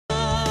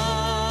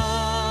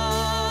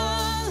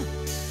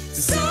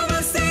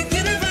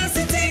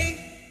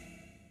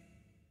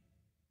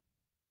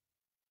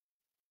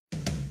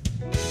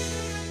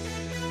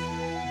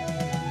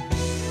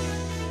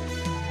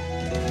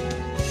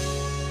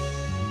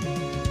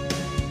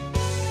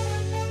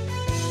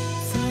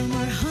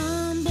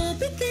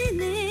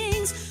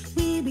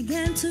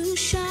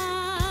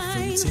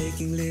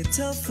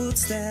little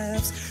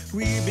footsteps,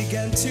 we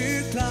began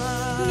to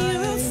climb.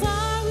 Near or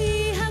far,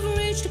 we have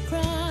reached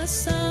across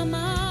summer.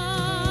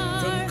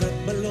 From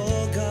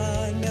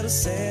Katbalogan,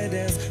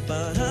 Mercedes,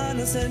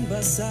 Baranas and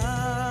Pasay.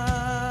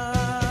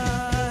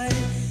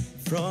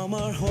 From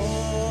our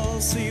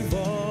halls, we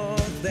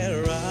walked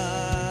their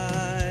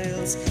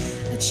aisles.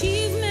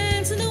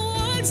 Achievements and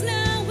awards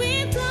now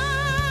we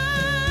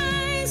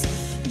prize.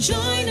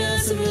 Join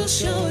us and we'll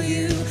show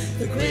you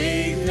the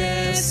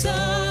greatness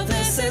of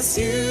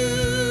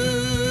SSU.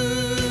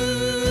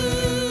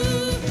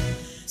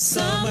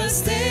 Summer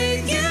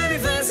State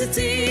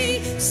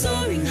University,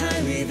 soaring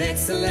high with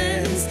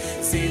excellence.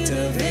 Seat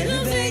of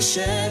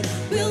innovation,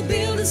 we'll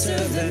build and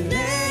serve the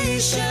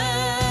nation.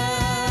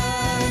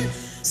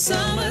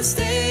 Summer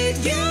State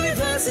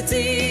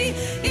University,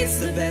 it's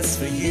the best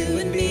for you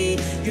and me.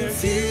 Your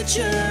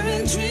future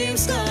and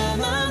dreams come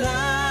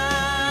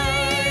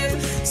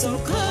alive. So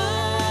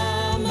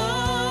come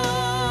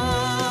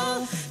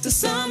on to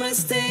Summer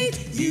State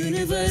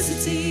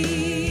University.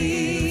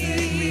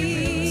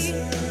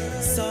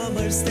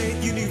 Summer State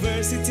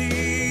University.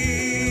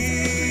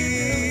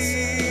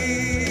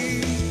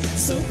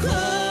 So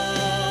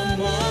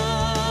come on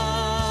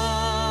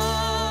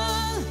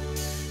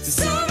to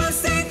Summer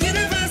State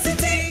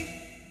University.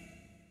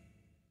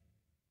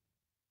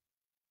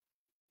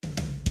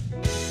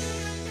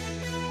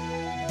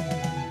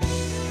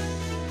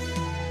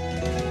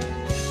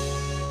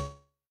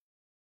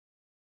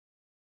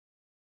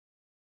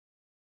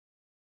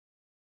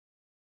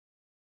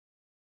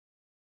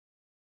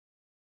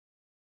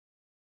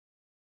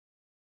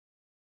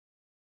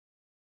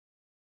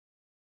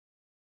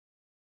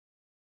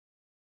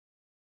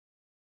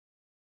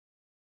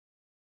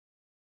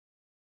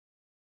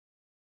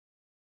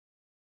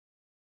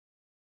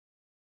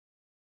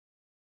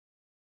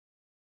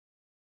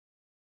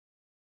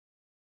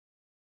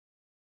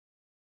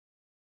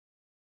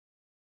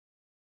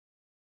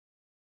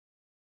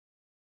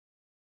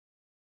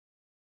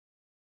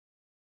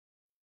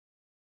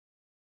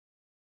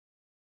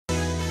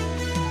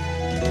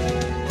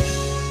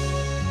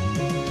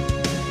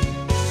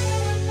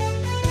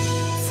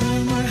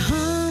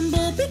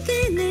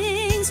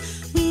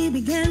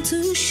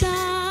 To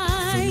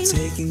shine. From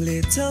taking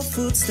little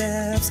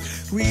footsteps,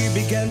 we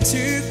began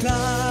to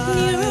climb.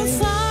 Near or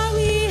far,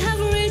 we have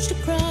reached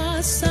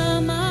across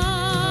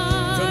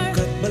summer. From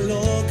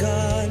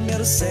Katbalogan,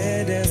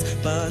 Mercedes,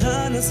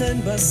 Baranas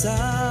and Pasay.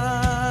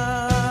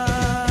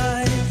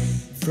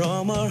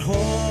 From our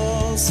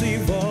halls, we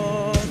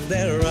walked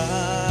their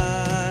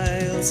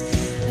aisles.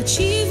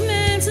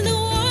 Achievements and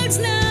awards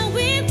now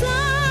we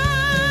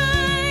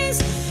prize.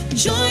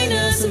 Join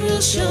us and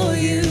we'll show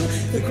you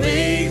the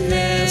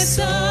greatness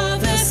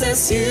of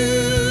SSU.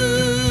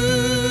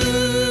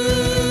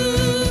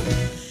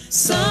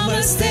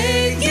 Summer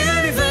State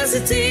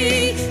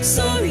University,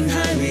 soaring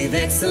high with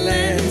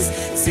excellence.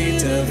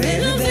 Seat of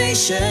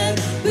innovation,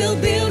 we'll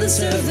build and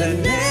serve the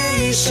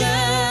nation.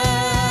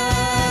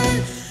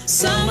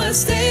 Summer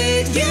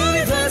State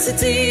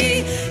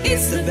University,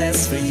 it's the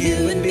best for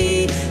you and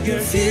me. Your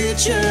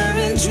future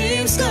and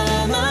dreams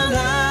come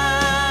alive.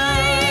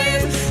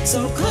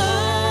 So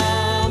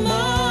come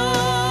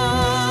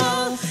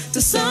on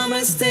to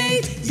Summer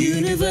State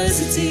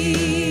University.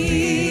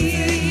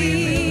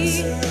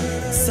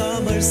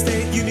 Summer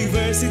State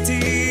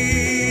University.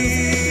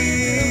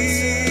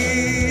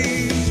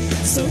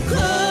 So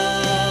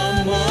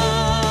come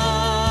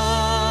on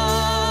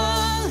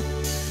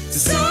to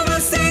Summer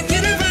State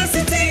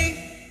University.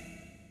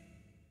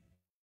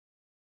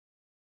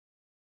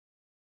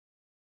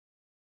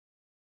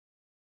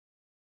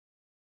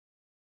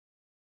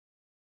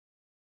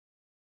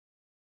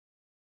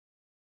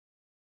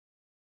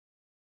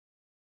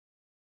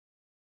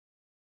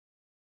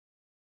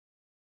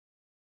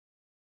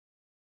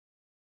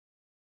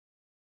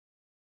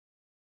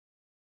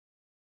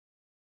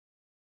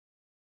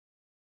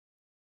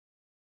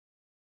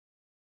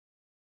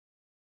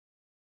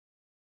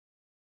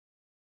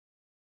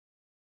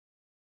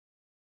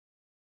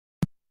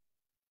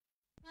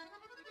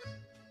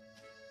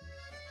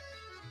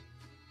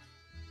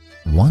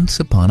 Once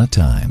upon a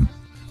time,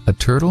 a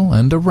turtle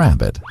and a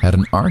rabbit had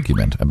an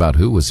argument about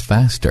who was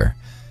faster.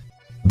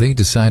 They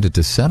decided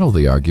to settle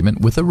the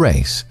argument with a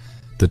race.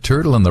 The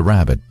turtle and the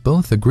rabbit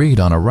both agreed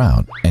on a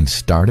route and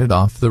started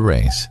off the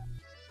race.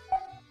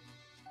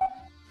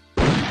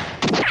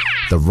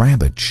 The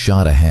rabbit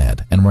shot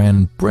ahead and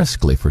ran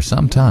briskly for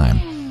some time.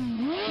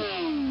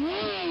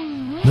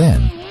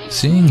 Then,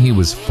 seeing he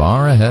was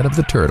far ahead of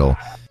the turtle,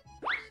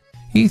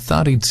 he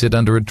thought he'd sit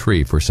under a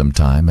tree for some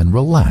time and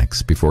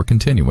relax before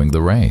continuing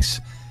the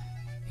race.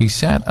 He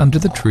sat under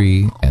the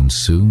tree and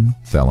soon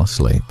fell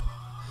asleep.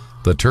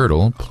 The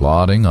turtle,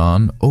 plodding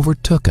on,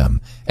 overtook him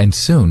and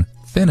soon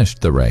finished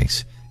the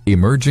race.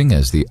 Emerging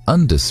as the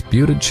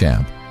undisputed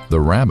champ, the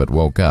rabbit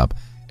woke up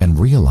and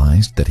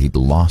realized that he'd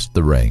lost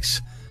the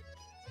race.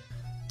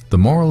 The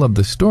moral of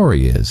the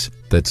story is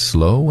that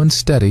slow and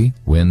steady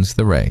wins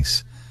the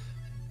race.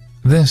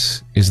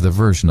 This is the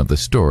version of the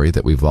story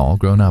that we've all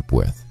grown up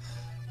with.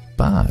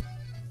 But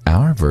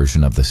our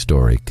version of the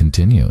story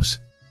continues.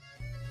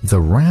 The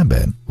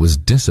rabbit was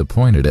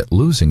disappointed at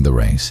losing the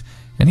race,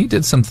 and he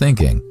did some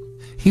thinking.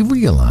 He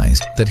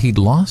realized that he'd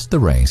lost the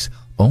race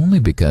only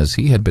because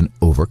he had been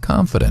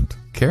overconfident,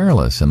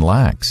 careless, and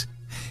lax.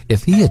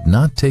 If he had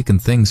not taken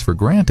things for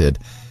granted,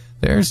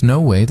 there's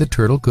no way the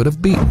turtle could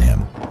have beaten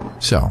him.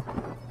 So,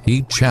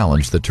 he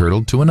challenged the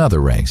turtle to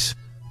another race.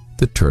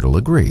 The turtle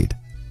agreed.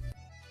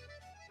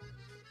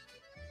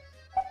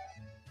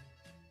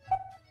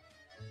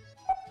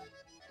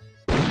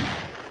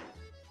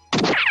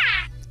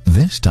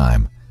 This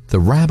time, the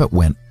rabbit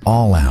went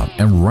all out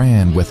and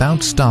ran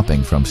without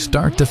stopping from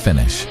start to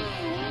finish.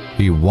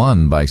 He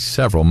won by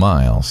several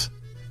miles.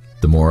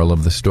 The moral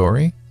of the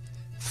story?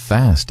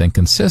 Fast and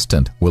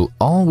consistent will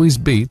always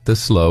beat the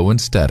slow and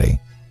steady.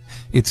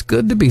 It's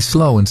good to be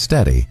slow and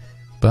steady,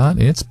 but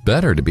it's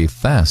better to be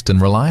fast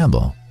and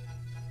reliable.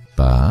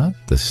 But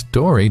the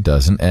story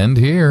doesn't end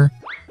here.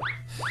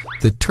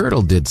 The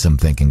turtle did some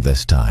thinking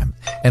this time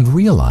and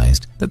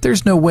realized that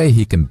there's no way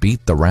he can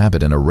beat the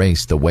rabbit in a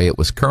race the way it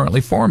was currently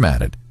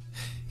formatted.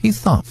 He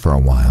thought for a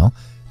while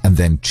and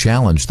then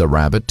challenged the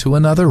rabbit to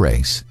another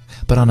race,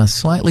 but on a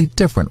slightly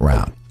different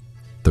route.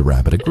 The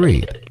rabbit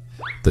agreed.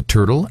 The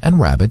turtle and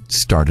rabbit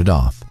started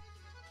off.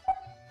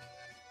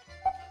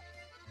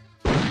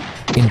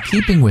 In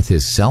keeping with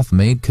his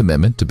self-made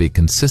commitment to be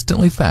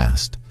consistently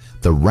fast,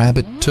 the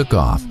rabbit took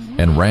off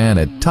and ran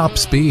at top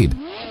speed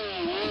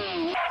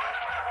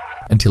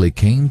until he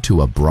came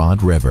to a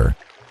broad river.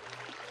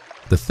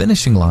 The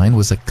finishing line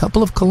was a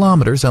couple of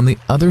kilometers on the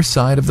other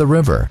side of the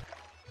river.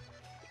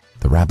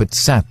 The rabbit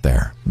sat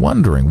there,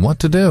 wondering what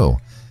to do.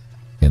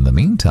 In the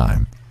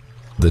meantime,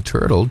 the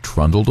turtle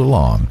trundled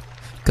along,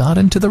 got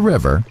into the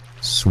river,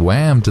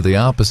 swam to the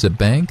opposite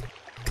bank,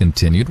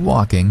 continued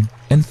walking,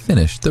 and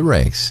finished the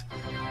race.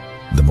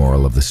 The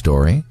moral of the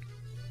story?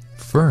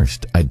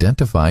 First,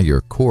 identify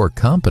your core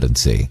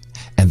competency,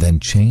 and then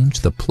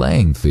change the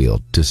playing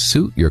field to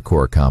suit your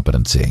core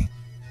competency.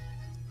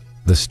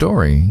 The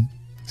story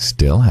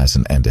still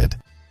hasn't ended.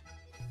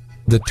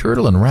 The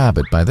turtle and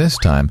rabbit by this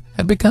time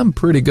had become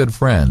pretty good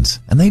friends,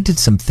 and they did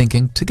some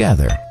thinking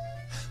together.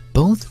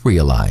 Both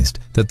realized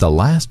that the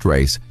last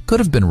race could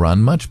have been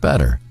run much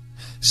better.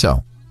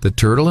 So, the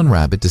turtle and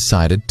rabbit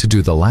decided to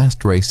do the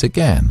last race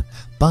again,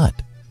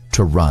 but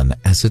to run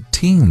as a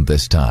team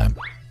this time.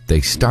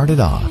 They started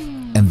off,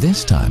 and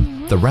this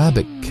time the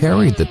rabbit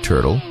carried the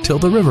turtle till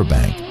the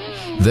riverbank.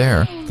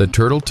 There, the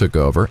turtle took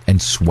over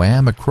and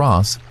swam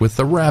across with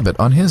the rabbit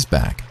on his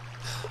back.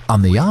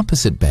 On the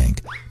opposite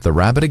bank, the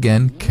rabbit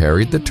again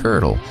carried the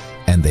turtle,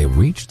 and they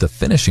reached the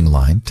finishing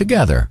line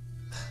together.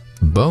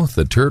 Both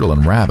the turtle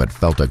and rabbit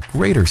felt a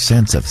greater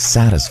sense of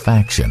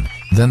satisfaction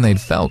than they'd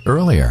felt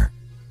earlier.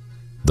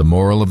 The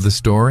moral of the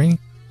story?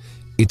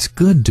 It's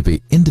good to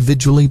be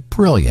individually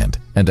brilliant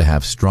and to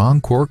have strong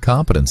core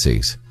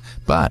competencies.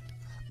 But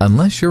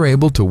unless you're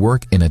able to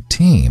work in a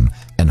team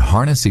and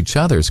harness each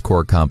other's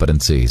core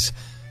competencies,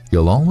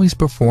 you'll always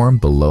perform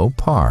below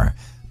par,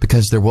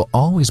 because there will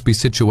always be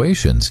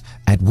situations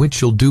at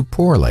which you'll do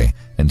poorly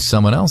and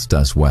someone else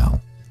does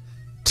well.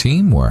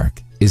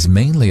 Teamwork is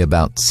mainly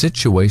about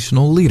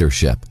situational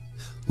leadership,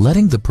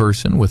 letting the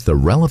person with the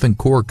relevant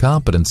core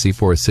competency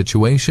for a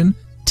situation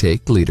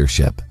take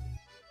leadership.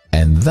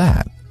 And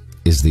that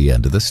is the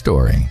end of the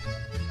story.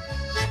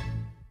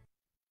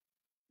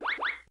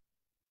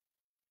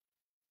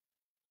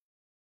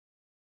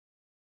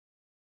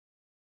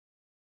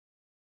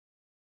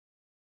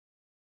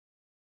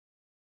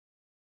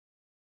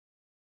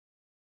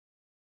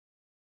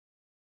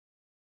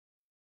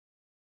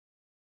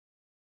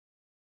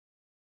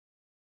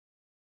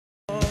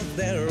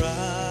 Their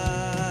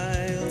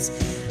eyes,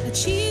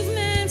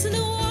 Achievements and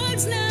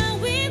awards now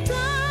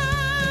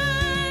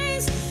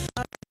implies.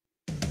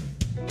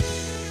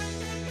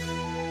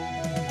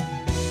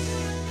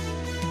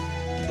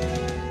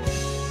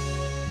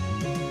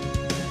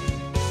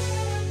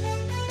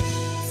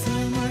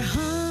 From our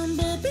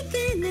humble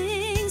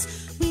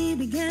beginnings, we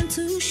began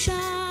to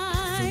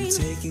shine.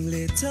 from taking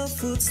little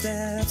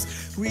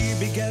footsteps, we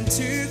began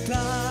to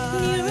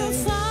climb. Near or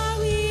far,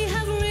 we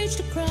have reached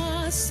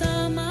across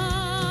summer.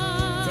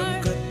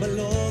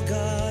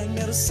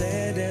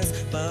 Mercedes,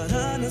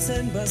 Baranas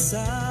and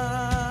Basay.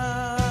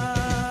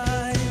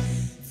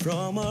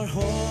 From our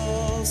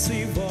halls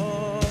we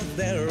walk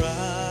their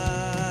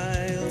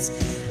aisles.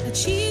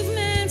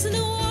 Achievements and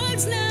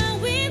awards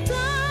now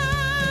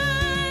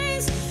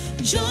implies.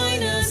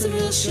 Join us and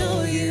we'll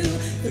show you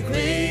the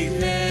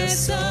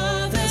greatness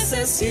of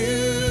SSU.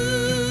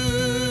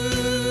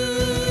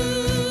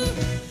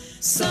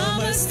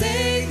 Summer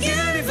State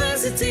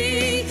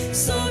University,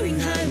 soaring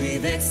high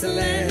with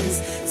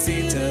excellence.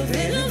 Seat of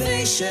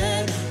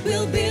innovation,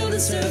 we'll build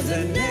and serve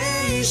the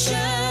nation.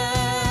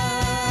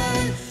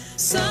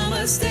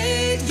 Summer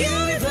State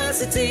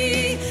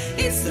University,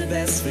 it's the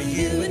best for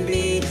you and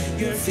me.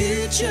 Your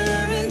future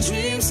and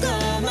dreams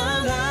come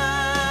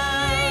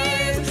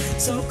alive.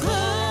 So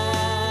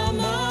come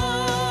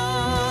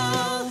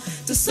on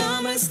to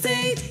Summer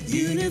State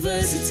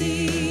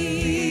University.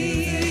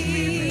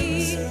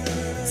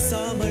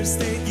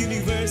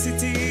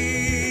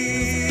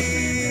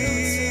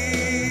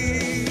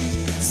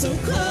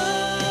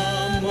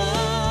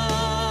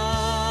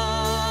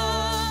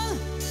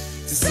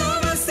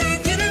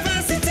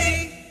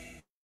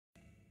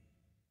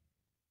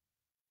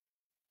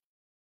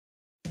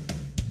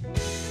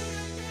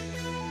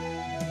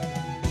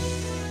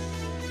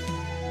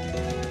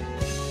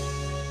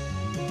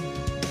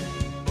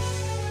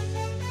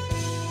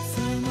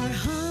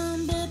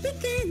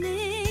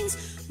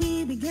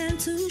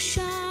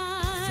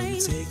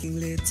 Taking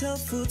little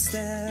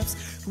footsteps,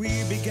 we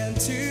began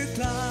to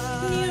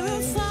climb. Near or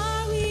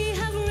far, we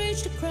have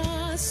reached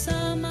across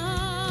summer.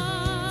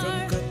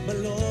 From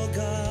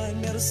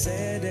Catbalogan,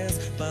 Mercedes,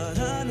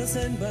 Paranas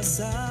and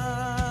Pasay.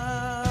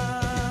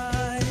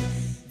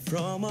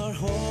 From our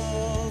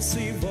halls,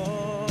 we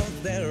walk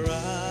their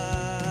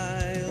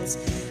aisles.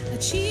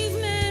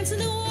 Achievements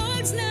and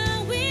awards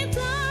now we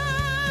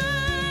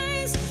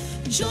prize.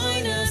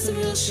 Join us and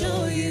we'll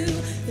show you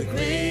the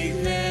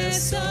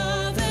greatness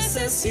of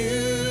SSU.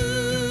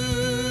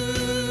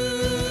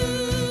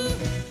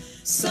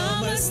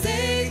 Summer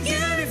State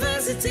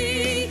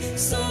University,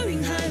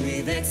 soaring high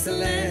with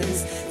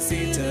excellence.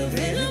 Seat of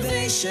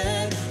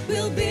innovation,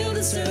 we'll build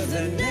and serve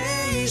the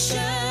nation.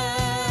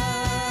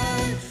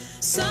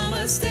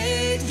 Summer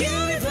State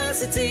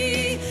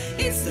University,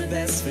 it's the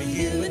best for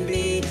you and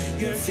me.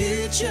 Your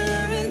future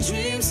and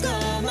dreams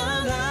come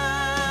alive.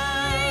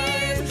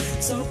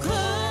 So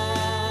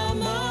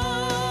come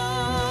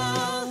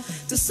on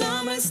to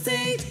Summer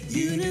State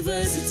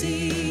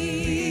University.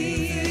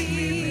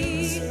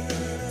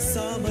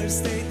 Summer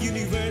State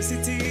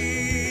University.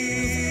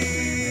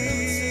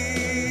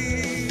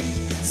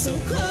 So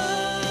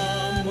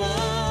come on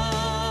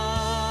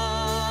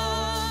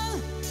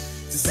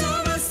to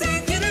Summer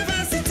State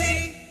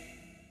University.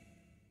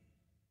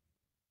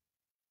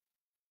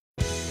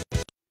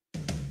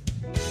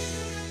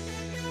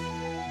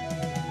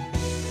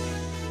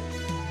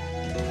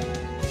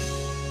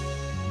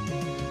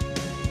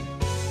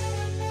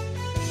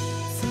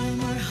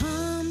 From our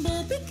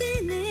humble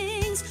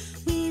beginnings,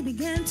 we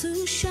began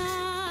to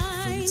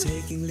shine.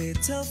 Taking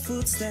little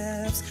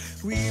footsteps,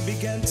 we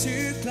began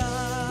to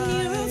climb.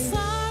 Near or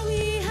far,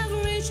 we have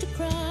reached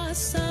across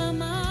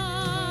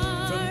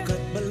summer. From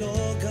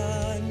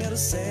Catbalogan,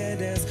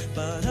 Mercedes,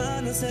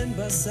 Paranas and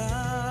Pasay.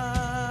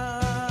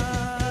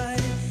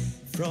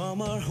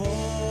 From our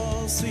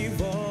halls, we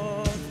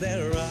walk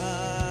their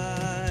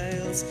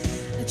aisles.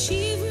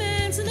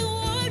 Achievements and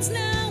awards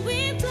now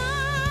we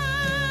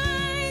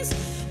prize.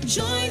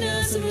 Join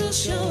us and we'll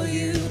show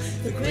you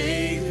the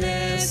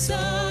greatness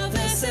of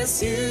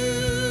SSU.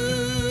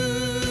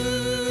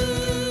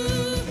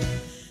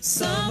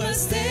 Summer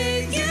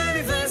State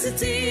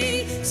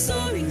University,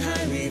 soaring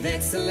high with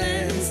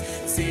excellence.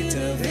 Seat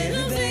of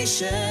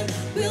innovation,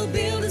 we'll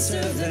build and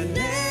serve the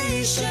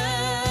nation.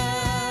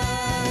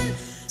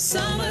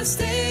 Summer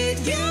State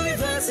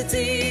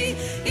University,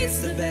 it's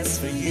the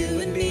best for you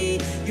and me.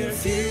 Your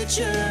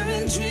future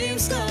and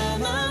dreams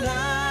come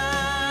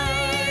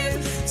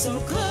alive. So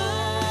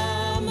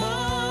come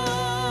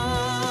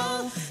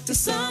on to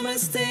Summer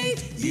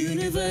State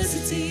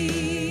University.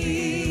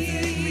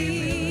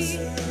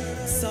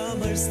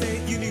 Summer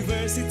State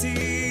University.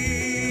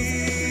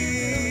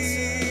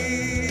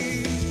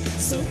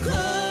 So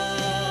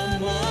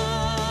come on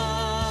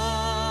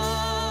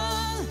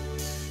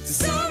to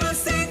Summer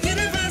State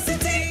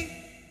University.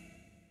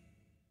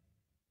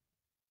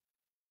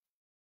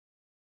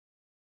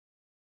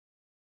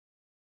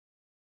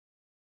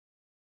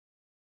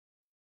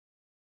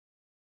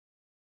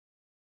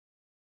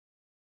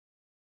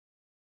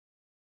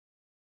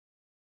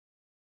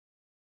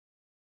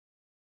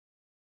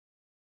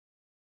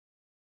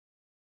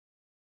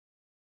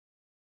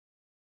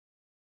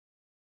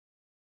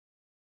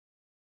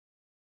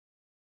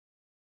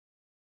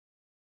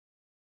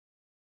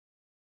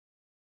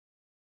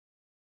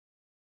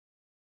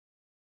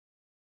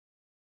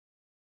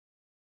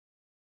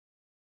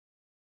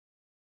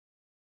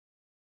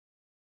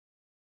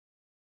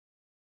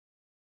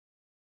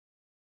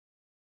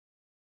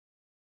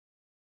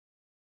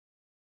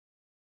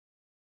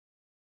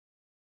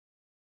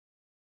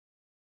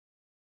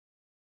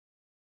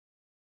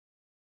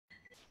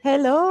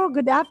 Hello,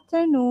 good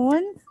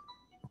afternoon.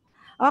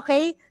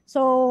 Okay,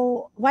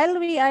 so while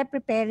we are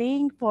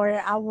preparing for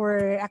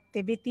our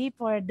activity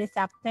for this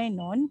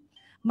afternoon,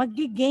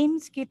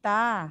 maggi-games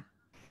kita.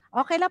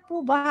 Okay lang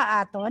po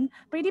ba aton?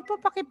 Pwede po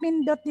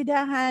pakipindot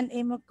didahan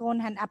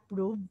imukunhan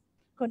approve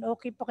kung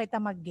okay po kita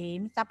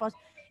mag-game. Tapos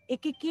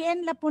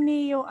ikikien la po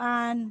niyo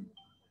an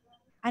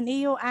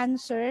iyo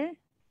answer.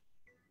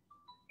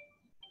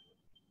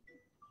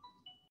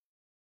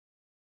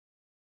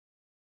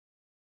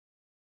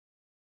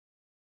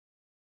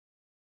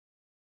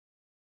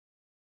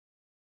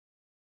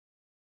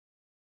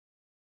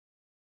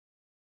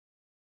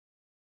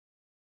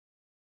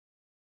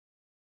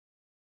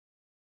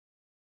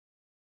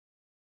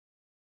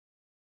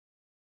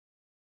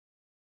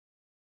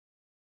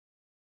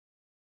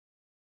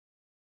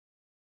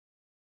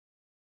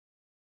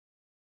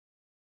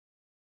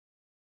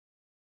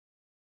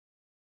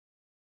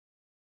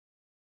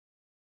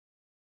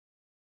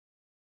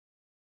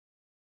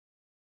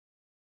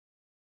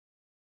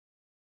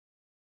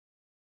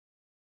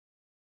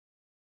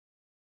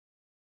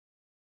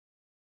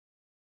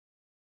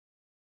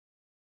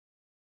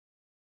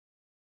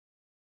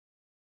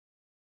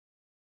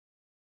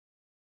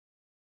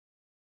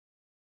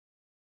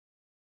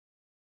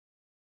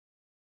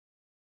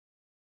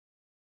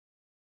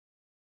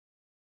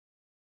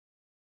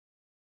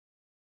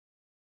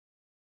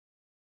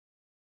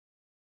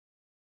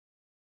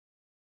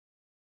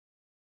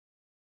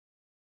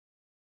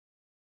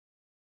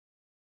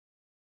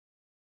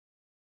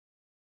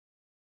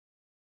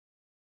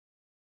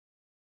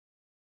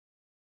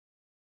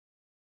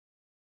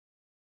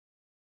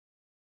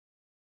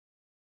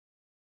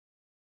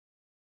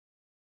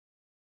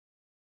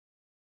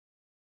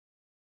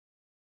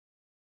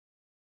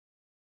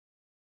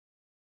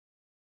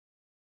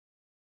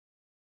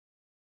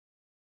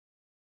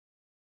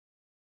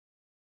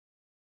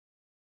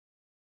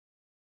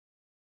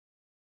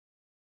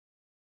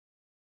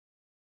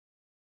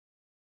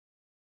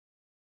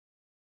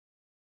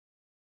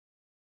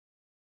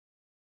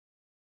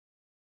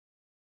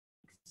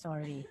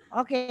 Sorry.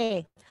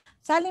 Okay.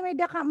 Sali may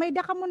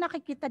daka mo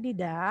nakikita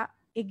dida.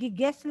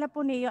 Igi-guess la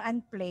po niyo ang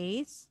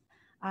place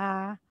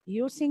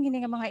using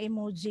ini nga mga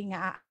emoji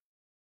nga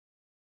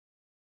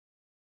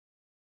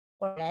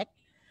correct.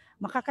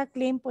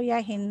 Makaka-claim po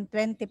yahin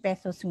 20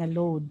 pesos nga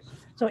load.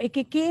 So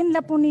ikikiin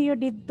la po niyo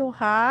dito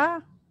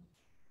ha.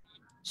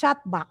 Chat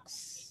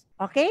box.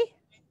 Okay?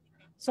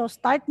 So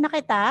start na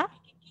kita.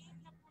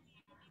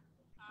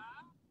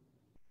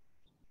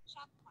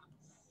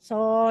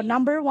 So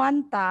number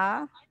 1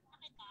 ta.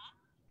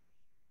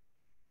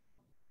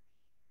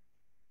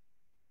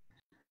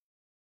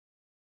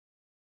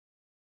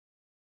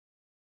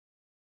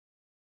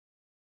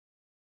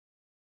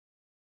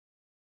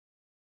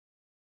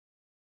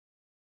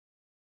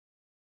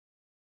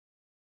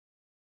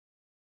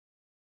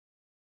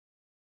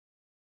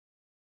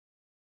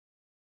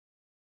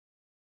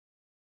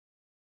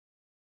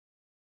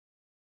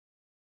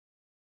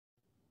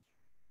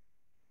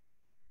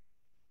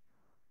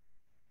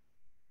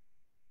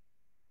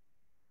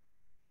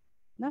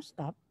 Now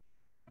stop.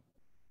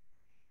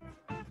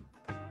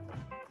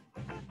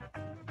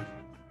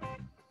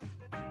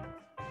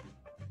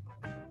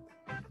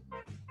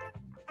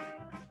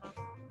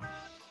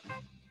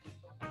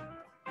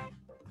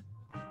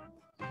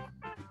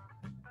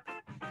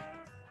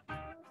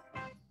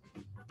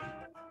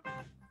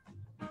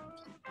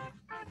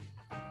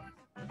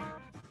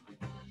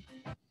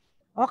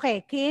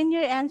 Okay, key in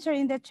your answer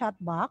in the chat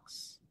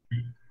box.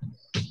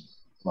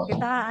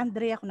 Kita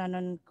Andrea kung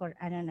ano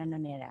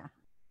nila.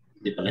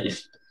 Hindi pala yun.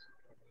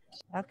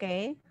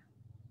 Okay.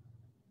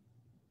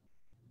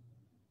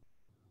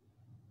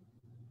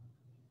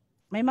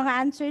 May mga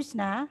answers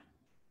na.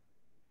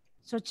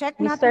 So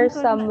check natin. Mr.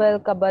 Samuel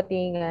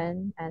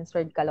Kabatingan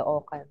answered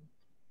Caloocan.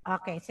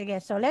 Okay, sige.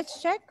 So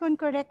let's check kung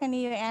correct na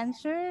yung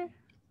answer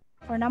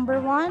for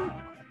number 1.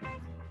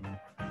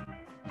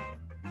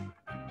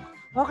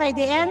 Okay,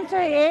 the answer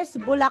is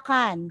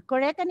Bulacan.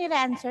 Correct na nila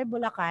answer,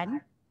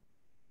 Bulacan?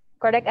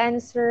 Correct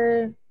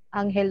answer,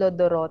 Angelo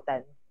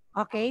Dorotan.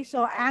 Okay,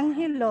 so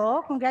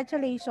Angelo,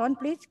 congratulations.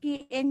 Please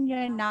key in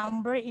your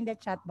number in the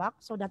chat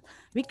box so that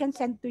we can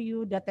send to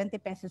you the 20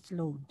 pesos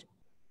load.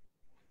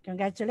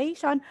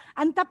 Congratulations.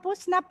 Ang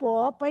tapos na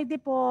po,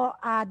 pwede po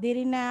di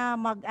rin na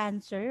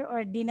mag-answer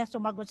or di na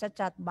sumagot sa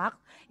chat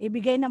box.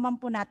 Ibigay naman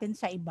po natin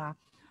sa iba.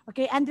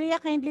 Okay, Andrea,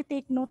 kindly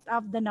take note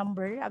of the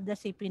number, of the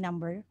CP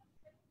number.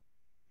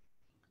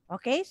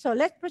 Okay, so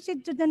let's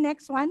proceed to the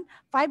next one.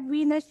 5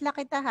 winners la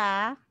kita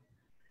ha.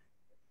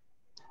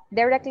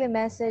 Directly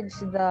message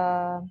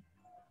the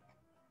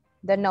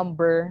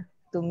number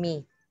to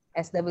me,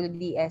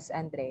 SWDS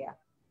Andrea.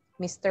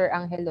 Mr.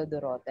 Angelo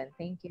Dorotan.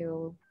 Thank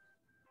you.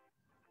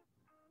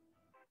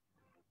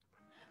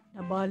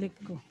 Nabalik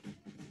ko.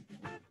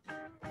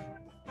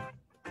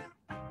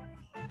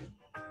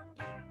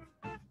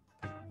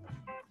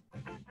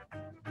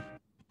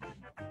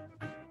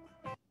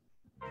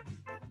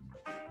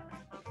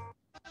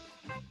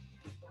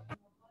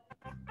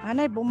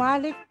 Anay,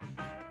 bumalik.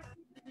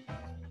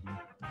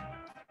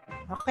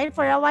 Okay,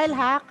 for a while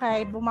ha,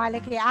 kay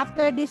bumalik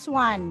after this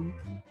one.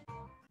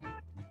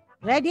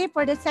 Ready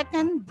for the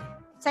second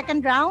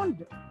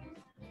round?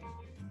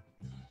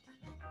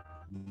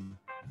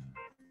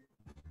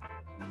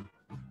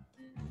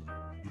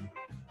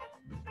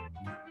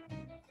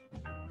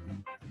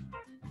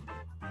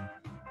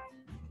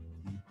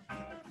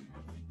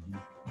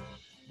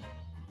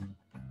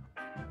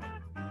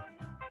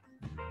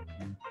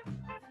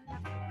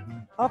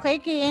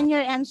 Okay, key in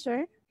your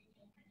answer.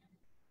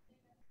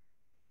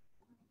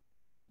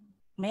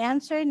 May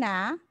answer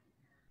na.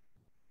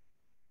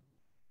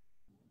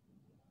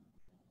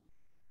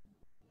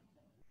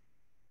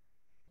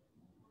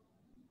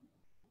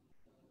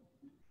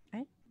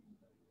 Ay.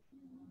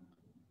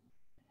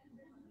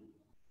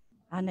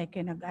 Anay,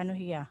 kay nag-ano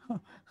hiya.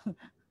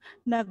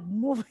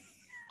 Nag-move.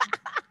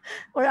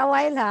 For a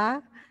while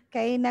ha.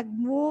 Kay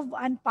nag-move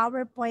on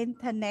PowerPoint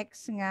ha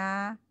next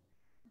nga.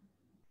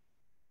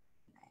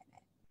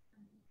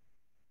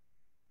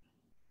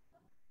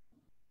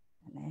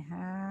 Anay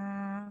ha.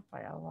 For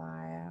a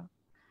while.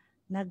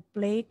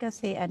 Nag-play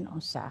kasi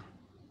ano sa.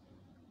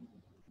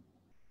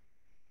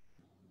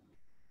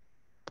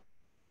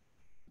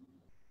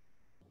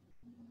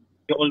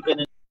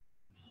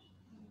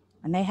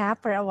 Anay ha,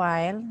 for a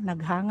while,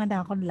 naghanga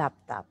na akong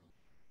laptop.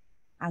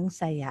 Ang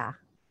saya.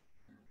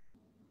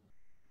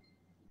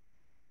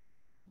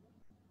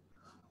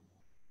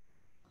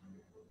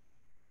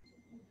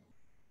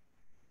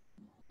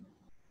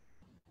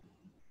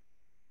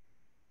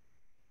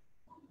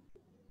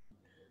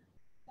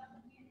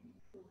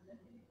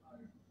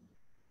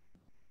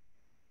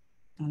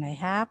 Anay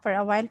ha, for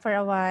a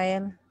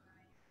while.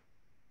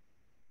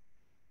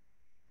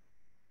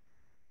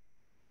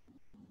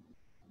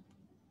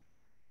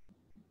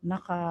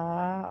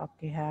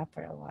 Okay ha,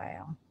 for a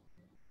while.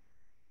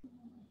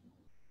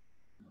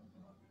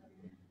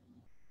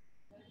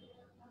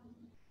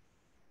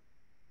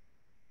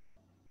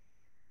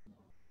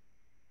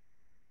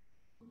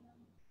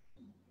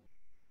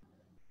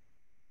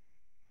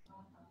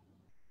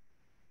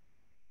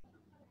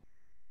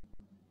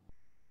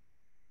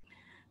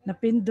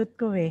 Napindot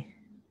ko eh.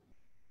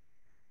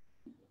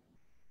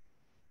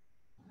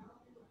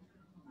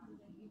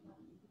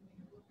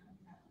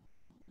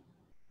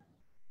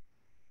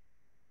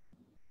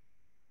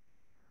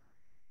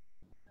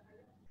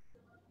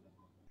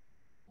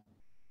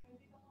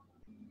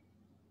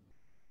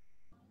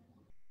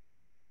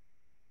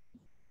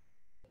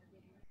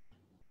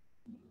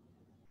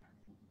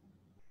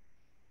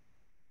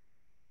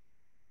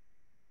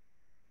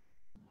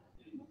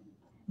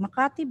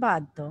 Makati ba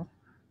to?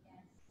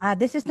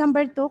 This is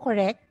number 2,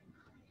 correct?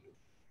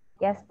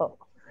 Yes po.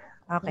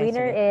 Okay,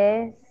 Winner sige.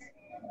 is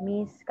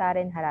Miss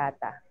Karen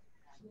Harata.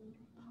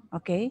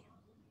 Okay.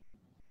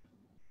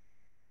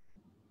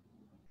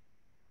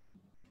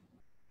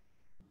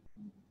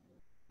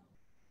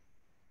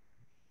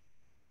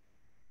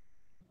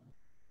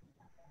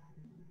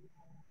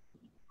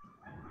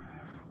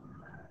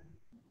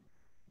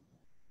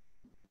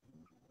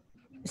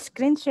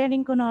 Screen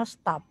sharing ko na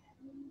stop.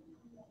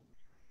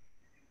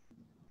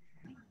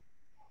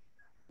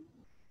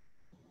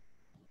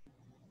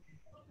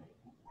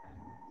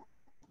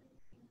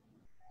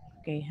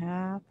 Okay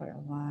ha, for a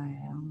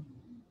while.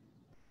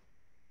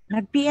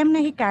 Nag-PM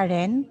na si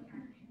Karen.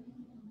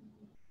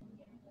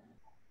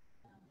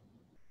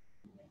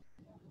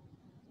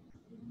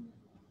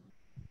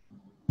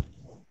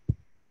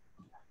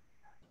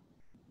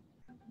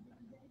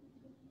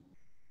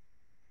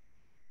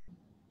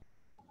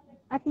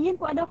 At yun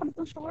po, ada ko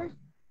ditong short.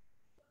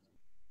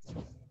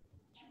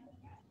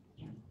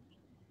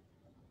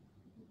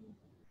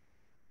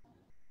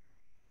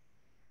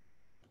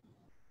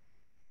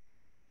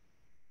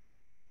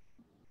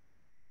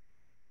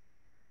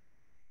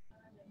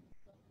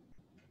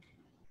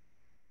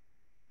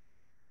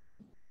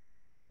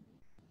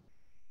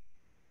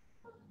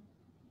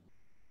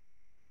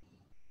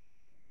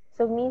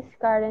 So Miss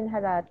Karen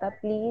Harata,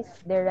 please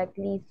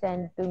directly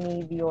send to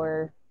me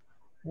your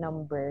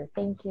number.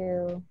 Thank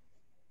you.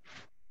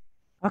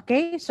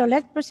 Okay, so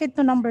let's proceed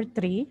to number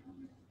 3.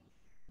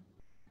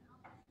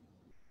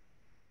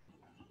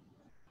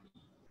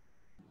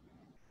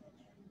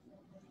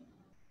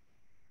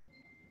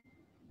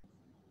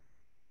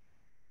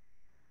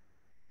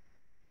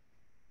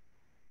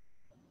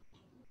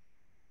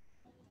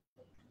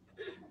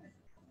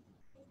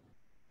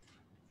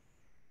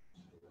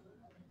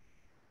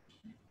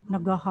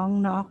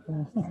 Nagahang na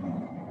ako.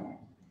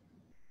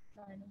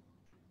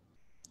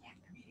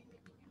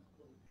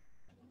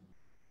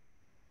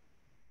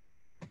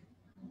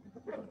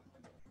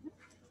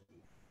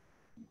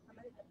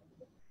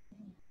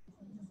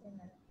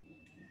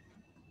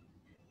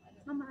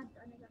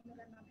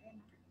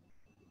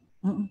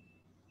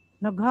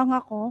 Naghang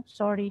ako,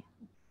 sorry.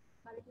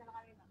 Balik na lang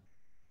kami, ma'am.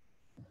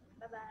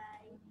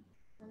 Bye-bye.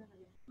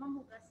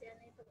 Mamugas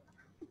yan ito.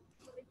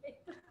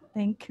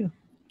 Thank you.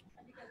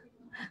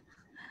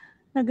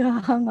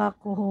 Naghahang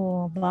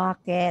ako.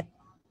 Bakit?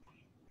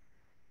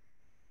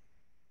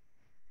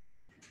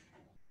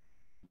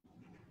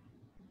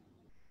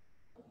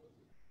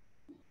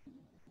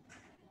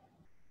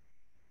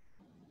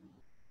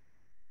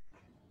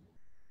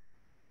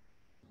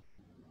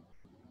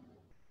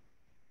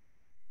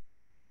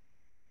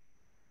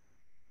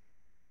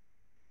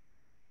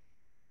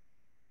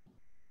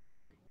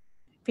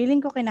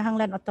 Feeling ko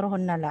kinahanglan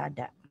otrohon na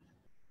lada.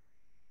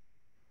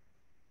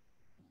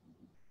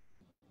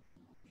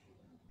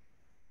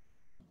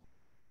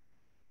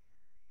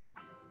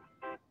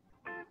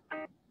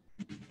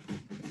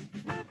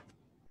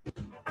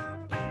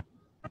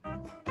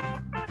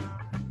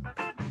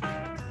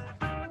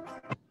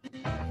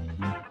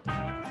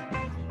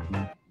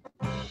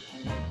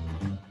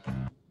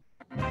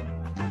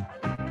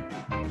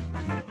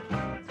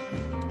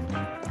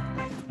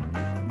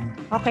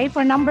 Okay,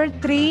 for number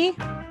 3.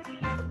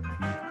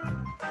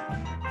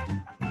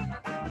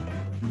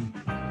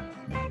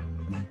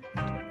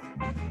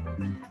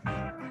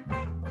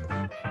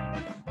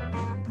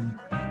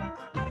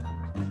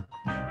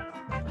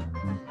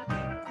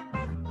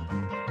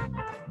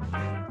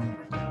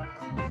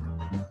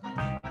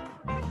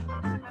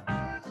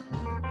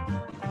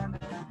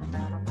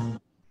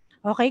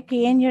 Okay,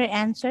 key in your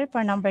answer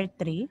for number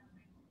 3.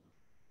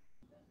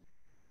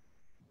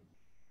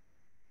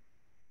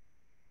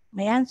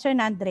 May answer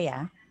na,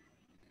 Andrea?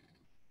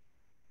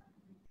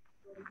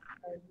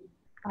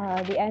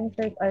 The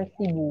answers are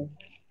Cebu.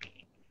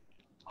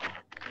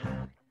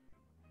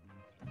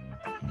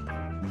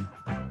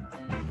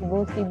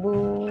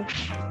 Cebu.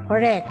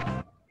 Correct.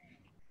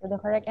 So the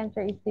correct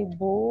answer is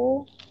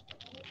Cebu.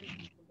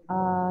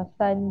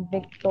 San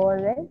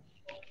Victorious.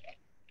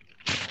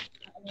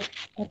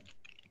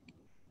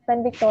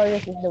 San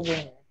Victorious is the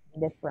winner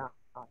this round.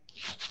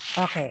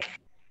 Okay.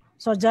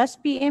 So just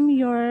PM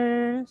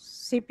your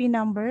CP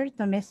number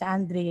to Miss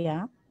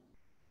Andrea.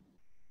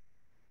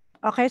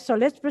 Okay, so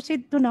let's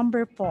proceed to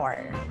number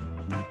 4.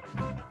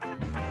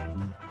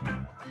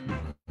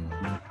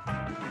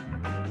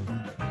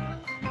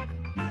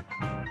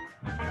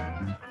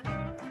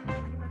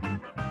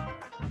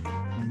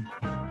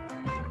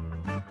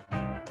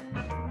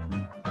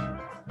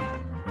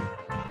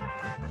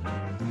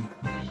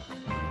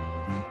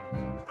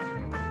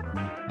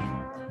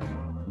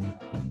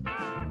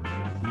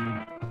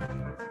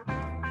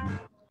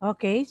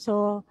 Okay,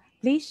 so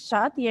please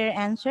shout your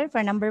answer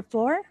for number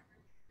 4.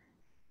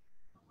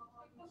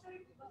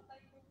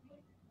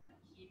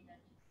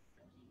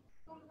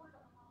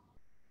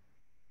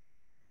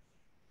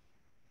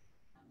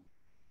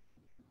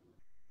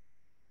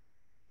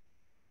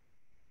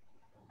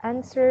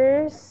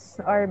 Answers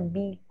are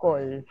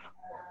Bicol.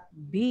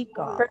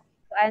 Bicol. First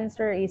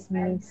answer is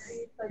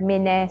Miss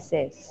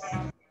Meneses.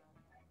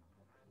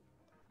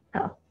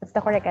 Oh, what's the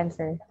correct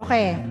answer?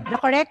 Okay, the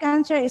correct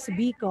answer is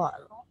Bicol.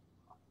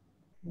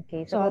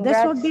 Okay, So so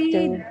this will congrats be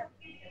to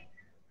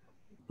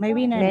may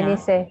winner na.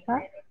 Menese.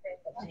 Huh?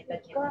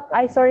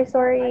 Ay,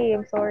 sorry.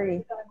 I'm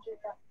sorry.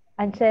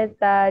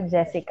 Ancheta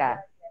Jessica.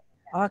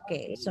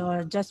 Okay,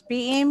 so just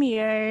PM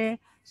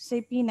your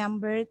CP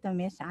number to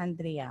Miss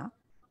Andrea.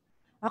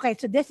 Okay,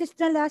 so this is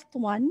the last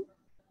one.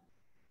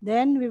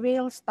 Then we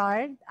will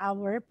start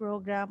our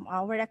program,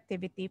 our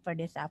activity for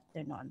this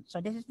afternoon. So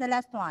this is the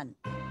last one.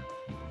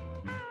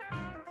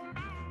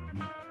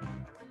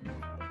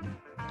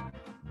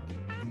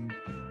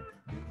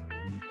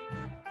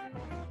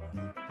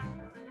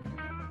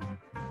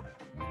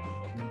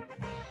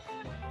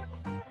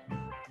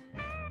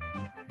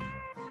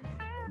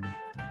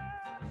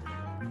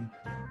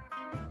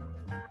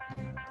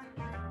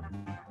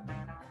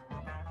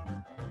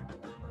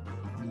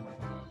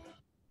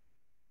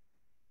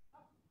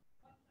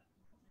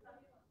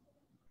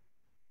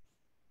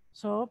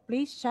 So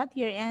please shut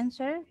your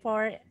answer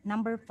for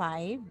number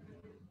 5.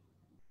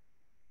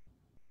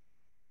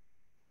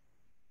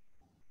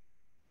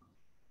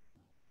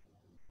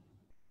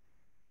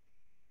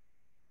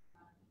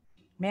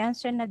 May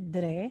answer na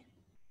Dre.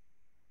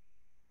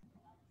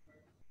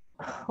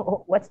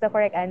 What's the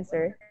correct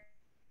answer?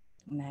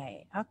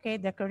 Nay. Okay,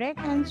 the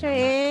correct answer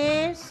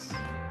is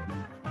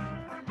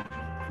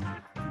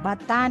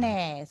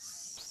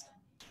Batanes.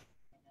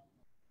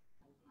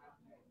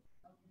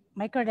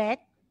 May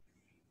correct?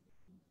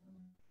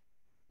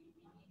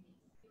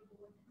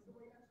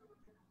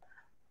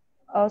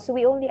 So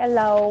we only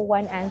allow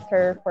one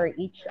answer for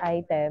each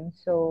item.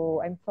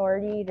 So I'm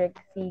sorry,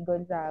 Rexy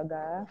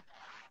Gonzaga.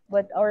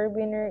 But our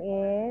winner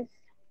is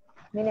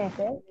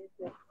Meneses.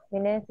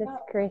 Meneses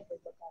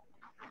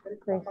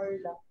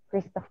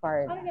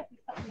Christopher.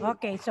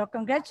 Okay, so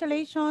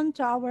congratulations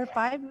to our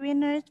 5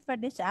 winners for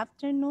this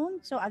afternoon.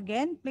 So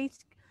again,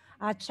 please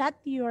chat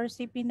your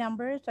CP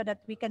number so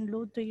that we can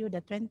load to you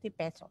the 20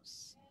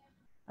 pesos.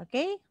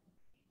 Okay?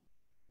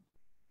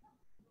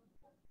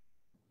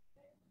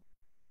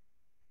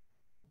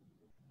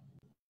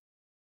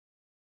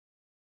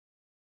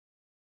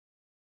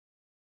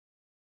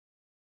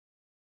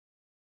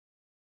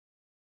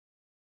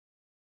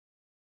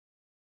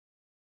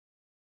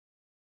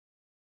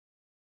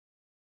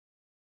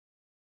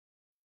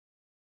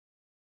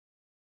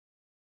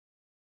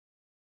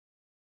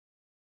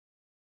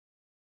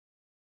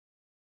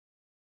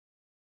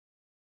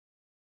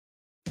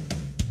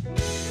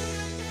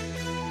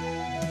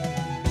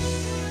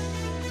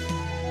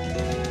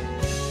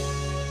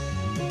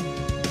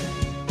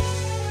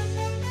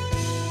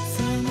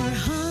 From our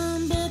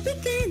humble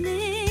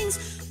beginnings,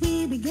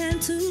 we began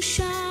to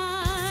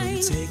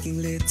shine. From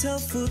taking little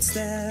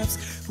footsteps,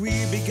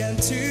 we began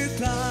to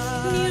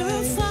climb. Near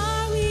or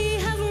far,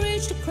 we have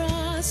reached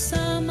across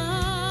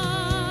summer.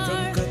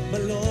 From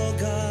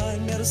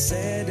Catbalogan,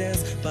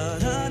 Mercedes,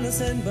 Paranas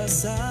and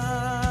Pasay.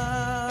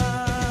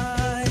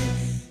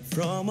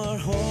 From our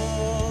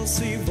halls,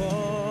 we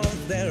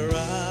walked their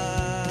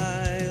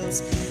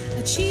aisles.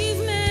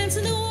 Achievements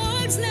and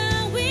awards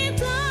now we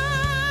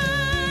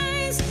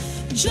prize.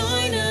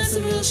 Join us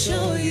and we'll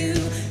show you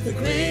the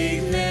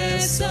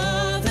greatness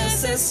of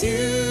SSU.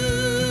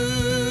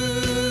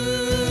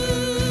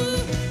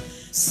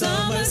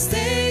 Summer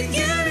State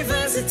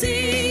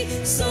University,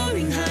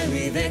 soaring high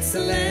with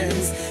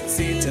excellence.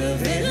 Seat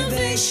of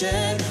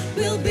innovation,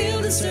 we'll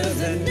build and serve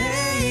the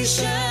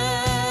nation.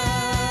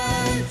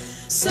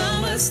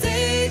 Summer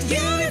State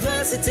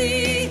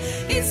University,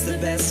 it's the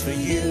best for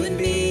you and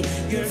me.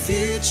 Your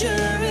future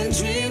and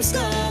dreams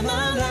come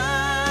alive.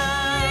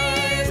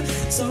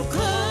 So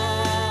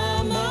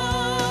come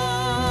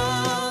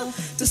on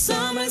to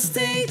Summer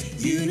State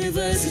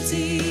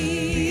University.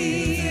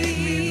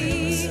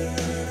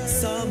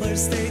 Summer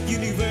State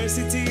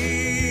University.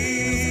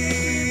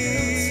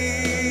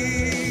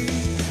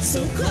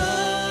 So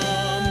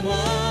come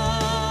on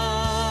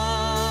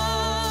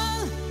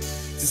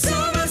to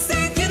Summer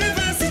State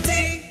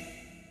University.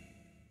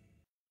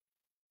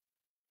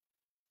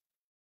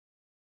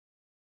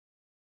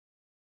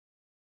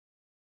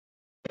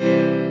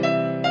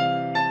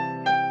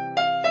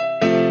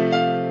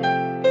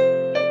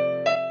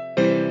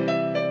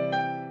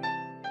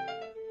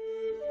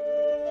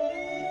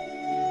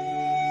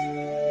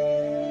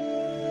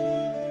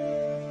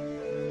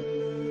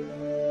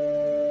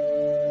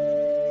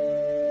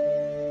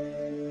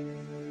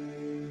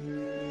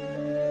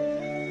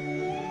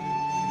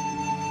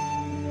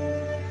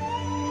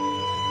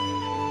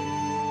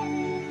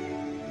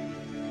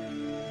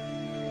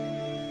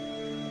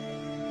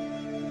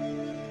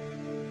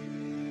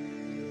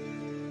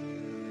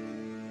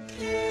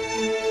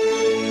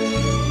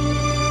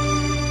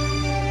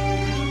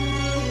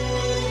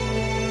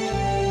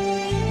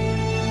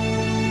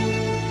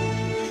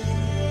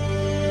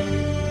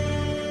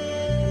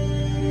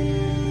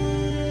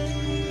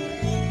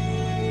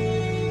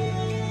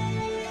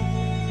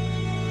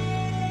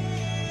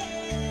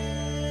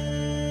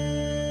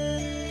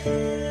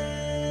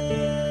 When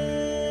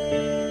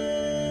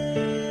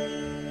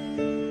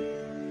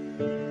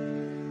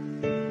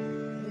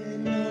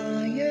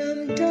I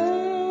am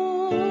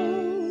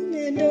down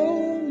and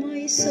all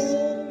my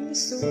soul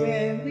so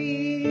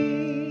weary,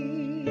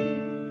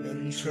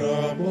 When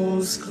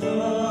troubles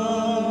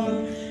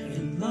come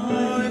and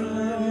my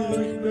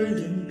heart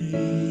burden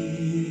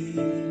be,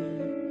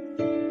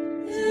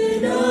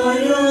 and I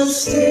am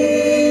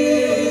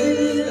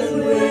still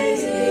and wait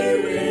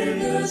here in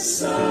the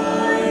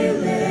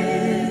silence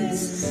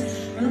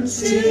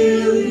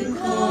until you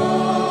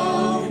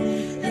come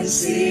and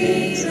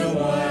sit a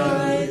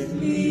while with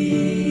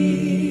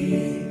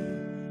me.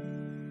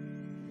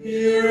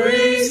 You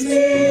raise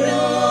me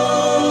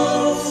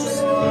up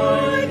so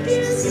I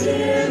can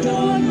stand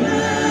on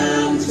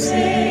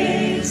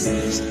mountains.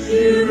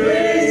 You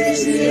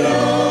raise me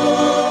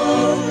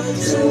up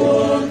to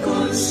walk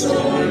on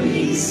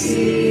stormy seas.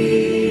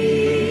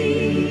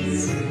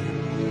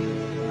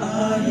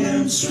 I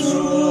am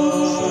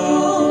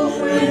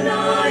strong When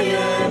I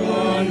am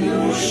on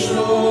your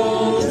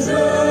shoulders,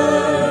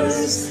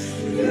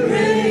 you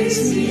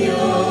raise me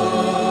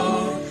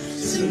up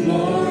to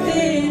more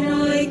than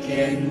I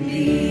can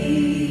be.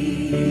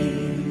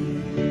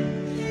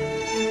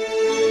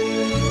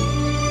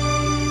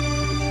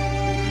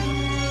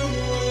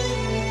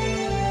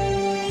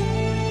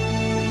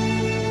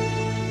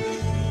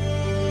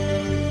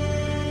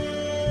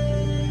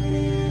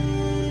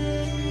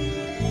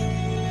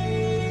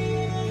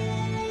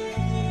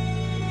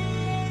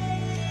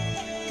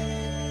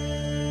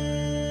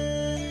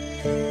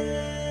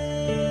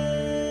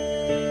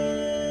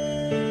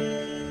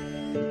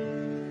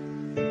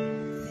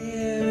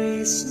 There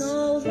is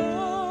no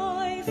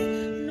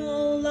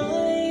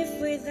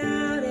life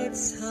without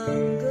its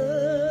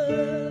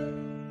hunger.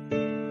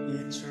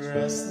 each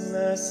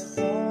restless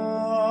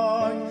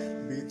heart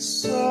beats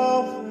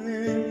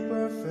softly,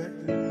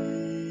 perfectly.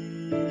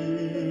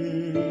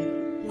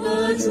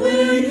 But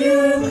when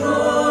you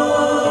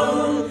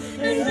come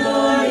and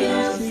I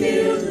am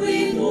filled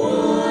with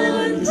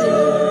wonder,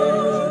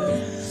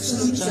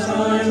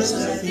 sometimes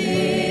I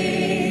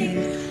think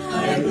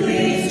I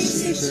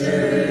glimpse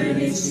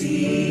eternity.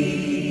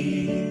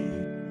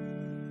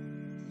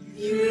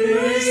 You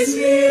raise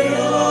me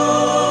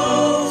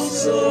up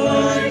so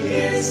I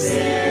can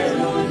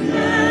stand on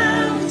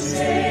mountains.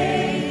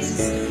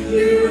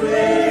 You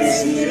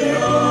raise me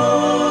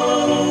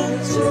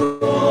up to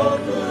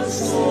walk on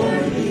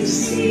stormy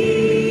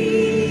seas.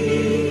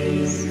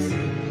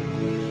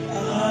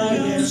 I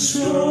am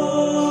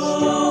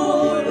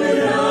strong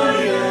When I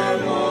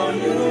am on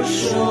your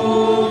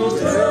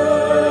shoulders,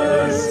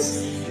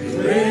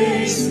 you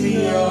raise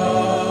me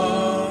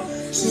up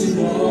to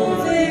more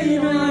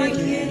than I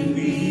can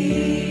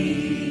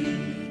be.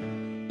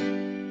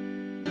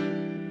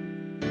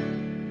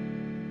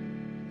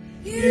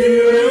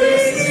 You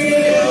raise me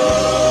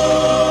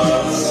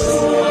up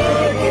so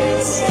I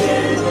can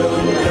stand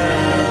on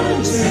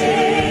mountains.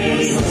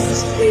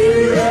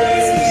 You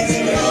raise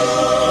me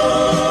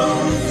up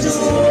to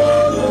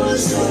walk on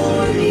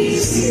stormy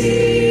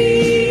seas.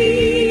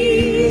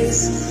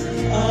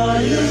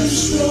 I am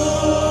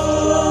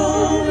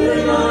strong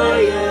when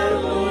I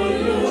am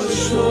on your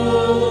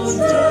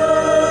shoulders.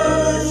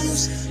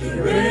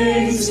 You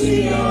raise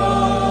me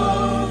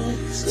up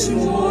to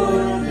more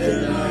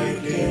than I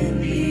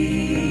can be.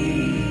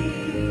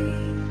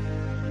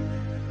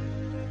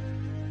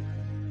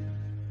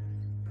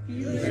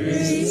 You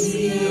raise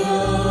me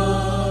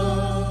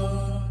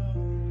up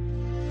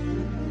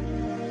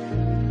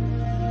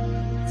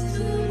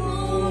to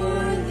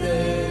more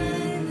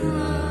than I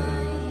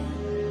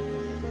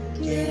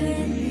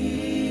can be.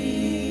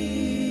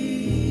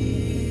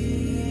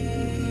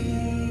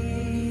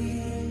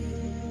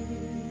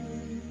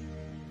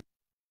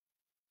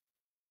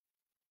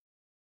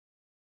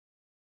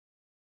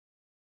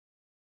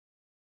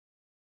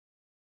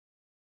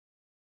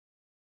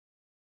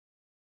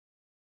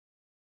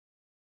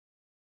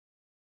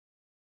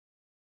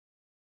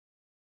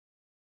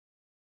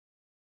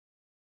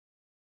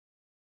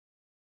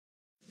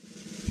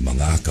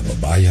 Mga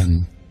kababayan,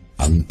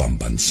 ang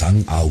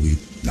pambansang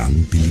awit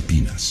ng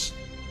Pilipinas.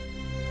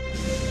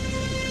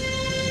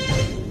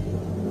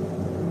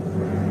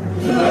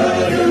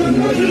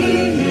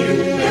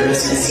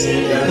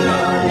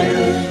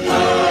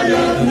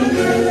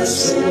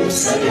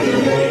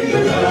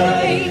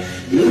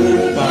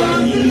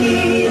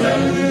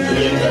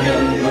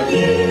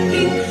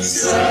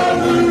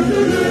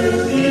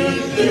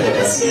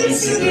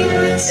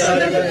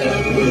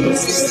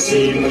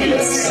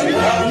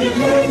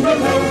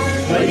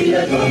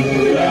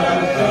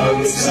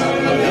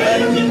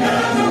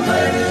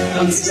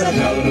 Ang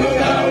sarap na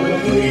tawag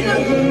ko'y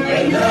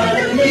nagumpay na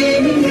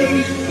nagmimingin.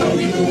 Ang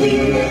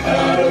bituin mo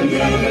araw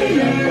niya may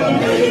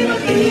nagpamay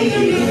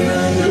makikinig.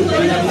 Nung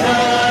walang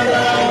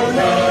araw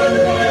na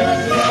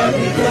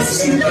pag-ibig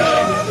sinta,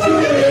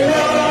 kulay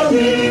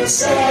langit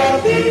sa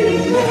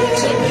piling mo.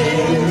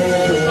 Sabihin mo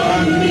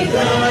ang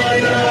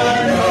ligaya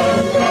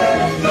ng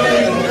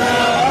pag-ibig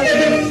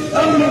natin,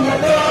 ang mga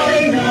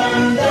tayo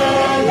ng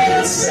dagat.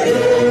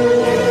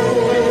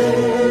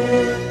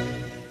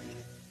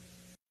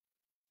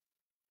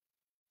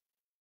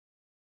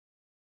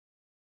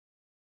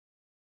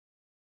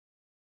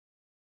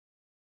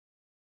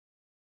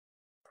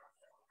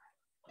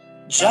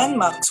 John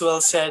Maxwell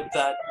said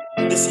that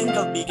the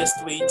single biggest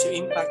way to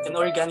impact an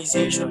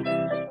organization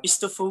is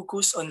to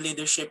focus on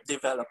leadership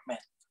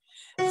development.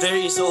 There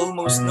is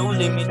almost no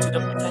limit to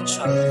the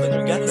potential of an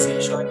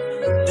organization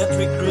that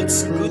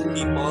recruits good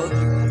people,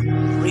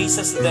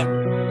 raises them.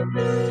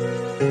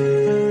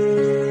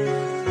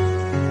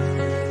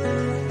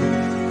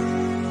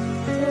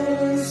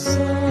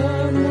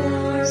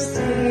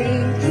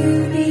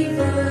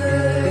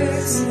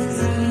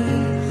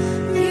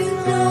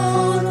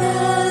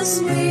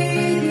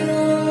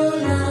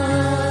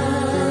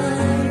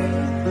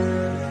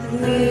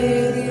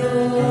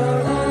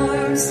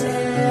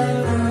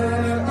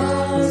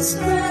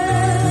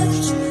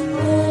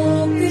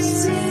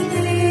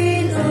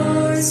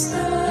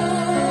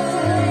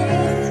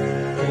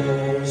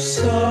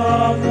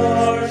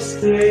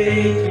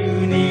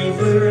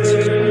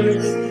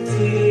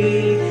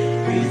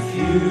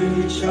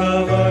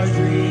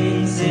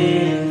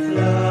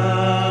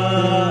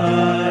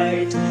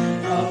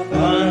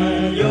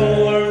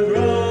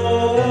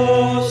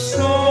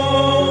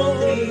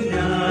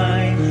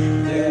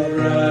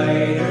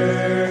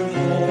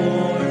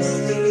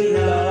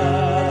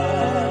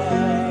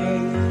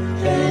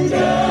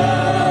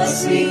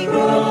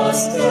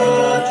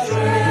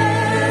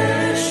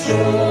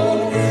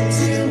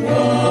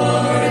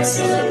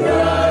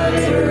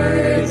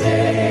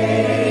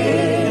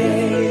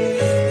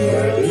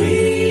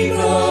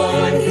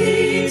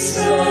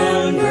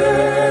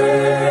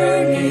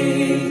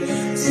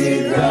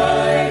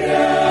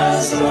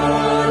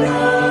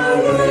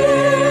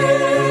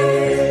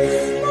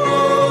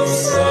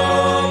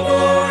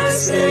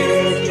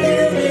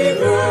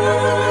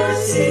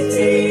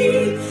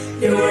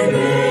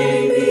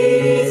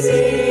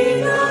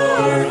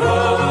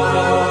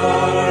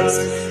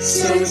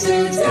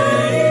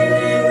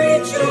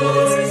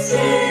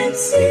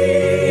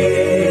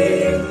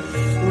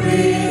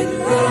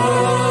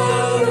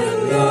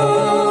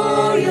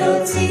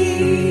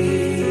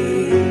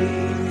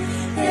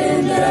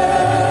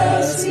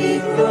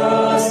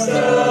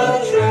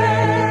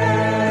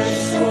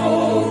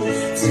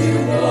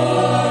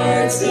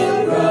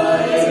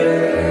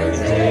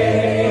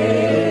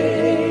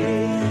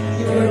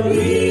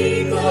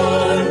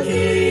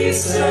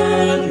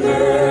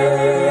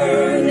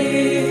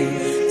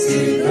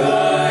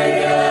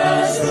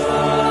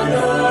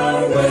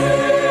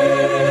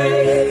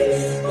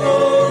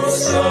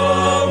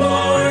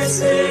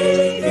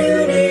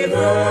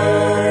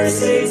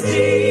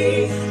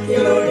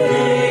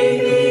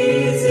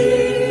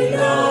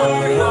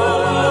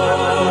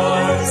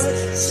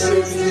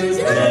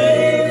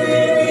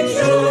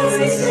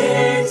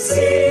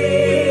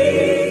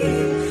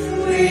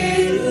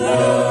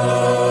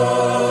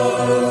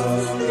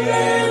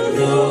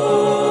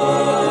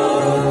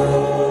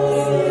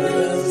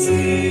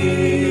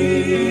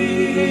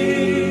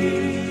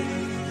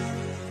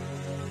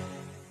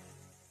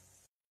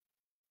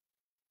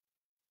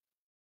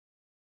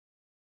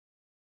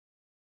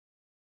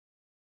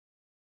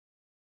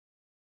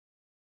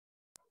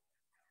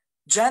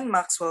 John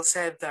Maxwell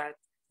said that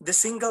the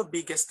single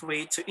biggest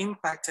way to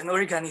impact an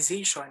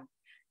organization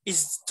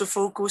is to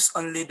focus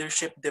on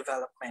leadership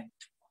development.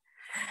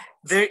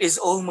 There is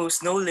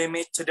almost no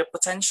limit to the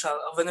potential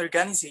of an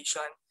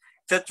organization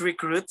that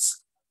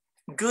recruits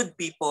good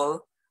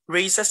people,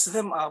 raises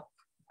them up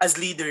as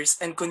leaders,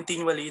 and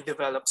continually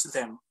develops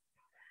them.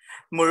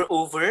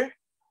 Moreover,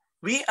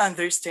 we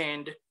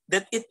understand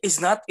that it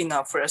is not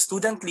enough for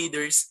student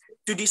leaders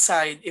to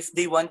decide if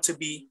they want to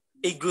be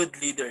a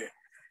good leader.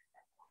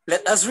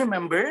 Let us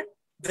remember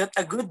that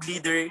a good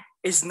leader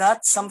is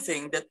not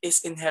something that is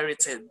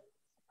inherited.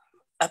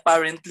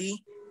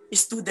 Apparently,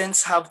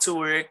 students have to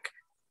work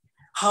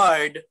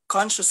hard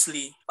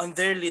consciously on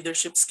their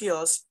leadership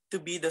skills to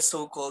be the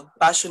so-called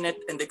passionate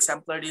and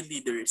exemplary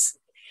leaders.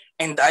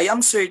 And I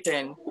am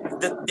certain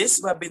that this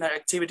webinar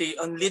activity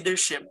on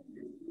leadership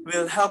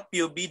will help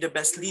you be the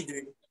best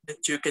leader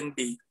that you can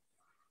be.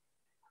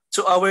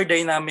 To our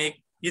dynamic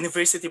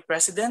University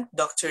President,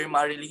 Dr.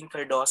 Marilyn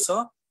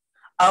Cardoso,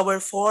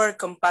 our 4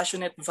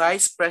 compassionate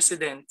Vice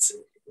Presidents,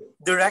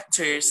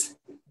 Directors,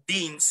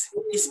 Deans,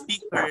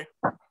 Speaker,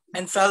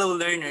 and fellow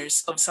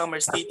learners of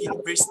Samar State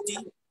University,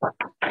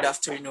 good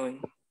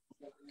afternoon.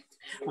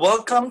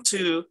 Welcome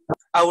to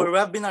our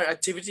webinar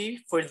activity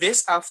for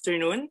this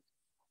afternoon,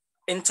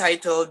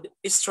 entitled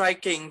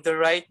Striking the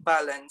Right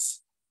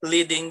Balance,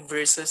 Leading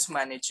versus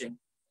Managing.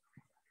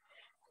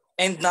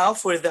 And now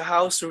for the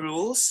house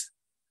rules.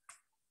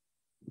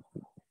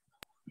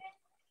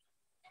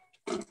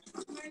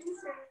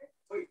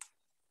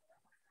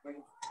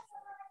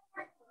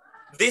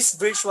 This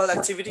virtual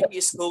activity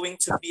is going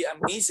to be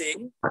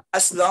amazing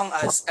as long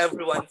as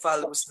everyone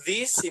follows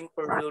these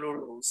simple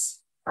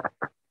rules.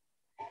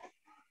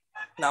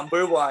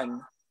 Number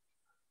 1,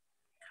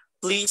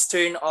 please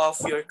turn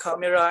off your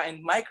camera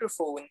and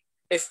microphone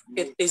if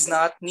it is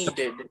not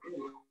needed.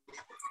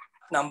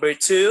 Number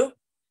 2,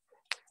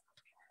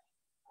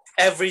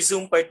 every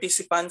Zoom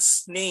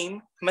participant's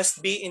name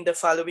must be in the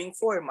following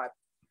format: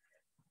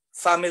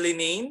 family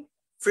name,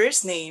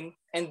 first name,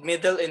 and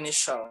middle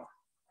initial.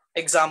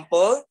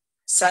 Example,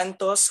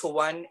 Santos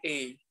Juan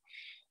A.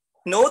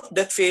 Note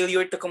that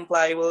failure to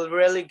comply will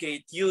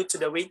relegate you to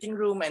the waiting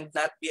room and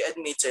not be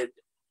admitted.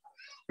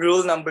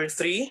 Rule number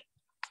 3,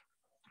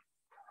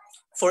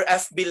 for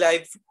FB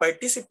Live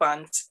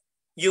participants,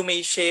 you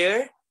may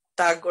share,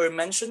 tag, or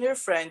mention your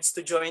friends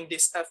to join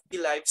this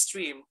FB Live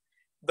stream,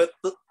 but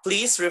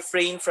please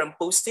refrain from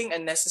posting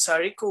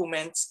unnecessary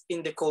comments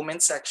in the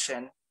comment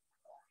section.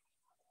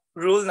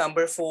 Rule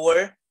number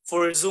 4,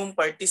 for Zoom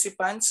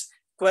participants,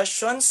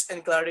 questions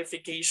and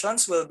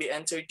clarifications will be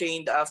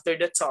entertained after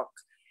the talk.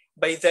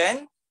 By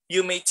then,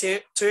 you may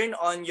turn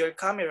on your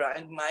camera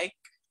and mic,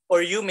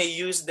 or you may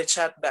use the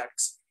chat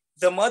box.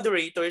 The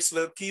moderators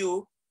will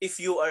cue if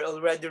you are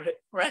already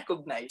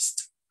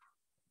recognized.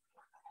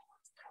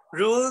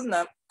 Rule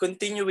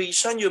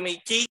continuation, you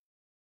may keep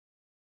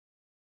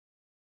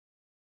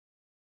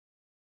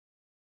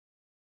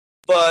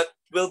but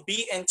will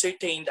be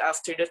entertained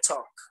after the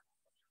talk.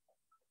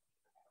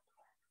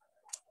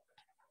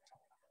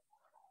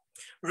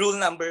 Rule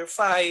number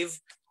 5,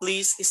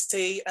 please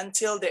stay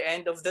until the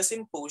end of the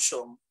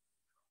symposium.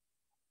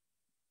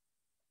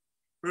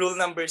 Rule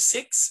number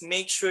 6,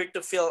 make sure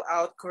to fill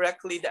out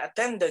correctly the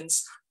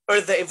attendance or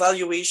the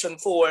evaluation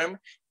form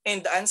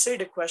and answer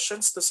the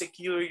questions to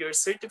secure your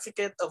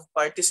certificate of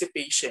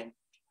participation.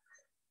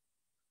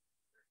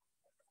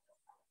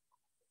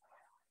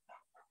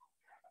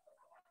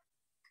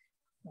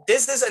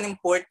 This is an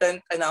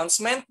important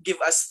announcement. Give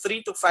us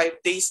 3 to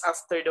 5 days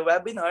after the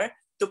webinar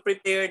to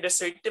prepare the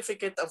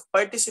certificate of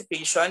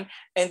participation,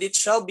 and it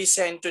shall be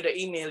sent to the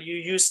email you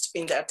used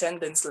in the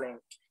attendance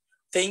link.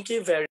 Thank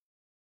you very much.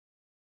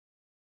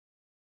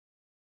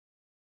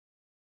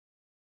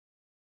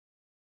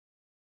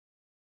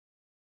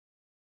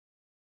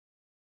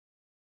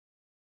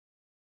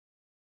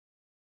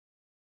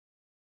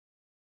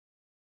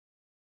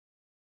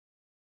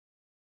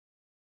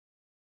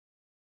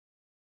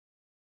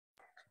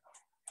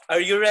 Are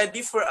you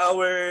ready for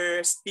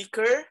our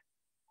speaker?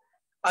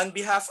 On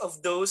behalf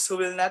of those who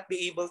will not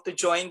be able to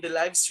join the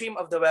live stream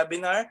of the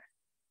webinar,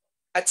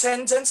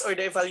 attendance or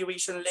the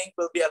evaluation link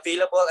will be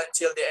available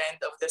until the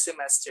end of the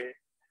semester.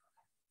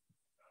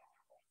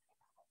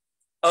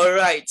 All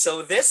right,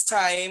 so this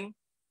time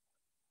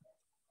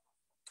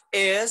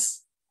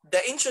is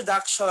the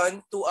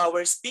introduction to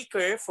our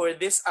speaker for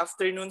this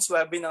afternoon's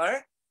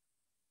webinar.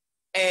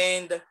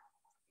 And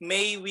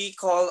may we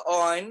call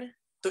on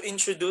to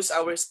introduce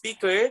our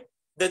speaker,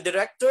 the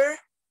Director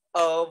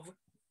of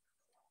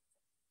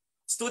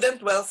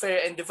Student Welfare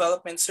and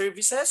Development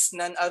Services,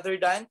 none other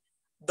than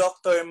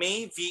Dr.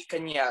 May V.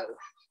 Canyal.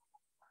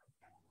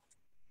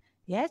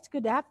 Yes,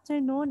 good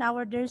afternoon,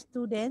 our dear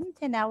students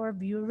and our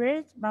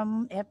viewers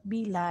from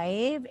FB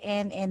Live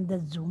and the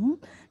Zoom.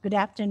 Good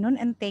afternoon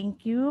and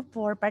thank you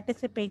for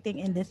participating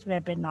in this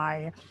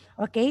webinar.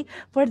 Okay,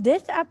 for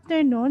this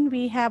afternoon,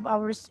 we have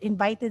our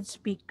invited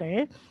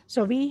speaker.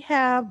 So we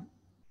have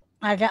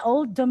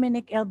Raul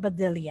Dominic L.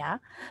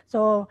 Badilla.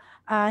 So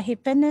he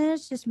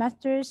finished his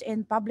master's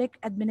in public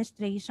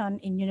administration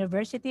in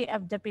University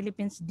of the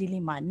Philippines,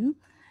 Diliman.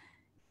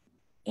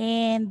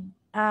 And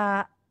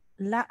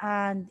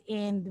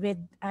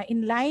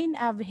in line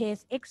of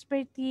his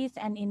expertise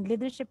and in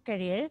leadership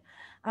career,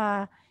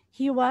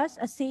 he was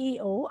a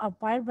CEO of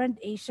Firebrand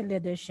Asia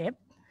Leadership.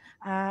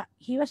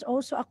 He was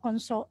also a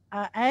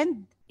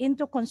and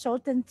into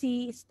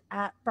consultancy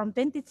from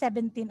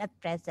 2017 at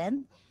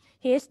present.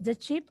 He is the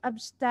chief of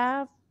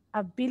staff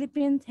of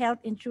Philippines Health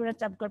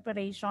Insurance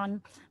Corporation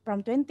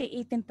from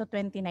 2018 to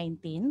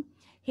 2019.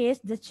 He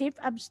is the chief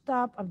of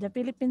staff of the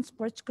Philippine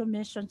Sports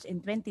Commissions in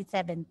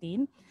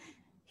 2017.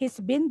 He's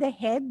been the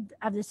head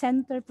of the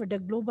Center for the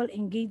Global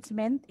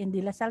Engagement in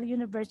De La Salle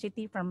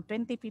University from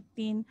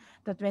 2015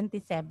 to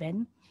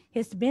 27.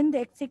 He's been the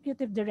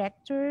executive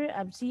director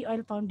of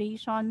SEAOIL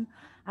Foundation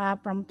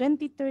from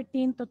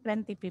 2013 to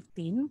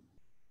 2015.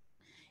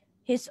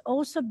 He's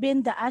also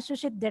been the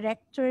associate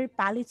director,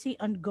 policy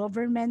on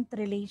government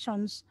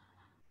relations,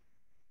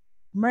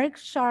 Merck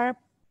Sharp,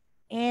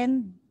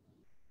 and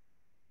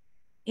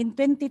in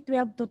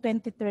 2012 to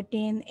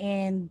 2013,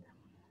 and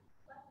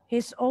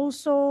he's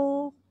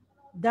also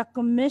the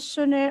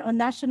Commissioner on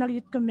National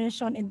Youth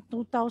Commission in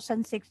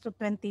 2006 to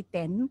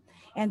 2010,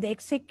 and the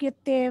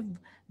Executive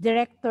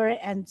Director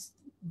of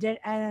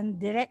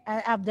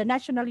the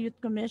National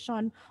Youth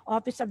Commission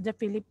Office of the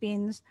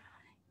Philippines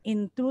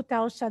in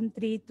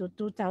 2003 to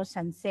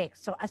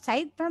 2006. So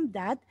aside from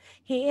that,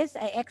 he is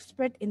an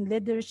expert in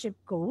leadership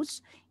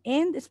coach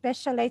and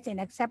specialized in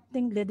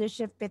accepting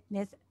leadership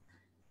fitness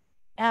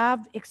of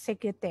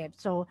executives.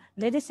 So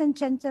ladies and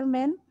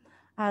gentlemen,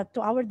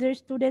 to our dear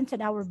students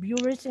and our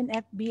viewers in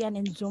FB and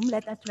in Zoom,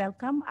 let us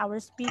welcome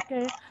our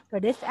speaker for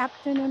this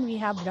afternoon. We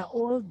have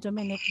Raul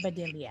Dominic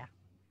Badilla.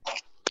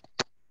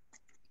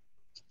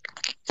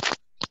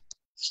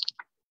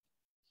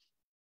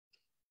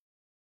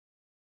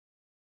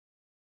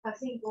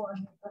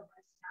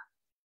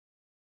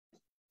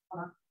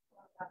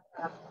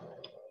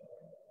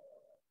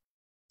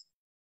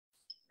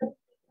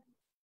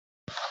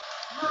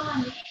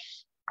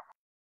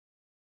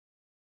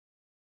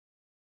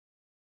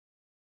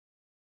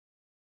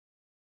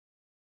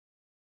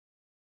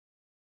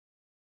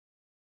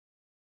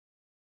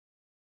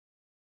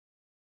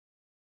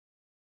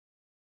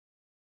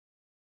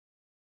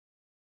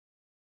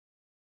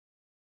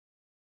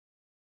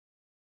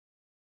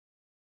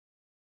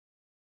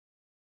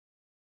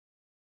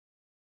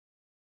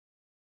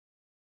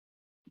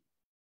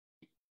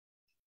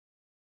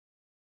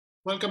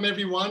 Welcome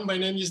everyone. My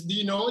name is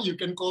Dino. You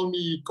can call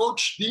me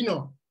Coach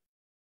Dino.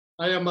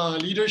 I am a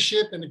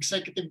leadership and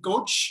executive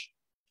coach.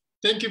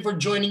 Thank you for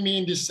joining me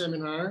in this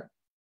seminar.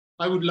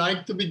 I would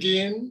like to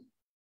begin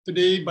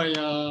today by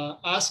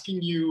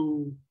asking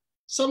you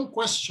some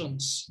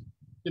questions.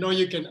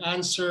 You can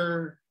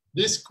answer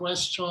these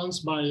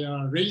questions by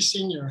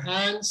raising your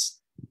hands,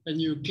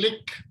 and you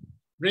click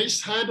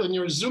raise hand on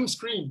your Zoom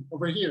screen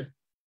over here.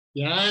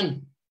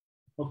 Yan.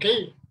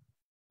 Okay.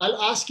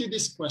 I'll ask you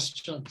these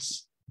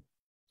questions.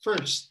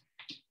 First,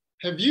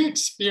 have you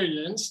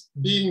experienced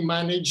being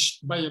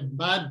managed by a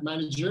bad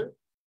manager?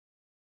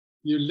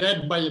 You're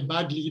led by a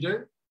bad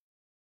leader?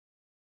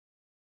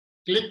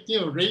 Click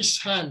nyo,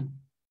 raise hand.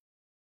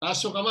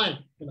 Taas yung kamay.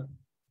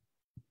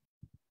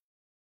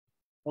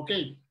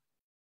 Okay.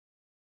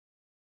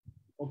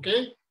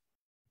 Okay?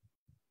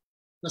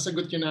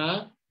 Nasagot nyo na?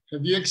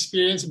 Have you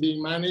experienced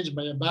being managed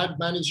by a bad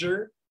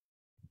manager?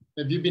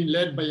 Have you been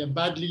led by a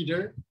bad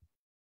leader?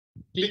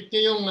 Click nyo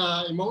yung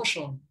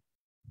emotion.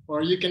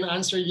 Or you can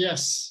answer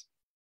yes.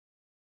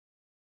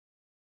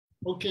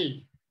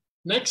 Okay,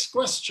 next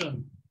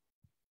question.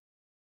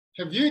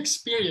 Have you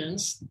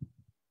experienced,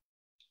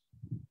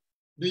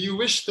 do you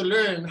wish to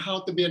learn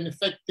how to be an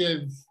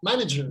effective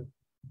manager?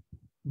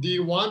 Do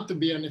you want to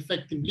be an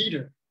effective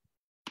leader?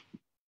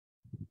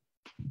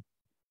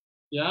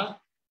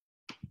 Yeah?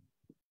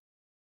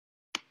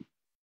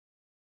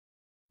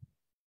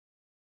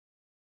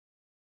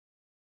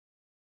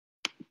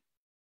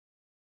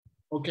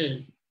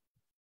 Okay.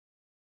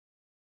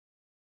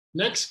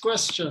 Next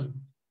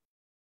question.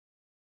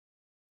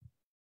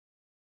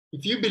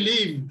 If you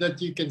believe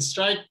that you can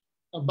strike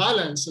a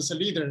balance as a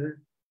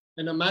leader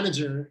and a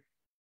manager,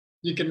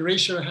 you can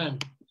raise your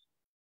hand.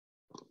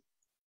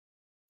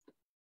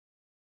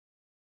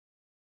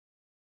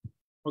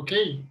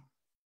 Okay.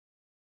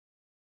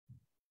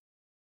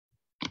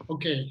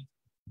 Okay.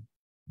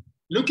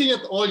 Looking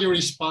at all your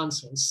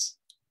responses,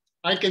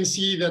 I can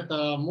see that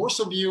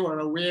most of you are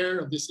aware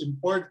of this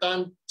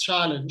important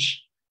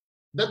challenge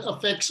that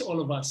affects all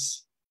of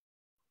us.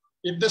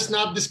 It does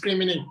not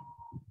discriminate.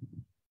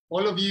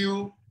 All of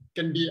you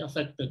can be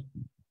affected.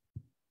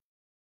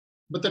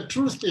 But the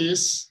truth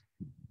is,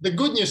 the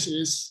good news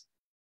is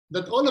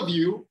that all of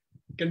you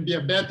can be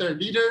a better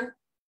leader,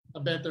 a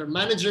better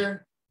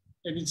manager,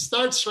 and it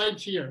starts right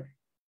here,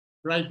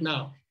 right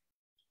now.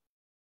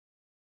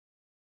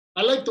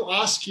 I'd like to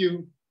ask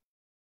you,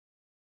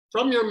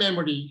 from your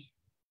memory,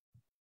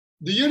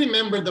 do you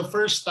remember the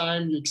first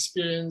time you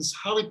experienced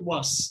how it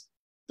was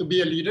to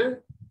be a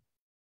leader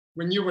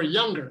when you were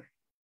younger?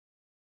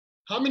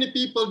 How many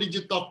people did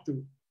you talk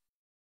to?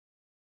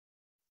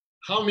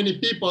 How many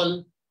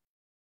people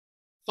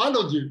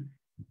followed you?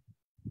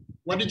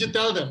 What did you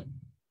tell them?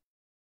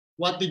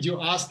 What did you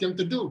ask them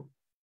to do?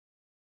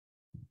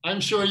 I'm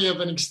sure you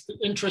have an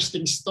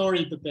interesting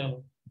story to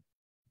tell.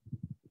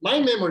 My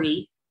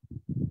memory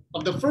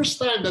of the first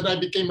time that I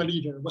became a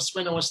leader was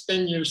when I was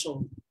 10 years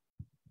old.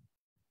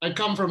 I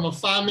come from a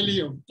family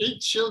of 8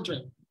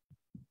 children.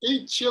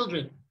 8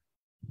 children.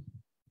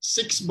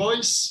 6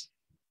 boys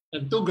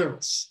and 2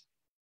 girls.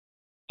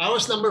 I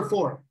was number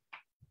 4.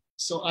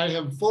 So I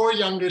have 4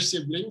 younger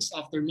siblings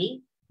after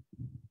me.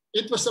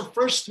 It was the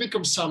first week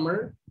of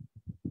summer,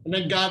 and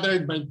I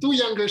gathered my 2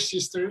 younger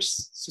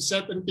sisters,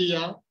 Suzette and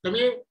Pia. Come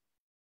here.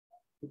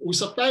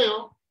 Usap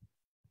tayo.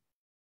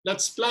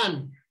 Let's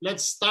plan.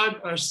 Let's start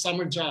our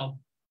summer job,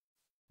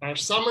 our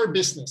summer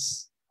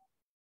business.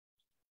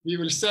 We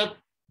will set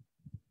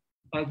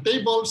our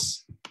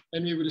tables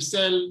and we will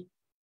sell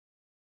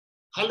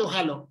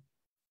halo-halo.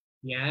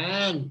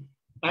 Yan.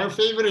 Our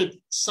favorite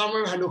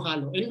summer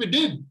halo-halo. And we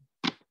did.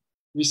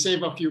 We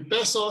saved a few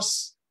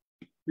pesos.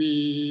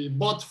 We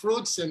bought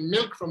fruits and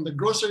milk from the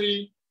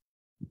grocery.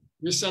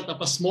 We set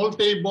up a small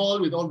table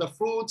with all the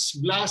fruits,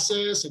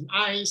 glasses, and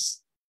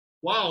ice.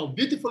 Wow,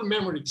 beautiful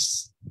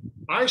memories.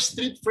 Our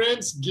street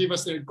friends give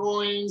us their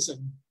coins,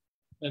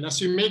 and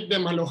as we make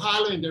them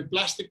halo-halo in their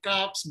plastic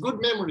cups,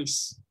 good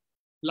memories.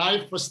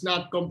 Life was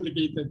not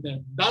complicated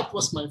then. That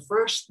was my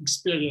first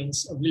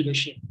experience of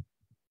leadership.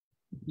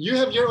 You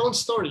have your own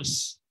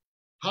stories.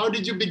 How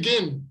did you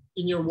begin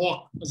in your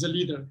walk as a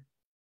leader,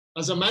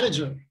 as a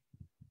manager?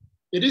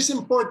 It is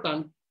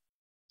important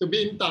to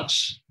be in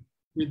touch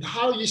with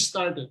how you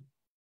started.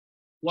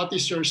 What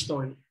is your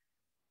story?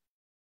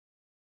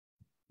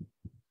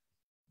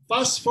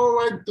 Fast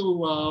forward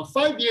to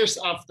 5 years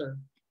after,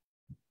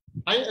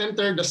 I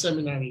entered the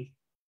seminary.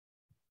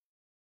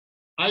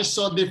 I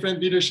saw different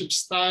leadership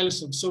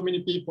styles of so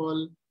many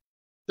people.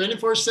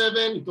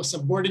 24/7, it was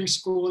a boarding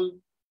school.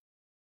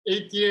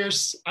 8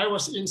 years, I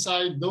was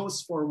inside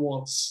those 4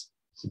 walls.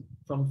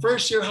 From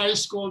first year high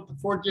school to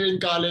 4th year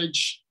in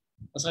college,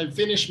 as I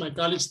finished my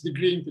college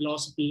degree in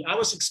philosophy, I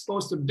was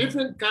exposed to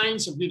different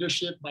kinds of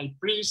leadership by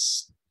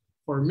priests,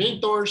 for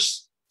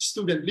mentors,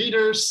 student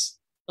leaders.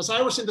 As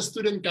I was in the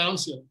student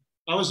council,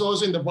 I was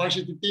also in the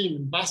varsity team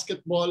in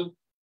basketball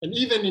and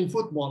even in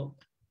football.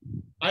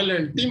 I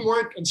learned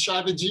teamwork and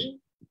strategy.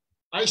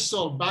 I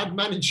saw bad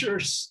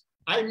managers.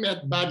 I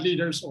met bad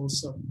leaders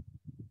also.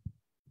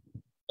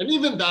 And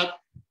even that,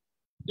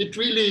 it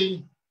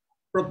really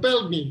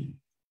propelled me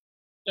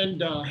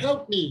and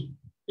helped me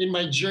in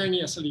my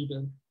journey as a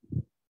leader.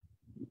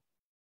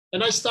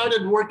 And I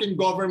started working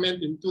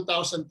government in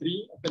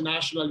 2003 at the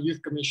National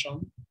Youth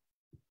Commission.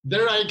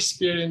 There I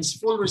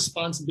experienced full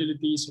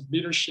responsibilities of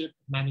leadership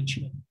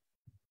management.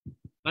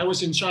 I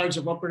was in charge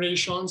of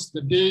operations,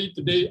 the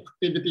day-to-day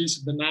activities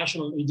of the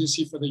National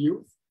Agency for the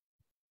Youth.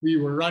 We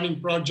were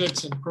running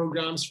projects and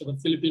programs for the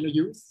Filipino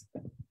youth.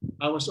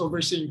 I was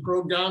overseeing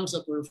programs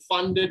that were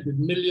funded with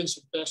millions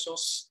of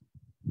pesos,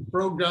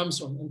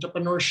 programs on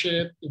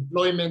entrepreneurship,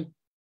 employment,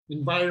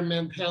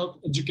 environment, health,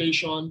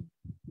 education,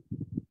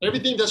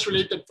 everything that's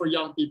related for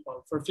young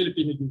people, for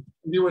Filipino youth.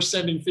 We were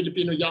sending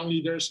Filipino young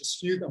leaders as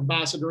youth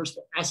ambassadors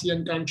to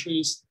ASEAN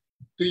countries,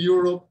 to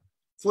Europe,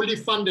 fully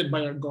funded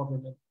by our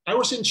government. I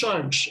was in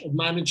charge of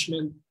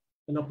management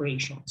and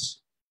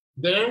operations.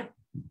 There,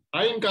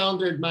 I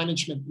encountered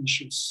management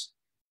issues.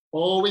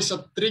 Always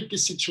a tricky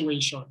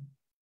situation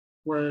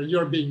where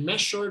you're being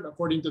measured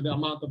according to the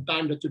amount of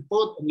time that you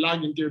put and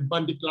log into your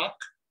Bundy clock.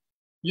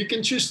 You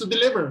can choose to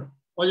deliver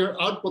all your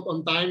output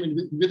on time and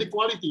with the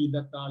quality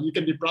that you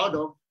can be proud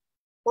of,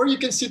 or you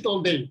can sit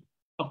all day,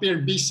 appear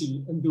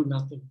busy, and do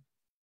nothing.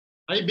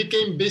 I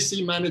became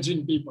busy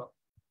managing people,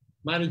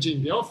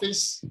 managing the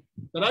office,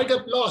 but I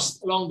got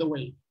lost along the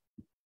way.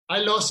 I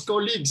lost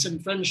colleagues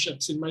and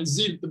friendships in my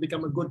zeal to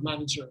become a good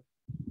manager.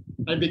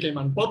 I became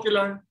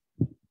unpopular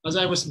as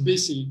I was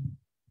busy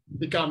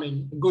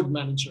becoming a good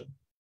manager.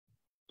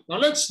 Now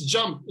let's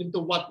jump into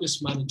what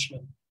is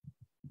management.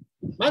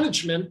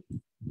 Management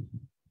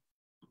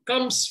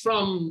comes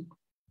from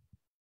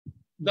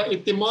the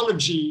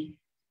etymology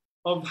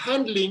of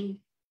handling,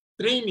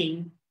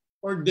 training,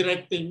 or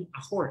directing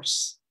a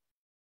horse.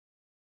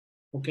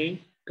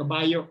 Okay?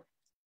 Kabayo.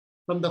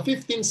 From the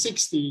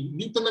 1560,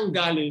 dito nang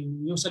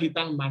galing yung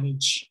salitang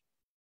manage.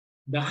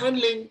 The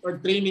handling or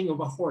training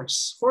of a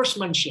horse,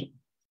 horsemanship.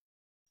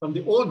 From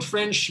the old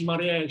French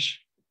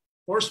mariage,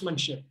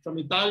 horsemanship. From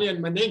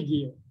Italian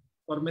manegio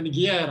or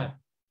manigiera,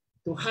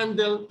 to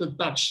handle, to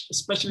touch,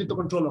 especially to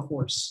control a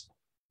horse,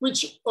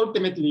 which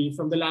ultimately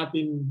from the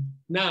Latin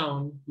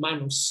noun,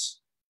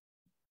 manus.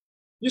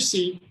 You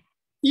see,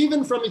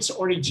 even from its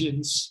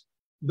origins,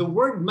 the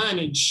word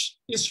manage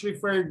is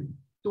referred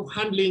to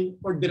handling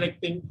or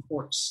directing a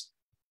horse,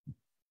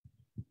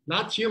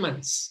 not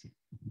humans.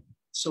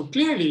 So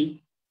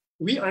clearly,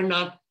 we are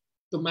not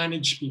to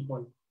manage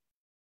people.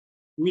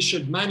 We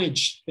should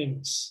manage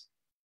things.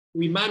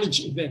 We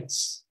manage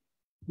events.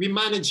 We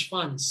manage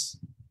funds,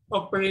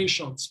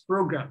 operations,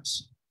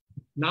 programs,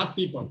 not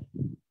people.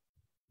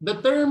 The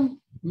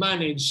term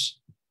manage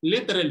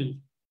literally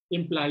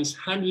implies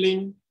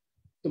handling,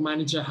 to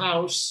manage a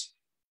house,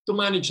 to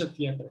manage a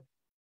theater.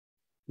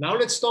 Now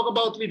let's talk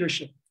about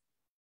leadership.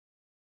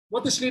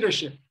 What is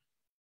leadership?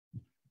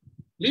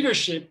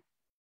 Leadership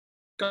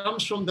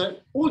comes from the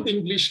Old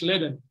English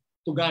leden,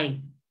 to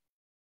guide.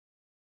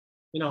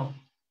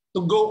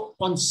 To go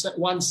on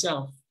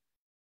oneself,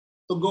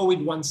 to go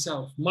with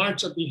oneself,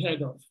 march at the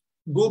head of,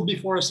 go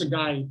before as a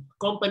guide,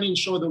 accompany and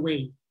show the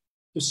way,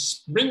 to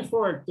bring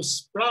forth, to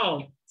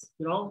sprout,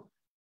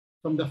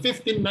 from the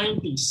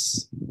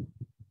 1590s,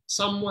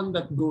 someone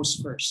that goes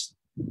first.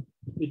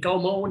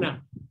 Ikaw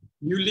mauna,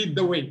 you lead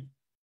the way.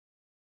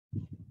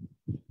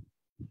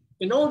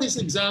 In all these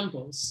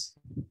examples,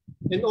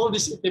 in all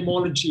this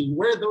etymology,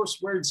 where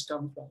those words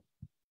come from,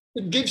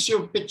 it gives you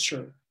a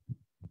picture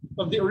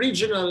of the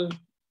original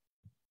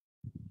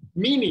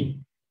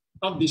meaning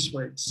of these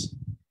words.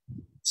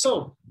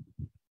 So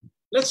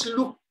let's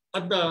look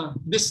at the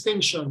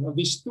distinction of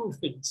these two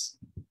things,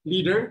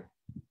 leader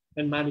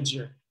and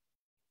manager.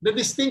 The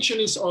distinction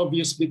is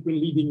obvious between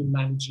leading and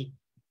managing,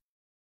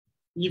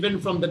 even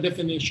from the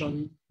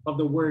definition of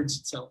the words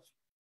itself.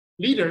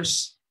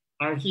 Leaders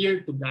are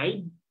here to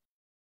guide,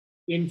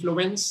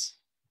 influence,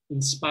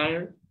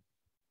 inspire.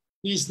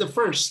 He is the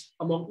first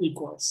among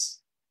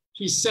equals.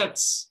 He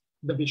sets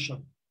the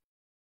vision.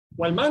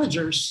 While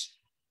managers,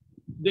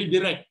 they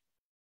direct,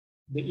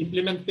 they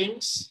implement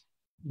things,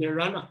 they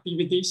run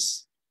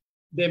activities,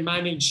 they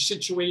manage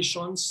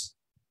situations,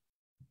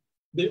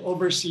 they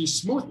oversee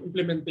smooth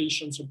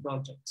implementations of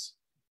projects.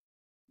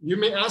 You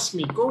may ask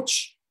me,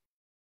 Coach,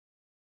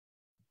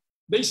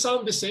 they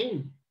sound the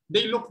same,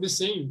 they look the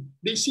same,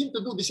 they seem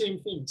to do the same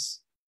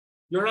things.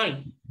 You're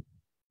right.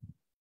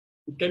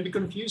 It can be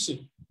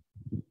confusing.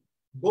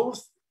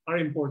 Both are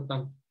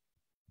important.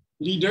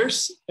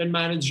 Leaders and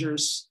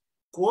managers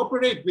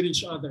cooperate with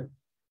each other.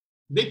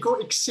 They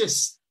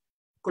coexist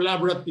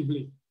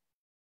collaboratively.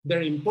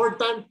 They're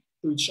important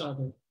to each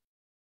other.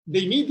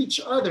 They need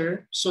each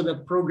other so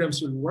that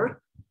programs will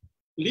work.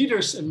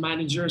 Leaders and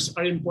managers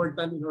are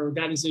important in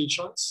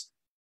organizations.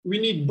 We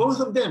need both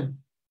of them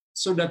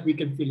so that we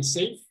can feel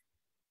safe.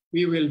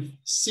 We will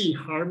see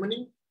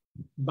harmony,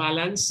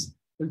 balance,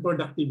 and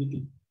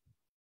productivity.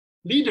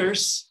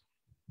 Leaders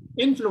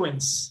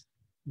influence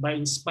by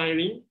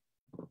inspiring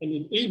and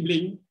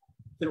enabling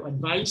through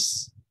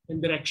advice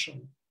and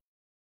direction.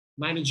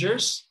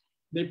 Managers,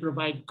 they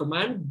provide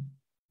command,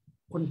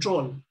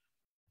 control,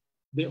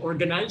 They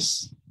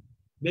organize,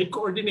 they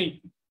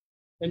coordinate,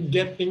 and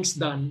get things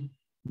done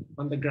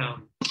on the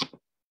ground.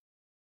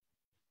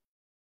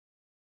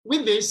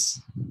 With this,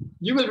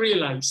 you will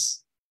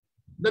realize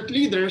that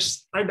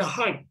leaders are the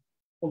heart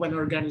of an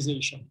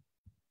organization.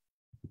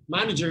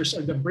 Managers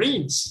are the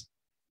brains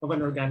of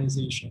an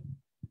organization.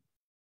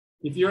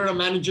 If you're a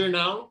manager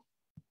now,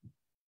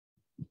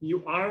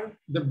 you are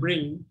the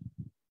brain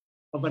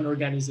of an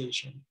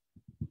organization.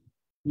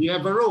 You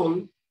have a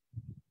role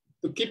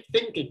to keep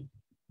thinking,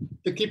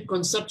 to keep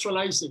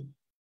conceptualizing,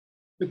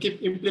 to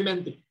keep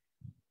implementing.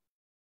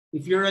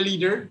 If you're a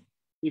leader,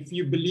 if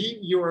you believe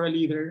you are a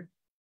leader,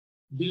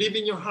 believe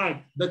in your heart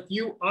that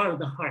you are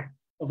the heart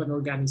of an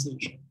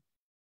organization.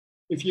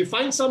 If you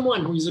find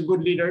someone who is a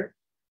good leader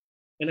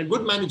and a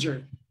good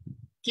manager,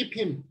 keep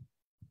him.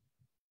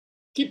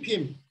 Keep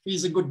him.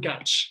 He's a good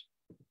catch.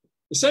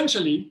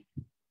 Essentially,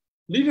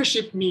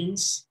 leadership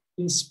means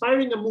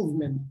inspiring a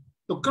movement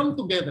to come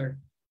together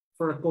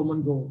for a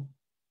common goal.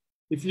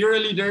 If you're a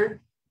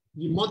leader,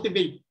 you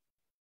motivate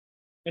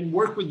and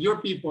work with your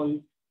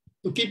people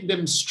to keep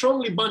them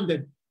strongly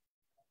bonded,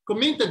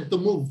 committed to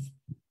move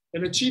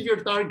and achieve your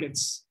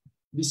targets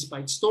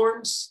despite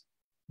storms,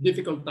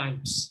 difficult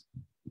times.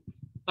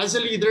 As a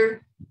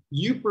leader,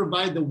 you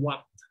provide the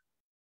what.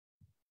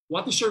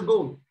 What is your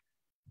goal?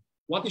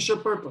 What is your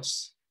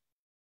purpose?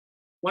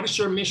 What is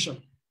your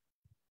mission?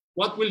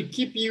 What will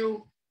keep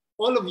you,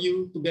 all of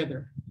you,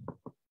 together?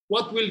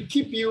 What will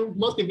keep you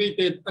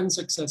motivated and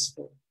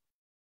successful?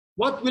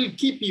 What will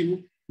keep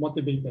you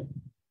motivated?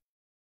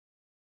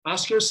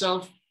 Ask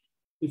yourself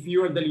if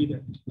you are the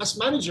leader. As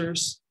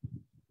managers,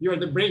 you are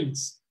the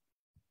brains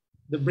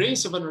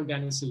of an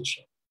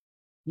organization.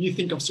 You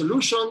think of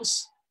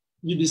solutions,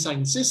 you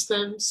design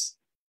systems,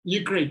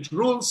 you create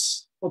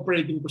rules,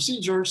 operating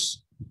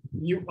procedures.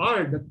 You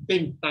are the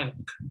think tank.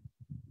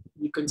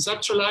 You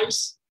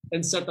conceptualize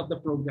and set up the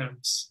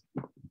programs.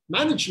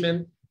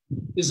 Management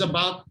is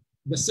about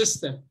the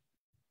system,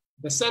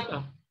 the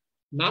setup,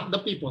 not the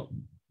people.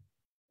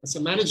 As a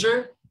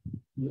manager,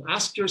 you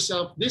ask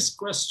yourself these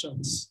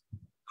questions.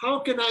 How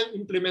can I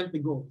implement the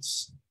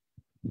goals?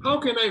 How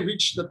can I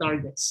reach the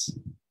targets?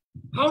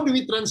 How do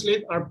we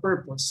translate our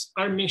purpose,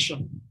 our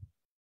mission?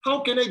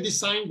 How can I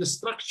design the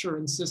structure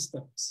and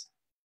systems?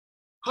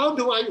 How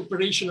do I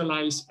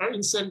operationalize our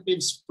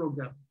incentives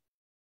program?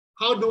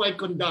 How do I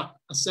conduct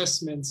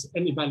assessments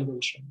and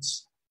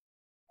evaluations?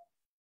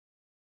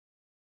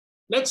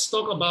 Let's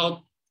talk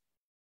about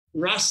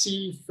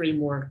RASI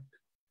framework,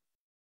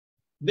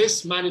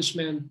 this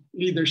management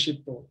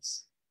leadership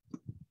goals.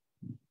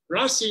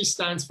 RASI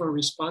stands for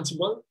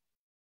responsible,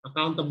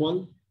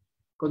 accountable,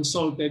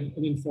 consulted,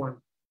 and informed.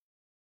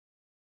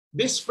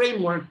 This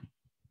framework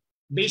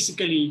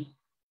basically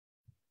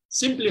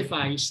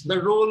simplifies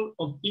the role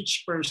of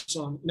each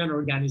person in an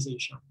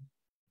organization.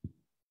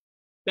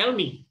 Tell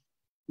me,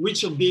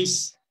 which of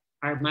these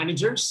are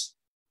managers?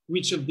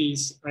 Which of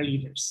these are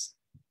leaders?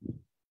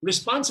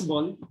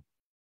 Responsible,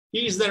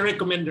 he is the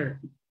recommender.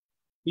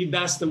 He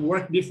does the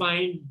work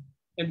defined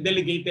and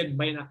delegated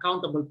by an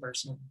accountable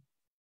person.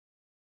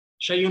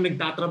 Siya yung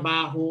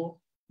nagtatrabaho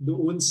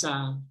doon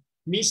sa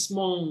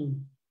mismong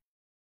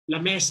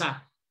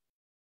lamesa.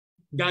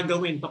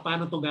 Gagawin,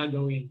 paano to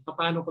gagawin?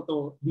 Paano ko to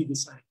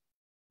di-design?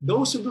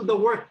 Those who do the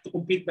work to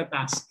complete the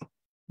task,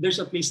 there's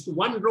at least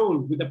one role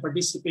with the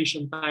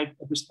participation type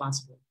of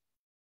responsible,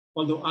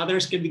 although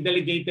others can be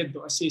delegated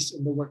to assist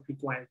in the work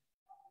required.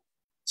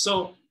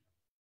 So,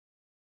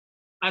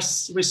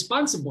 as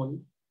responsible,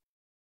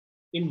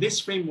 in this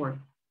framework,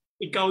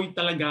 ikaw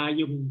talaga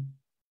yung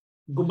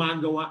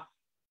gumagawa,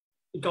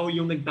 ikaw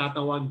yung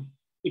nagtatawag,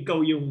 ikaw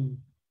yung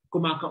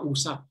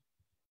kumakausap.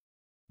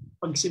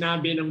 Pag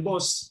sinabi ng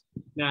boss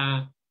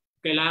na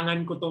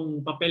kailangan ko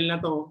tong papel na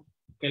to,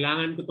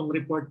 kailangan ko tong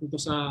report nito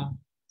sa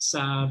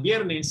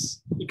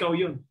Biyernes, ikaw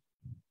yun.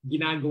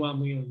 Ginagawa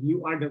mo yun.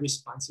 You are the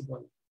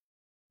responsible.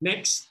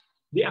 Next,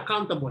 the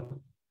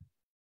accountable.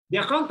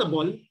 The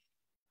accountable,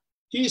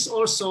 he is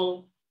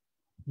also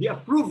the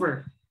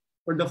approver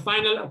or the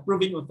final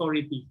approving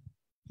authority.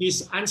 He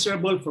is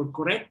answerable for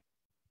correct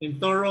and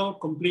thorough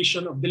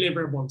completion of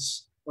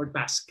deliverables or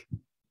tasks.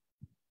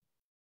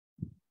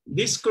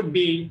 This could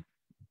be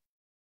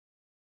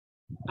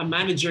a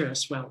manager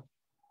as well.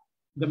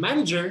 The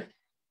manager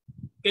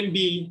can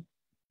be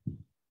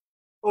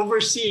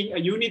overseeing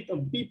a unit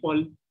of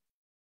people,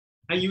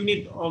 a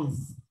unit of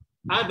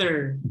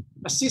other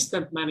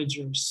assistant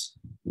managers.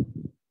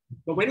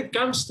 But when it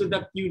comes to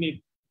that unit,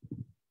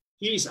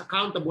 he is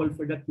accountable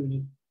for that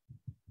unit.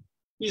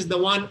 He is the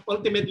one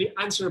ultimately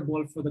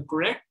answerable for the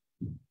correct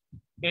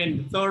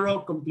and thorough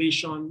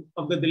completion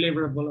of the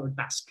deliverable or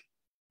task.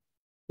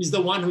 He's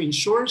the one who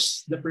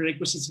ensures the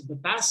prerequisites of the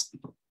task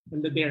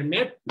and that they are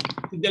met.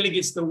 He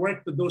delegates the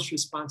work to those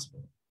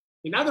responsible.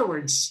 In other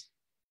words,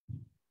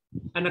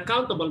 an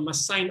accountable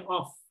must sign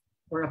off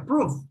or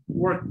approve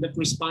work that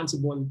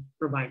responsible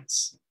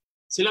provides.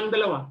 Silang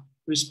dalawa,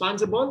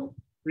 responsible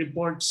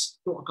reports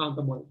to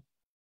accountable.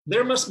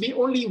 There must be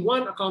only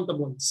one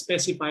accountable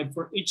specified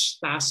for each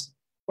task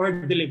or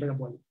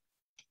deliverable.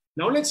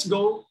 Now let's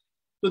go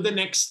to the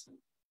next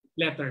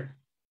letter,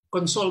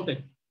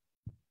 consultant.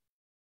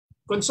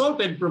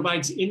 Consultant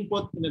provides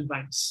input and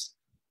advice.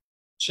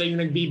 Siya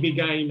yung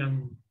nagbibigay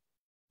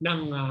ng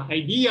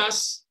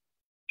ideas,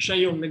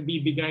 siya yung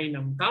nagbibigay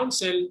ng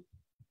counsel,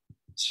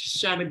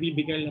 siya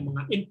nagbibigay ng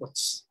mga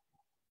inputs.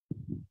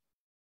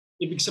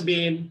 Ibig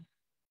sabihin,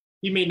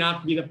 he may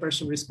not be the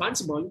person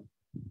responsible,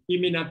 he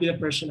may not be the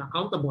person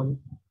accountable,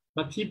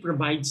 but he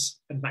provides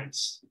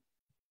advice.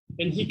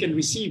 And he can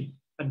receive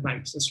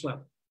advice as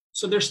well.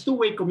 So there's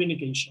two-way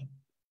communication.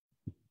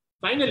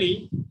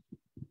 Finally,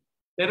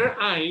 letter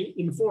I,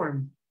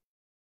 informed.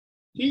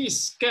 He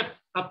is kept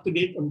up to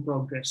date on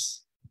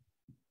progress.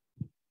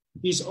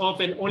 He is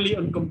often only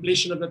on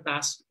completion of the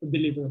task or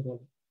deliverable.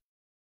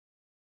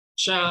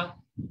 Siya,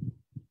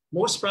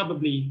 most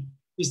probably,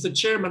 is the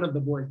chairman of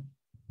the board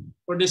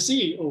or the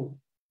CEO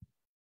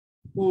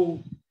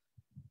who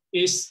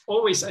is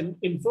always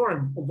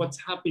informed of what's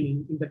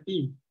happening in the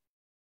team.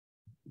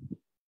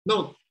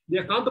 Note, the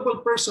accountable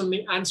person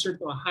may answer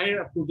to a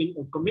higher approving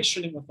or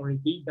commissioning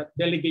authority that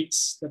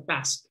delegates the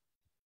task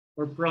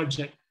or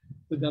project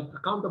to that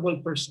accountable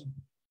person.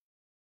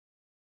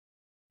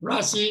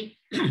 RASI,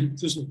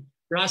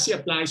 RASI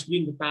applies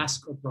within the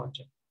task or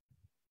project.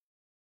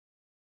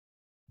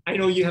 I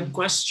know you have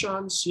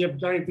questions, you have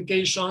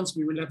clarifications.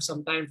 We will have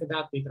some time for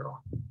that later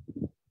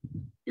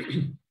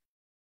on.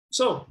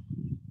 So,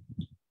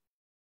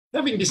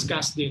 having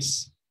discussed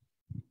this,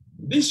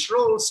 these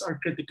roles are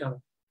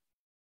critical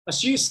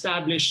as you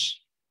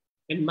establish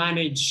and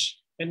manage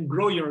and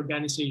grow your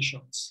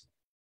organizations.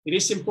 It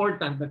is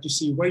important that you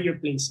see where your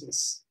place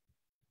is.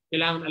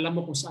 Kailangan alam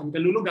mo kung saan ka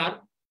lulugar,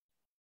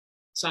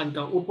 saan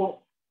ka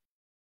upo,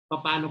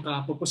 paano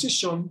ka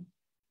poposition,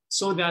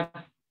 so that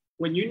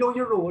when you know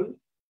your role,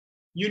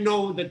 you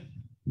know that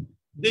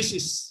this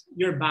is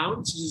your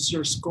bounds, this is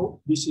your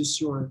scope, this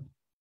is your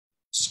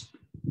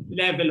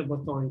level of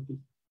authority.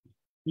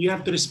 You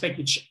have to respect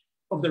each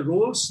of the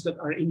roles that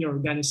are in your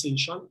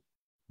organization.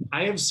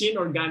 I have seen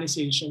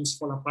organizations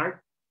fall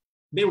apart.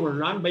 They were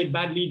run by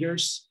bad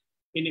leaders,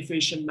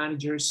 inefficient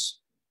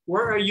managers.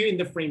 Where are you in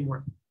the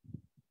framework?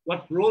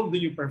 What role do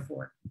you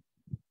perform?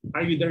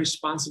 Are you the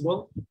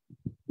responsible,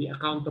 the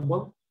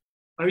accountable?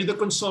 Are you the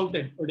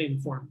consultant or the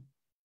informed?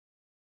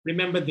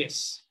 Remember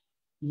this,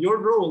 your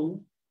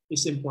role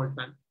is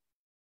important.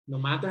 No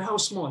matter how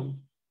small,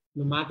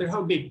 no matter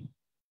how big,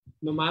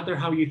 no matter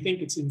how you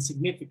think it's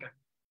insignificant,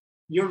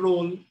 your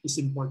role is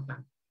important.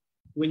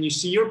 When you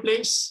see your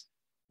place,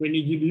 when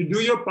you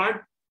do your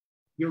part,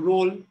 your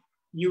role,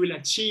 you will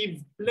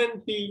achieve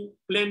plenty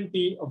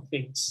of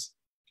things.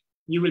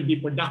 You will be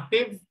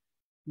productive.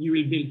 You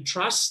will build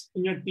trust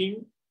in your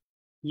team.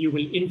 You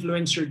will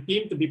influence your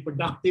team to be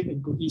productive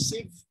and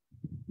cohesive.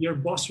 Your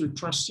boss will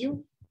trust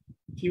you.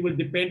 He will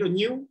depend on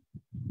you,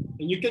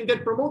 and you can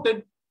get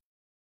promoted.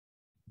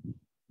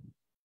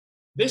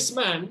 This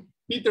man,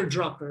 Peter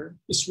Drucker,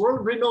 is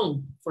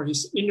world-renowned for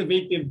his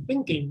innovative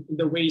thinking in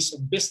the ways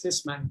of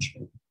business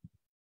management.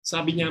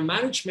 Sabi niya,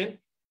 management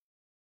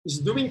is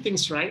doing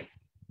things right.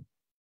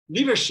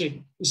 Leadership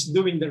is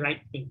doing the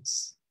right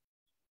things.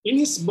 In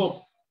his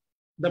book,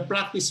 The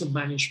Practice of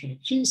Management,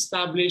 he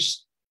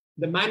established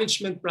the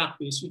management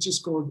practice, which is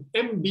called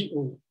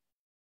MBO.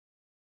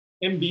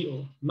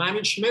 MBO,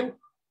 Management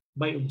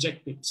by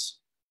Objectives.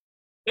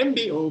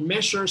 MBO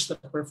measures the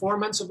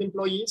performance of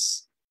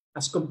employees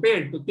as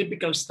compared to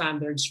typical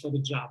standards for the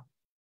job.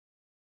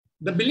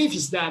 The belief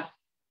is that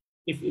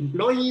if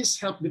employees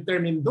help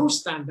determine those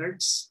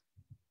standards,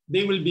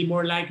 they will be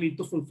more likely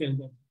to fulfill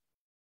them.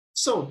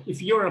 So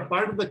if you're a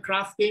part of the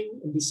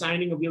crafting and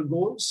designing of your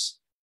goals,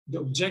 the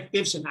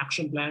objectives and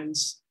action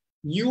plans,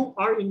 you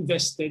are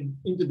invested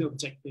into the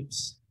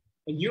objectives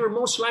and you're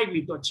most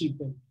likely to achieve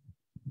them.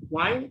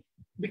 Why?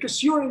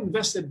 Because you're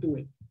invested to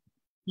it.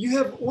 You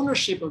have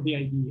ownership of the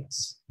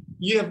ideas.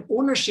 You have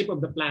ownership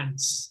of the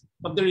plans,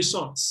 of the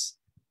results.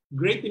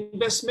 Great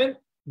investment,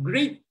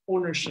 great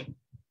ownership,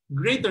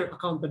 greater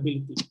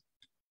accountability.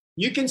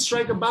 You can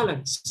strike a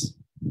balance.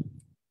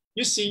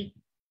 You see,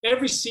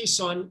 every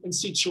season and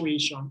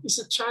situation is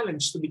a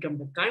challenge to become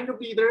the kind of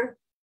leader,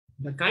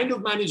 the kind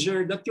of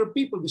manager that your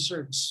people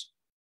deserves.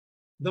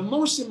 The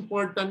most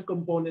important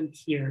component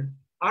here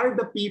are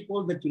the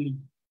people that you lead.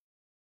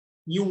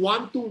 You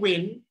want to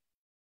win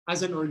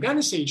as an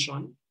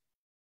organization,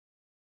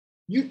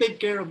 you take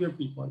care of your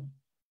people.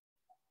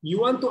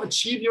 You want to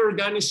achieve your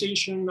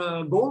organization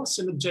goals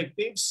and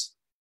objectives,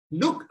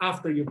 look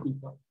after your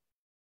people.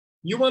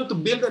 You want to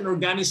build an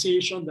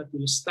organization that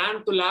will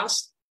stand to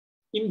last,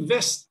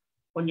 invest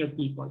on your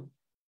people.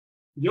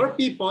 Your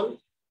people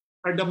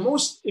are the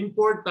most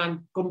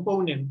important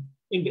component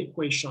in the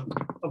equation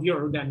of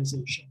your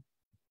organization.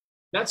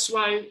 That's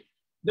why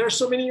there are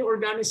so many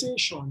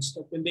organizations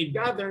that when they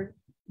gather,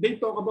 they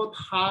talk about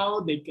how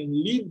they can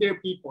lead their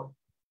people,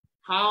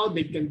 how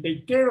they can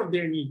take care of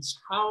their needs,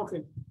 how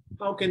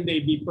can they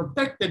be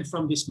protected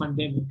from this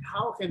pandemic,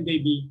 how can they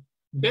be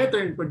better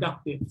and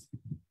productive,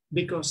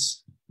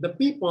 because the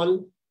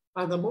people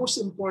are the most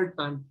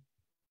important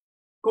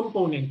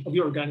component of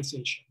your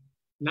organization.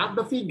 not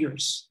the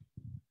figures,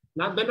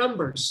 not the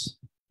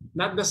numbers,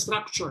 not the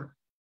structure.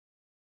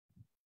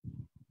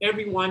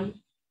 Everyone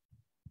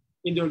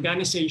in the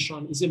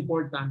organization is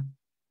important,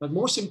 but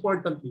most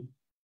importantly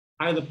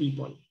are the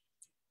people.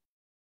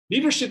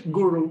 Leadership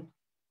guru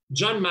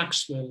John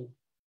Maxwell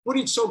put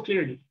it so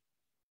clearly.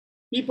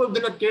 People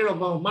do not care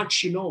about how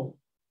much you know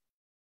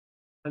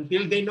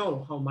until they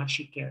know how much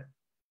you care.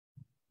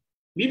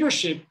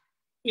 Leadership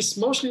is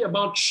mostly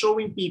about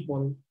showing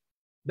people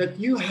that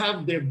you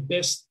have their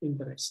best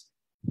interest.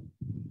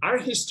 Our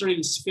history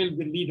is filled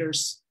with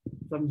leaders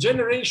from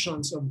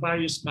generations of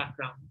various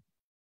backgrounds.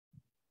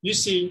 You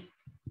see,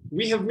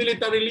 we have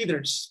military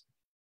leaders.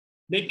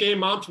 They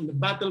came out from the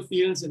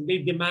battlefields and they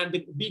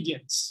demanded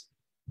obedience,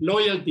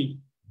 loyalty,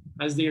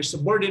 as their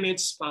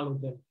subordinates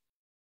followed them.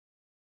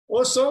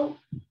 Also,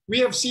 we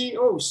have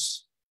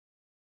CEOs,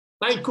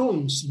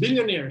 tycoons,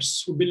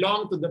 billionaires who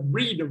belong to the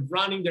breed of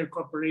running their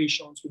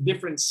corporations with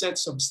different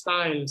sets of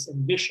styles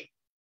and vision.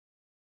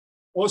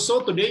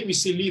 Also, today we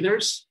see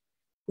leaders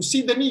who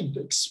see the need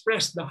to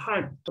express the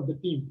heart of the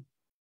team.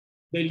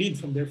 They lead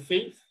from their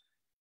faith,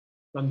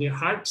 from their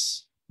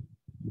hearts,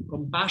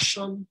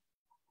 compassion,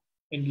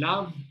 and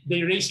love.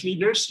 They raise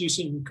leaders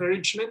using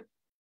encouragement,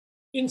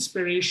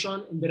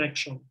 inspiration, and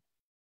direction.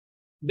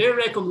 They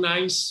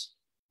recognize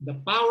the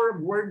power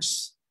of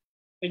words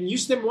and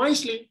use them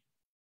wisely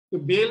to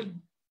build,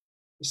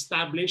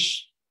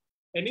 establish,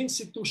 and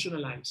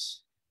institutionalize.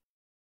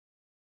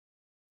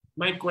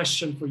 My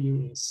question for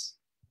you is,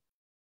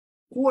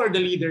 who are the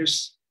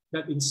leaders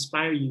that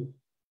inspire you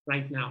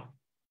right now?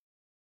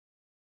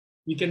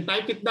 You can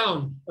type it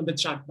down on the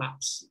chat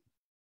box.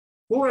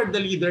 Who are the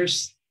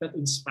leaders that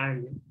inspire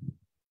you?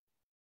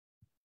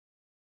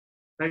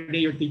 Are they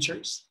your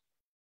teachers?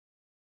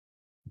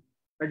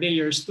 Are they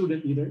your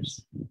student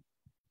leaders?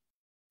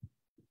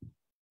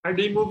 Are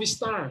they movie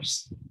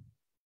stars,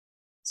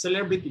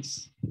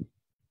 celebrities,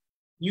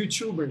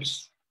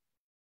 YouTubers?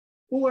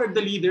 Who are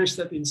the leaders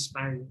that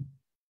inspire you?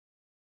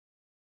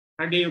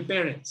 Are they your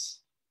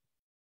parents?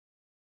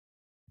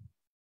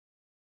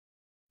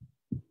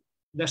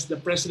 Does the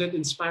president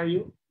inspire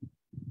you?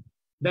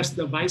 Does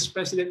the vice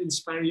president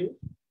inspire you?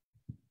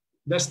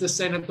 Does the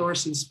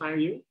senators inspire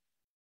you?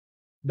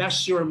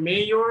 Does your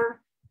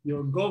mayor,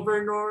 your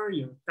governor,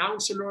 your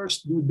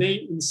councilors, do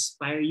they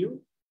inspire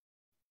you?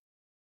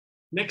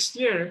 Next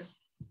year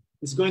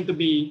is going to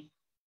be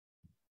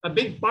a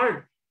big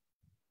part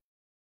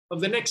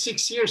of the next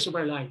 6 years of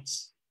our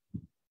lives,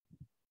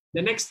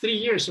 the next 3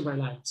 years of our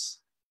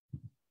lives.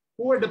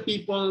 Who are the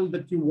people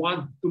that you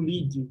want to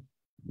lead you?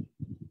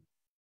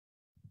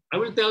 I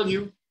will tell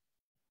you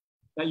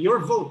that your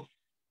vote,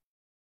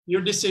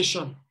 your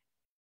decision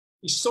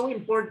is so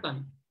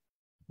important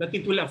that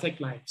it will affect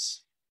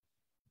lives.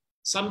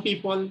 Some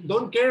people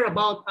don't care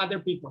about other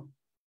people.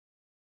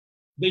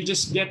 They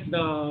just get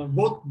the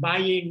vote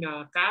buying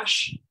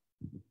cash,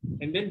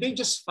 and then they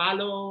just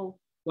follow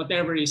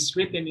whatever is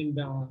written in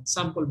the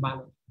sample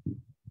ballot.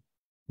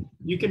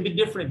 You can be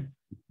different.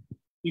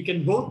 You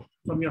can vote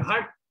from your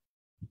heart,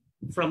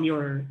 from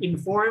your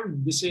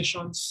informed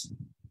decisions,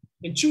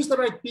 and choose the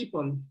right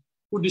people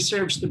who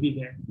deserves to be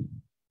there.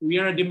 We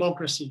are a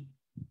democracy.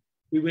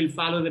 We will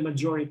follow the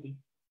majority.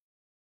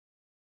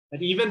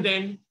 But even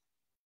then,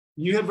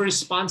 you have a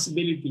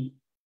responsibility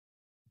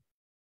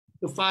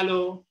to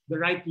follow the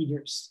right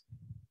leaders.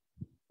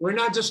 We're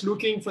not just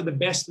looking for the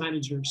best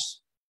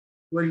managers.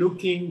 We're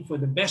looking for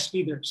the best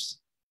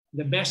leaders,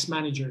 the best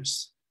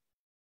managers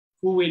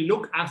who will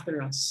look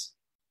after us.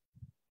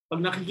 Pag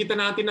nakikita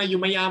natin na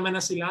yumayaman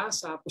na sila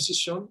sa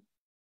posisyon,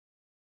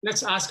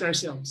 let's ask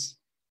ourselves,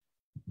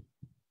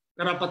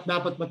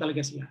 karapat-dapat ba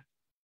talaga sila?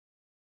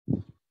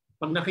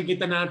 Pag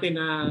nakikita natin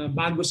na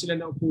bago sila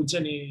naupo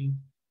dyan,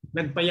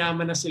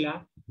 nagpayaman na sila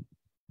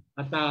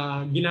at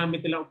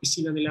ginamit nila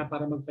opisina nila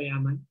para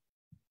magpayaman,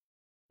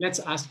 let's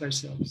ask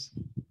ourselves,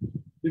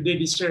 do they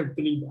deserve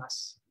to lead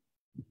us?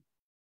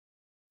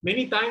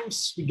 Many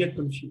times we get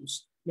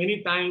confused.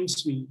 Many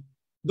times we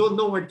don't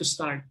know where to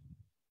start.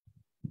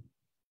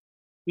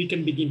 We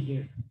can begin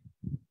here.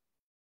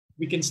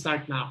 We can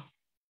start now.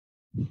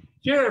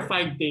 Here are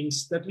 5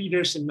 things that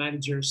leaders and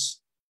managers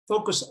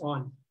focus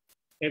on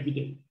every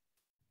day.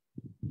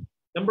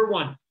 Number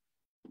 1,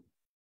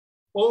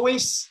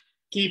 always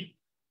keep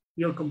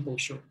your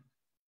composure.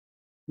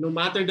 No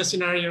matter the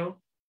scenario,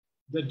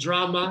 the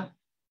drama,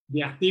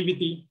 the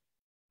activity,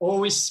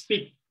 always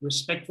speak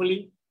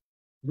respectfully,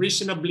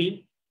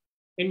 reasonably,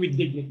 and with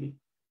dignity.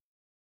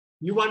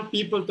 You want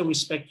people to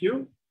respect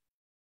you,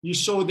 you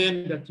show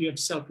them that you have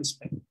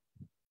self-respect.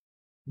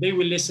 They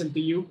will listen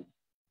to you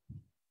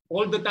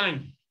all the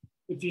time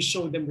if you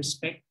show them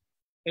respect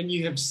and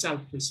you have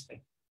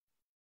self-respect.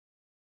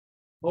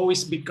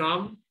 Always be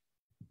calm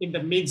in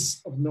the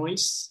midst of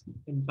noise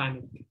and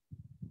panic.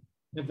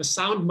 Have a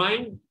sound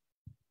mind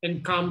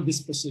and calm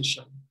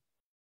disposition.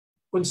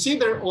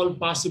 Consider all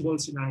possible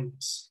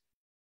scenarios,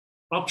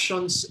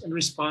 options and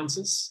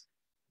responses,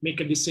 make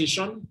a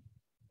decision,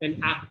 and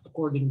act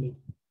accordingly.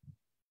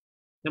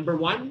 Number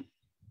 1,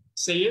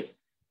 say it.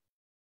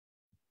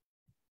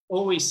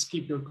 always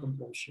keep your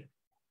composure.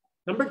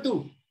 Number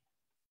 2,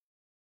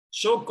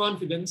 show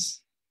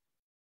confidence,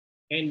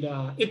 and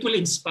it will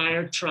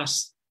inspire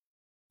trust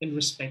and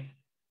respect.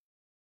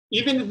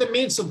 Even in the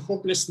midst of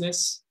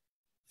hopelessness,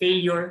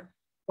 failure,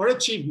 or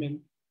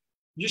achievement,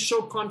 you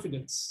show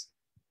confidence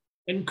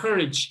and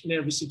courage in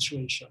every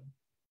situation.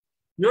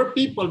 Your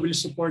people will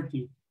support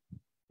you.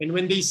 And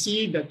when they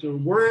see that your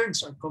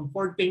words are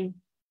comforting,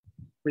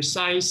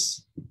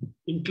 precise,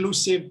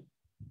 inclusive,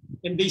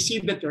 and they see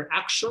that your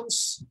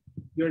actions,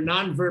 your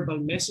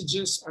nonverbal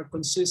messages are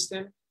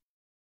consistent,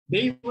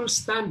 they will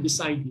stand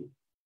beside you,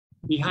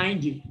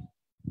 behind you,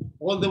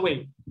 all the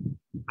way.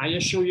 I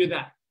assure you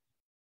that.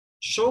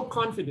 Show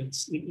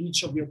confidence in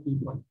each of your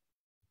people.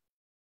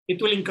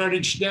 It will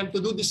encourage them to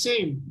do the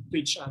same to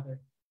each other.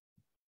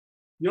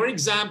 Your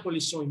example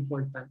is so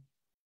important.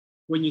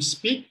 When you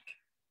speak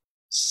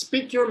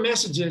your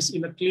messages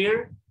in a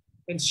clear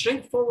and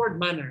straightforward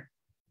manner.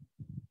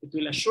 It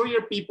will assure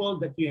your people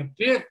that you have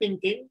clear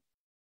thinking,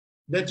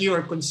 that you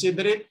are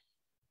considerate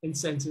and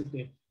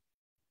sensitive.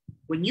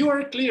 When you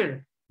are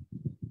clear,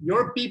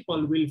 your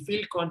people will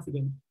feel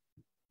confident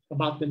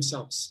about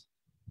themselves.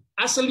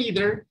 As a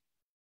leader,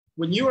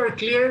 when you are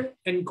clear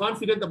and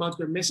confident about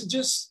your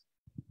messages,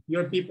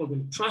 your people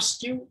will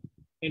trust you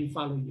and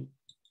follow you.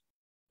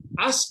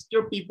 Ask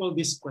your people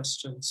these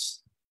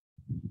questions.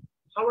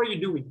 How are you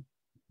doing?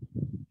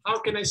 How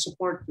can I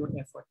support your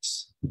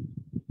efforts?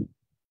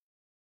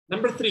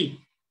 Number 3,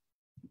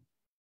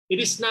 it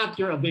is not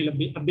your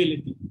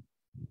ability.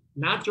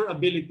 Not your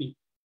ability.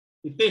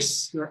 It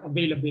is your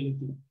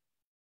availability.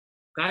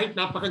 Kahit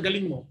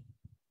napakagaling mo,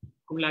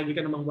 kung lagi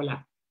ka namang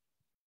wala.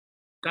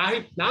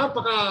 Kahit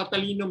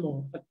napakatalino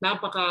mo at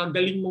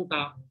napakagaling mong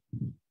tao,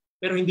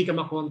 pero hindi ka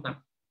makontak.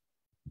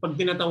 Pag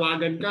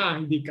tinatawagan ka,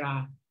 hindi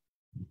ka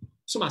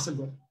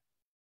sumasagot.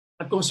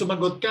 At kung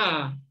sumagot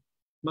ka,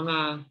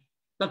 mga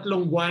 3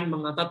 buwan,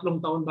 mga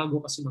 3 taon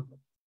bago ka sumagot.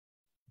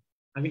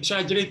 I'm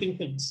exaggerating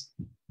things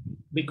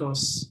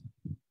because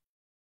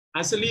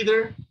as a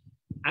leader,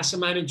 as a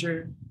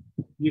manager,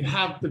 you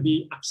have to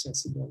be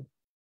accessible.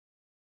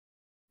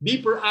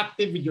 Be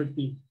proactive with your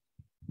team.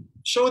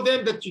 Show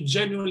them that you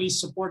genuinely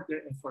support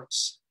their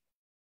efforts.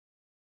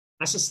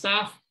 As a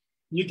staff,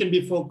 you can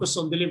be focused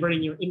on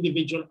delivering your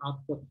individual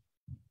output.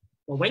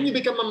 But when you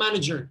become a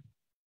manager,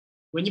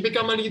 when you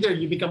become a leader,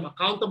 you become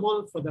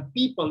accountable for the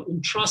people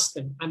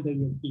entrusted under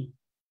your team.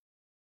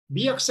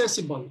 Be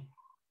accessible.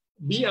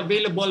 Be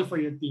available for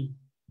your team.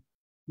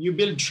 You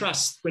build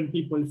trust when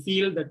people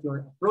feel that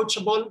you're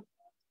approachable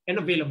and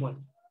available.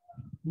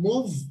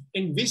 Move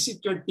and visit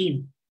your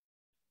team.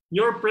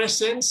 Your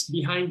presence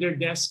behind their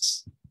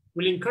desks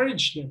will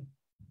encourage them.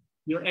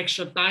 Your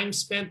extra time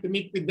spent to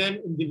meet with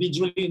them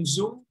individually in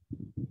Zoom,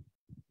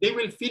 they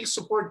will feel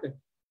supported.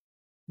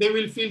 They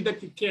will feel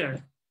that you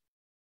care.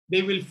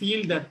 They will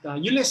feel that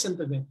you listen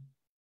to them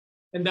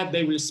and that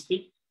they will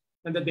speak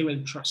and that they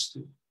will trust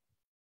you.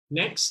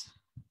 Next,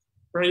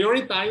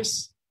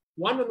 prioritize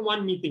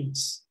one-on-one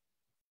meetings.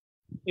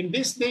 In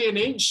this day and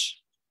age,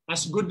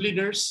 as good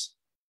leaders,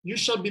 you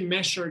shall be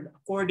measured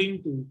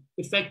according to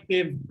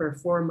effective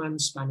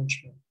performance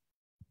management.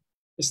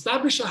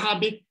 Establish a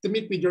habit to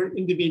meet with your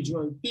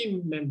individual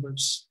team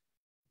members.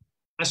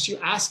 As you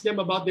ask them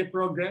about their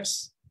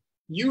progress,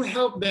 you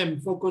help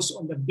them focus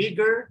on the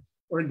bigger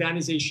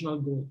organizational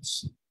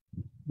goals.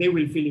 They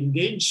will feel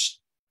engaged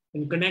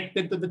and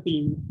connected to the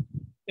team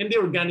and the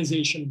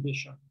organization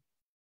vision.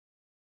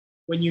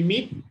 When you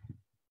meet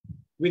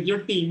with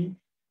your team,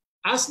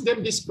 ask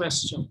them these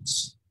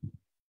questions.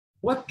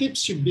 What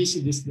keeps you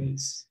busy these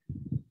days?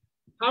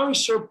 How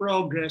is your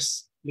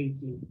progress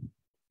lately?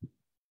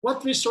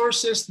 What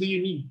resources do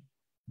you need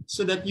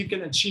so that you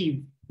can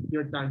achieve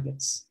your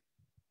targets?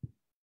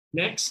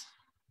 Next,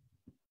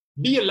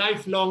 be a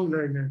lifelong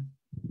learner.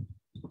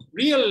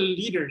 Real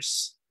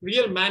leaders,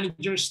 real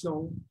managers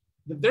know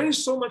that there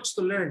is so much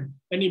to learn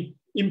and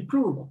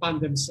improve upon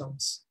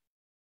themselves.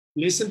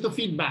 Listen to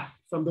feedback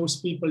from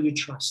those people you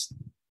trust.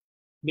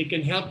 They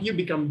can help you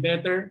become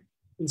better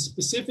in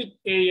specific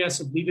areas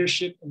of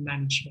leadership and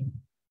management.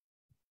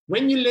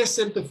 When you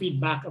listen to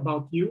feedback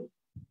about you,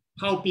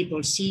 how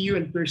people see you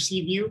and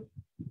perceive you,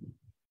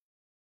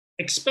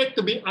 expect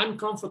to be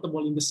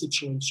uncomfortable in the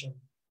situation.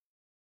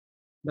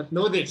 But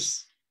know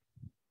this,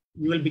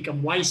 you will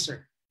become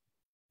wiser.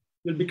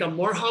 You'll become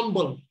more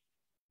humble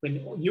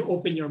when you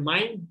open your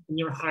mind and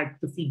your heart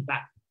to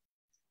feedback.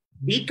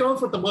 Be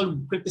comfortable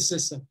with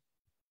criticism.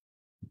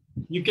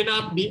 You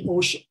cannot be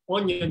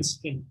onion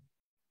skin.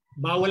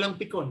 Bawal ang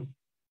pikon.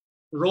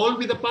 Roll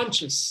with the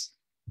punches.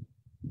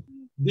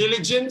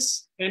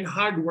 Diligence and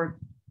hard work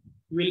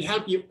will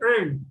help you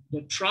earn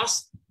the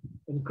trust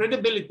and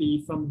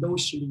credibility from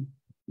those you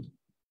lead.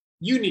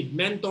 You need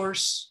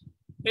mentors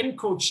and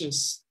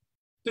coaches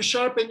to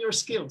sharpen your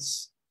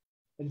skills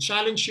and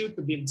challenge you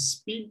to build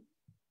speed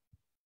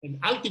and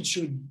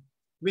altitude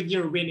with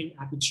your winning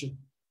attitude.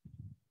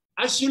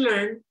 As you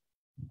learn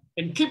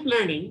and keep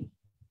learning,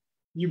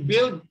 you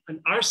build an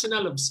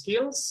arsenal of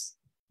skills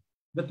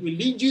that will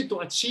lead you to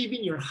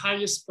achieving your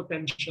highest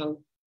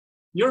potential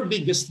your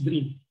biggest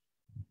dream.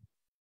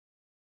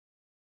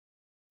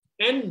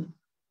 And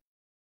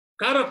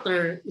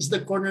character is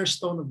the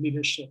cornerstone of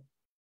leadership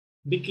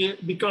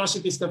because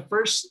it is the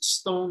first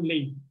stone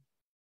laid.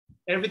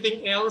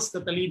 Everything else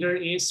that a leader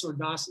is or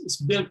does is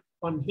built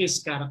on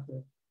his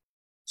character.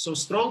 So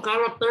strong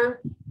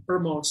character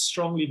promotes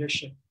strong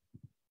leadership.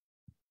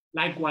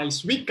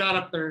 Likewise, weak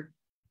character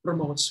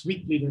promotes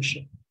weak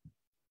leadership.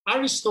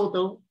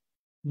 Aristotle,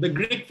 the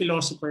Greek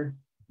philosopher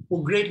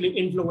who greatly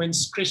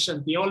influenced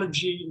Christian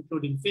theology,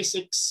 including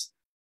physics,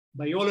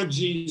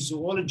 biology,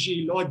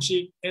 zoology,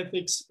 logic,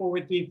 ethics,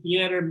 poetry,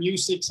 theater,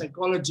 music,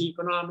 psychology,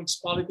 economics,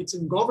 politics,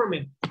 and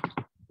government.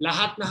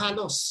 Lahat na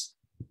halos.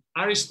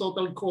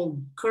 Aristotle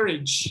called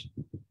courage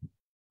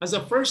as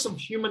the first of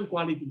human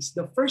qualities,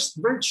 the first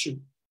virtue,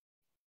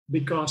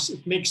 because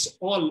it makes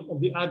all of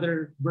the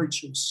other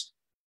virtues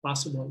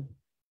possible.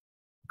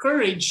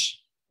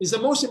 Courage is the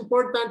most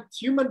important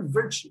human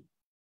virtue.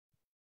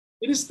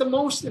 It is the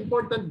most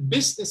important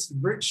business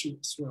virtue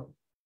as well.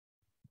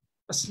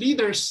 As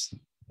leaders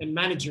and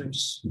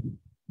managers,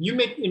 you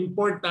make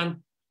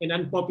important and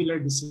unpopular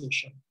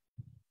decisions.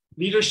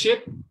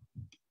 Leadership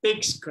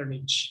takes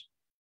courage.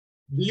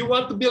 Do you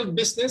want to build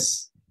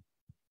business?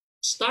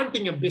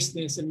 Starting a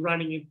business and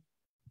running it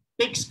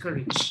takes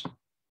courage.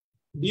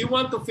 Do you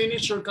want to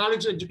finish your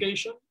college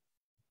education?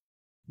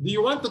 Do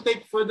you want to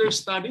take further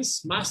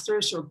studies,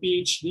 master's or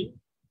PhD?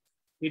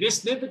 It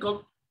is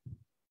difficult,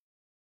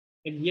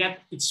 and yet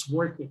it's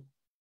worth it.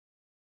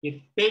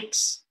 It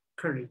takes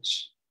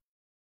courage.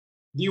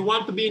 Do you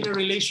want to be in a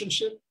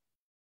relationship?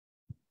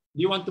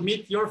 Do you want to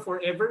meet your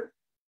forever,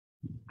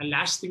 a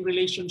lasting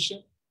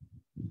relationship?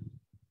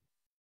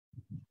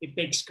 It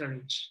takes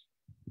courage.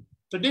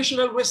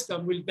 Traditional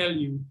wisdom will tell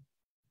you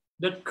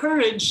that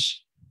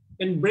courage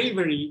and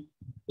bravery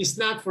is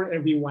not for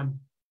everyone.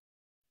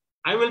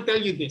 I will tell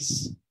you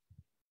this.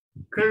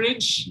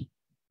 Courage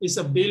is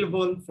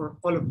available for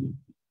all of you.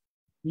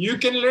 You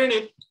can learn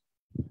it.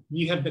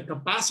 You have the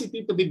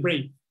capacity to be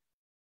brave,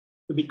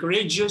 to be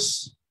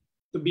courageous,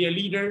 to be a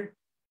leader,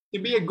 to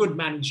be a good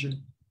manager.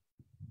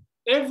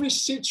 Every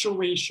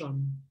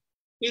situation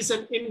is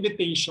an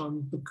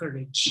invitation to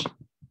courage.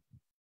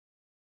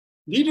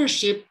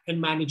 Leadership and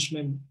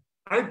management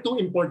are two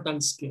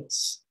important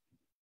skills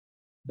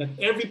that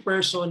every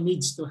person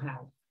needs to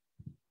have,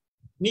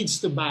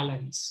 needs to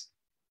balance,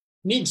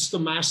 needs to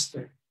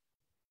master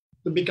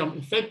to become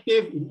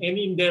effective in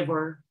any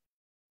endeavor,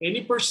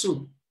 any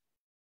pursuit,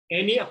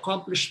 any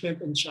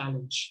accomplishment and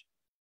challenge.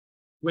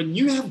 When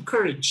you have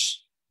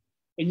courage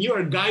and you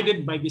are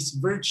guided by this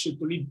virtue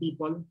to lead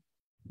people,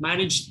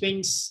 manage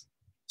things,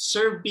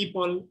 serve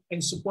people,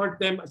 and support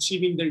them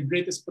achieving their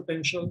greatest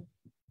potential,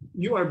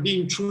 you are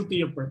being true to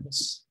your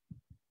purpose.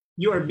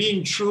 You are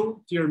being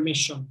true to your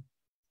mission.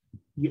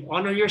 You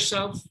honor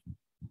yourself,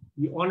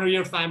 you honor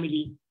your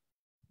family,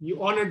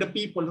 you honor the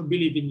people who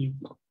believe in you.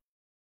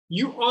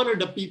 You honor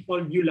the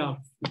people you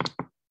love.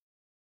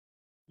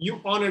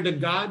 You honor the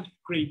God who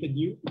created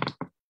you,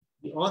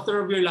 the author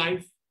of your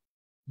life,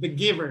 the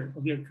giver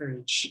of your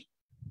courage.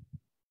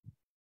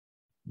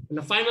 On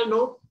a final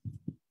note,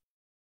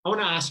 I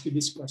want to ask you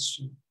this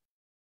question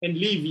and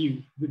leave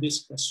you with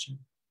this question.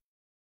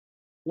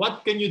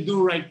 What can you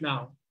do right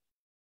now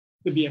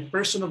to be a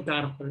person of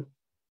character,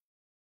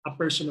 a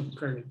person of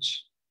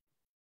courage?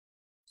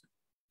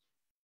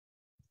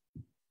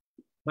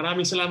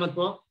 Maraming salamat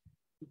po.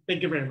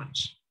 Thank you very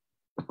much.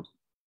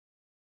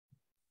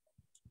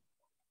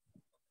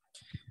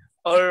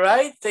 All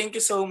right. Thank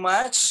you so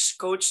much,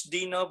 Coach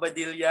Dino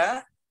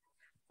Badilla.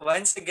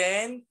 Once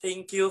again,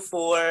 thank you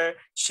for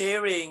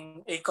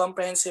sharing a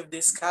comprehensive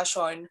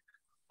discussion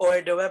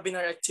or the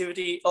webinar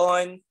activity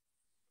on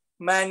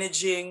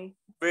managing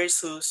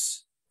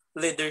versus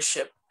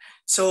leadership.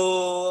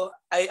 So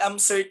I am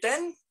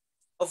certain,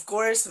 of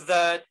course,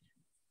 that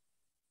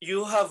we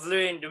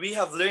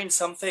have learned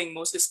something,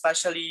 most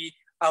especially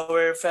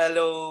our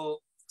fellow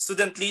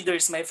student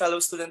leaders, my fellow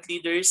student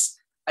leaders.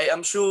 I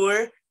am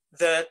sure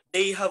that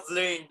they have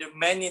learned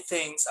many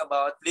things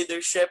about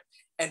leadership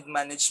and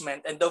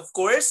management. And of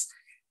course,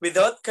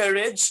 without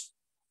courage,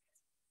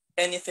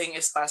 anything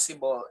is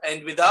possible.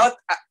 And without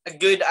a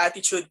good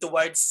attitude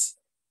towards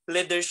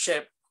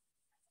leadership,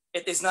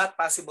 it is not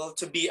possible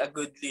to be a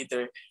good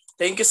leader.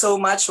 Thank you so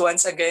much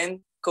once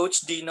again,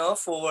 Coach Dino,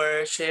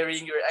 for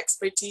sharing your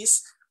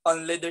expertise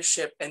on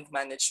leadership and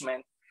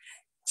management.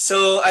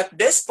 So at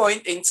this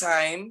point in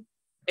time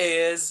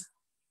is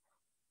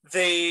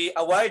the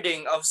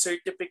awarding of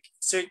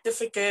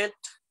certificate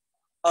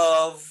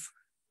of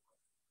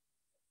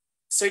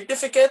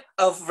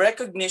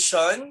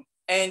recognition,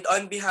 and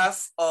on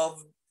behalf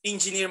of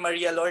Engineer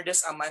Maria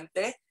Lourdes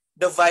Amante,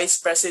 the Vice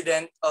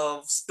President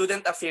of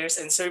Student Affairs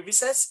and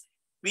Services,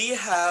 we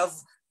have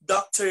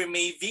Dr.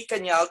 May V.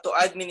 Cañal to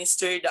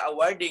administer the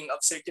awarding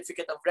of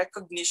Certificate of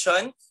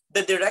Recognition,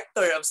 the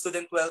Director of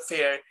Student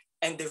Welfare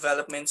and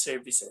Development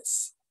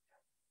Services.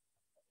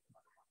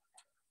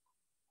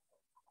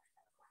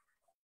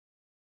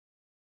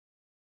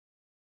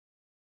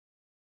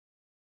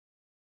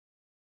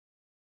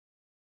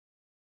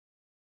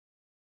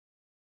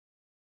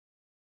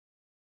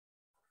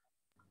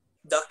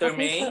 Dr. Okay,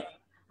 May?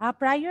 so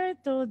prior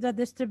to the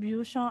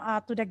distribution,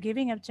 to the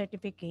giving of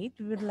certificate,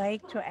 we would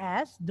like to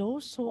ask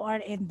those who are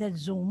in the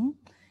Zoom,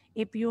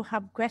 if you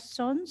have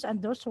questions,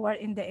 and those who are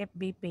in the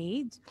FB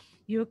page,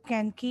 you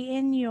can key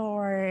in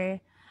your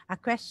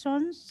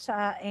questions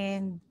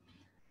and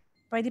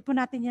pwede po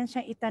natin yan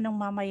siyang itanong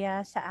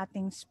mamaya sa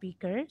ating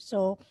speaker.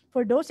 So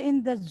for those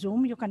in the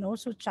Zoom, you can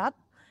also chat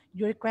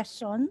your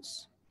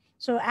questions.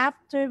 So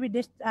after we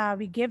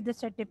give the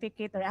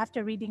certificate, or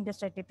after reading the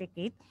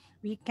certificate,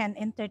 we can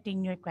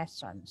entertain your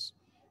questions.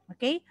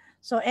 Okay?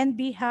 So on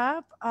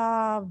behalf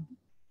of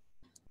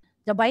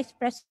the Vice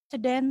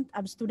President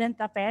of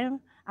Student Affairs,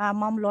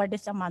 Ma'am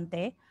Lourdes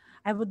Amante,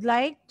 I would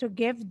like to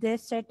give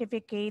this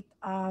certificate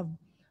of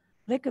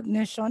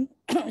recognition,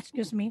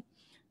 excuse me,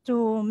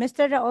 to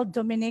Mr. Raul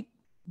Dominic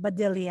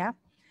Badilla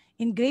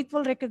in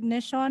grateful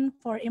recognition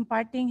for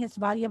imparting his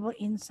valuable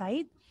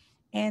insight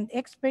and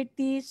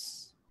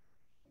expertise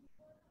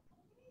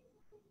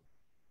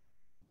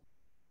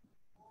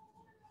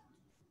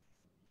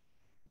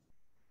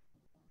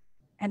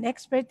and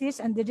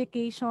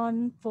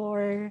dedication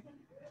for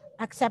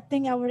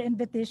accepting our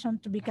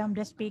invitation to become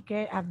the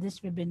speaker of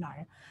this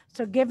webinar.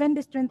 So given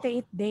this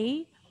 28th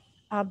day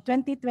of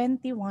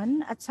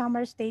 2021 at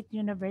Summer State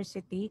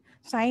University,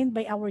 signed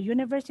by our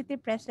University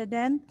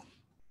President,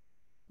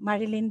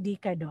 Marilyn D.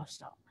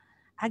 Cardoso.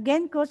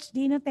 Again, Coach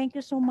Dino, thank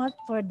you so much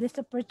for this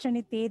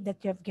opportunity that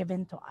you have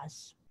given to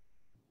us.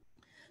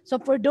 So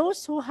for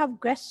those who have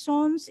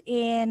questions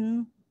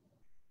in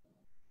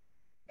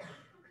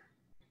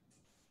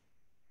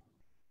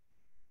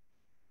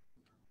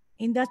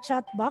the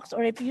chat box,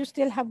 or if you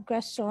still have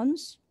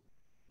questions,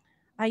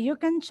 you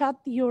can chat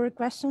your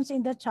questions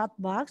in the chat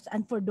box.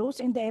 And for those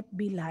in the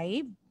FB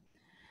Live,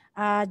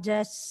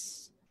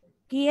 just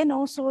key in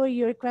also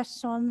your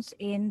questions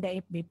in the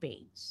FB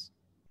page.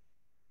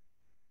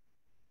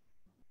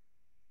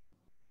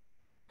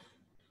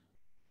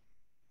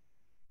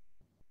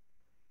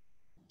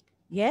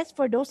 Yes,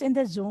 for those in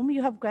the Zoom,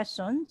 you have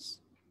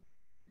questions.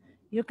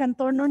 You can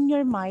turn on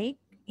your mic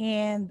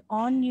and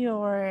on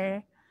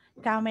your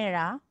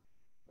camera,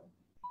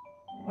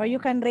 or you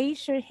can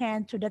raise your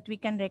hand so that we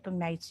can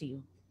recognize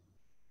you.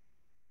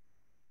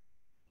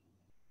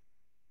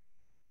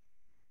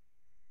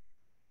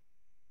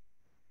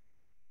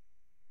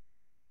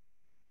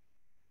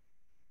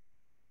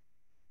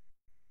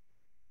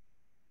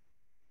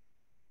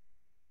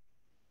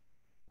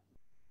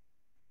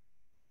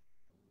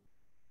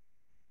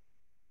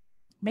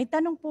 May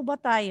tanong po ba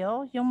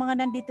tayo? Yung mga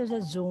nandito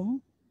sa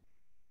Zoom?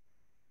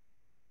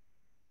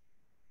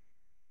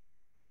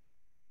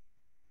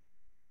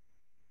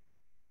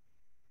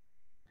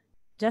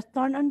 Just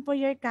turn on po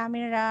your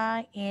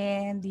camera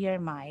and your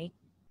mic.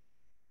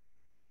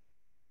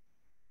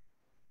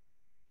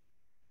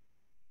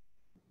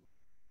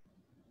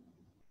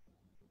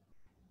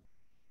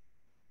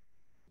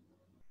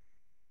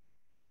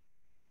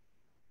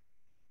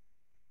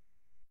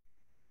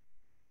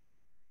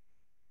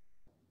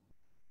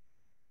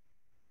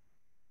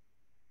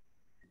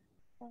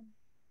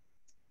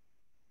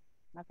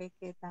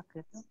 Nakikita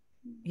kita.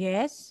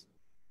 Yes?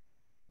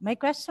 May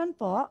question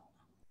po?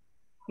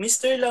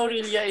 Mr.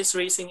 Laurelia is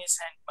raising his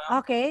hand, ma'am.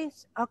 Okay,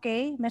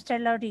 okay, Mr.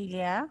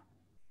 Laurelia.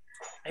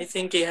 I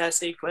think he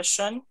has a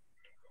question.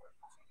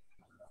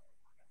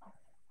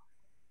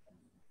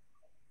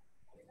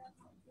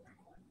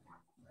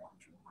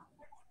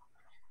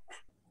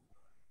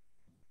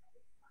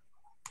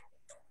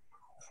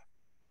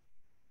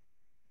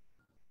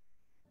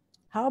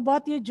 How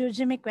about you,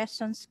 Juji? May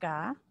questions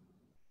ka?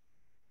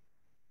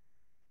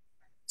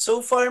 So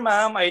far,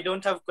 ma'am, I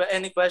don't have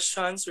any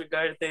questions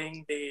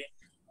regarding the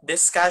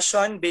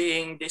discussion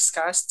being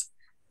discussed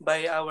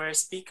by our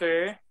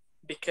speaker,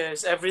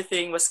 because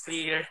everything was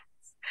clear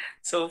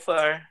so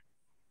far.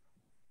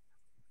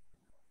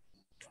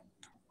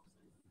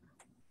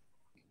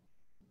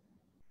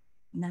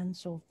 None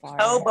so far.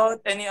 How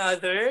about any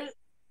other?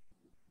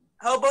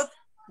 How about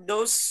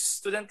those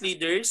student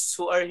leaders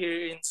who are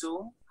here in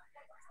Zoom?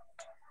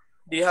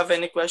 Do you have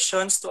any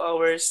questions to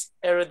our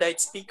erudite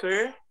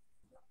speaker?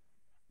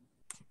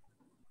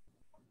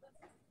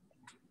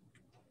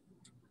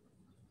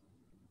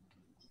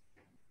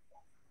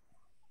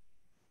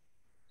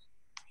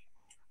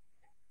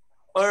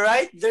 All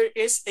right, there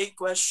is a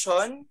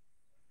question.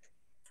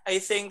 I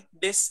think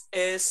this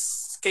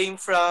came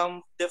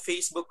from the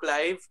Facebook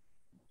Live.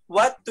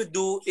 What to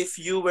do if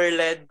you were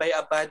led by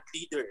a bad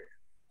leader?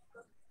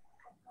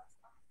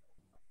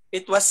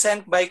 It was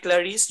sent by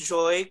Clarice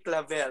Joy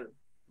Clavel.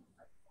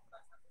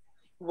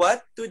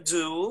 What to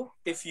do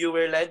if you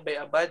were led by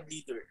a bad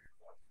leader?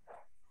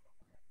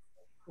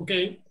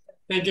 Okay,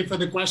 thank you for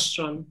the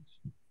question.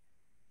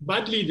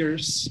 Bad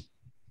leaders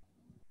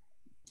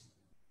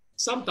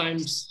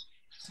sometimes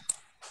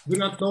do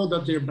not know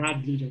that they're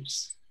bad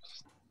leaders.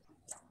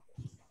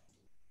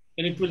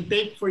 And it will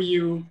take for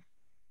you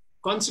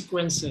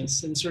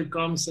consequences and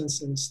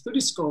circumstances to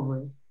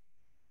discover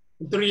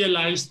and to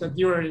realize that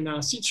you are in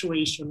a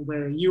situation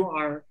where you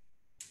are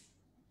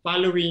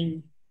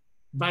following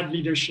bad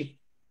leadership.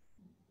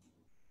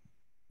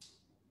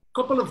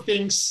 couple of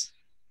things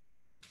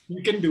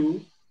you can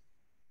do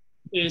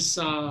is,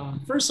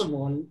 first of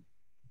all,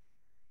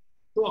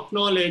 to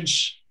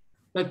acknowledge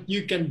that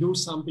you can do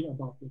something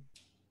about it.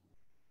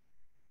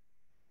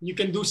 You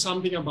can do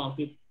something about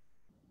it.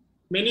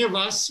 Many of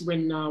us,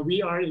 when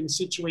we are in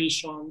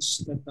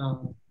situations that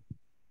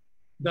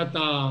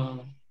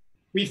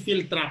we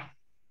feel trapped,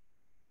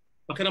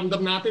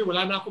 pakiramdam natin,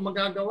 wala na akong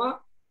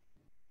magagawa,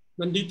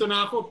 nandito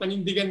na ako,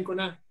 panindigan ko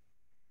na.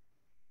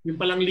 Yung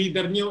palang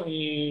leader nyo,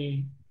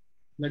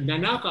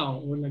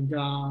 nagnanakaw o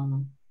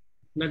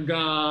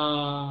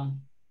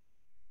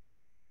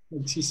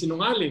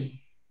nagsisinungaling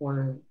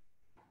or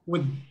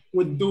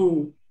would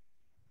do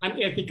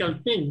unethical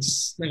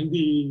things na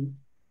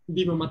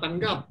hindi mo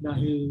matanggap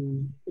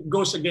dahil it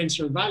goes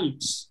against your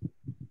values.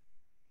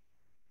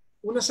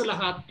 Una sa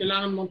lahat,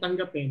 kailangan mong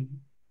tanggapin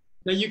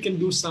na you can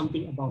do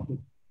something about it.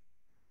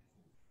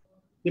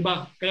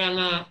 Diba? Kaya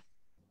nga,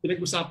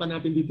 pinag-usapan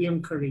natin dito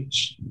yung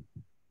courage.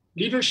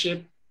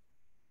 Leadership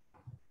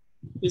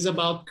is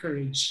about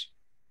courage.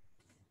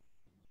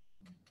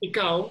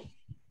 Ikaw,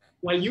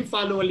 while you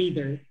follow a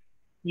leader,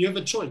 you have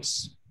a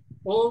choice.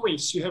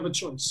 Always, you have a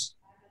choice.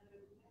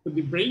 To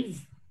be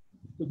brave,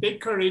 to take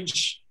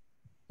courage,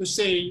 to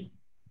say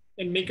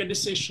and make a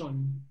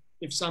decision.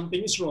 If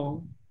something is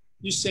wrong,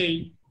 you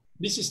say,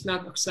 this is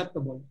not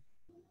acceptable.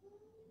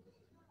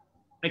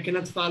 I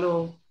cannot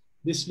follow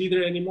this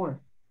leader anymore.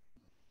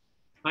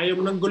 Ayaw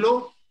mo ng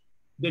gulo,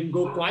 then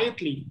go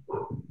quietly.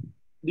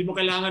 Hindi mo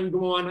kailangan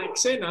gumawa ng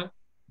eksena.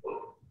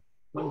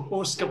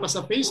 Mag-post ka pa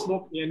sa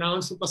Facebook,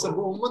 i-announce mo pa sa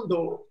buong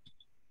mundo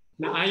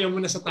na ayaw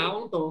mo na sa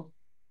taong to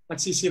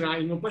at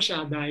sisirain mo pa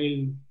siya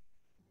dahil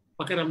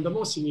pakiramdam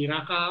mo,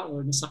 sinira ka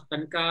or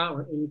nasaktan ka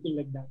or anything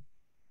like that.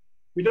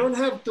 We don't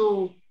have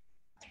to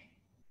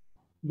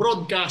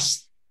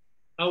broadcast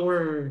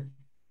our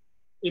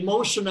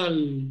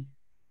emotional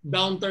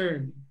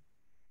downturn.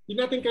 Hindi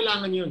natin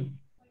kailangan yun.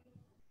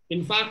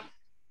 In fact,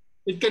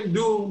 it can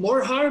do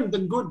more harm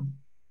than good.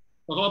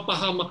 Baka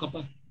mapahamak ka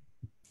pa.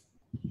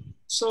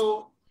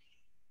 So,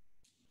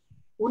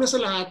 una sa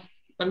lahat,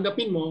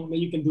 tanggapin mo na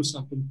you can do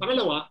something.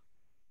 Pangalawa,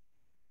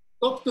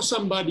 talk to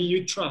somebody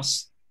you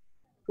trust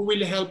who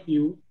will help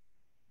you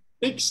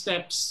take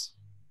steps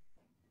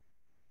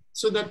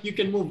so that you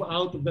can move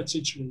out of that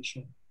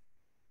situation.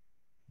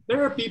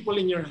 There are people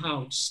in your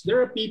house, there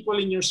are people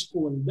in your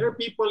school, there are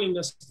people in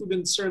the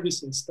student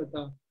services that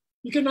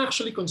you can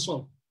actually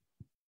consult.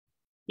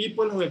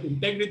 People who have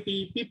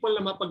integrity, people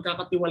na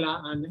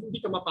mapagkakatiwalaan na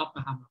hindi ka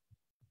mapapahamak.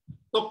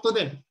 Talk to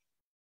them.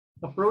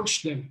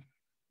 Approach them.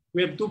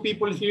 We have two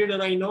people here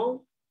that I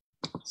know.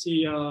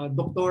 Si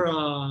Dr.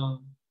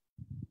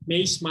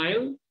 May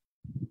Smile.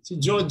 Si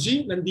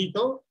Joji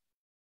nandito.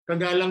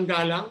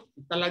 Kagalang-galang.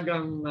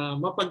 Talagang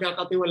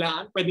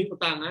mapagkakatiwalaan. Pwedeng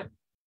utangan.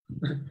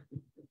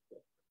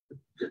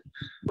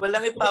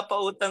 Walang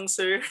ipapautang,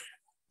 sir.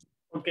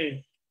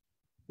 Okay.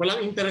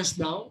 Walang interest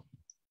daw.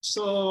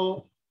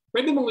 So,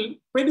 pwede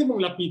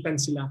mong lapitan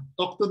sila.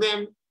 Talk to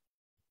them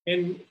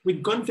and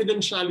with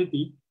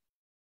confidentiality,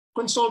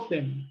 consult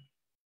them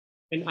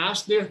and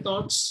ask their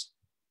thoughts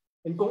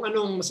and kung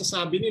anong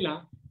masasabi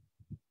nila.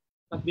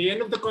 At the end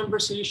of the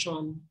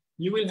conversation,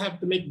 you will have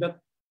to make that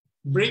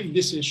brave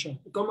decision.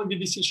 Ikaw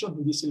magdidesisyon,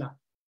 hindi sila.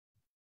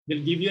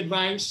 They'll give you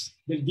advice,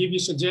 they'll give you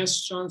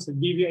suggestions,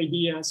 they'll give you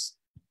ideas.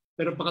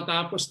 Pero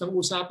pagkatapos ng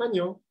usapan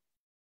nyo,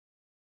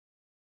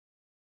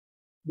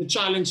 the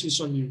challenge is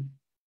on you.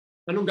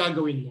 Anong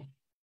gagawin mo?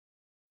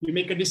 You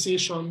make a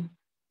decision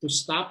to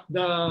stop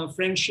the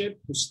friendship,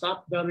 to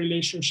stop the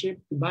relationship,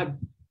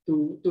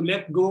 to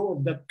let go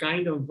of that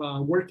kind of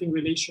working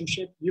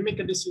relationship. You make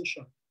a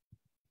decision.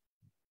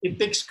 It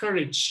takes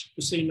courage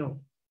to say no.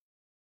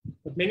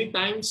 But many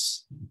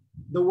times,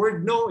 the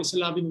word no is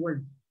a loving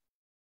word.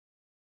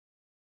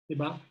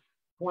 Diba?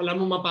 Kung alam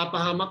mo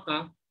mapapahamak ka,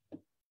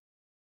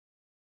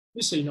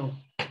 you say no.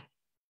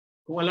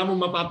 Kung alam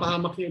mo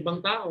mapapahamak yung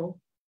ibang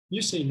tao, you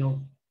say no.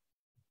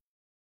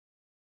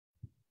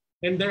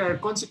 And there are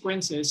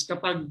consequences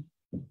kapag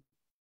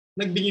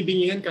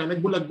nagbingi-bingihan ka,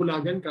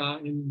 nagbulag-bulagan ka,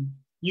 and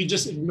you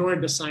just ignore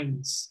the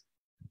signs.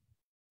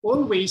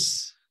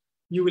 Always,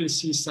 you will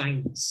see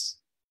signs.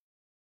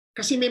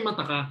 Kasi may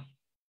mata ka,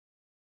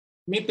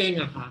 may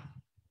tenga ka.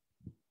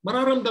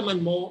 Mararamdaman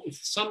mo if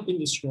something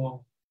is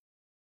wrong.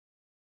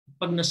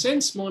 Pag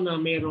na-sense mo na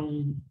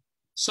merong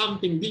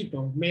something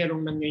dito,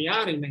 merong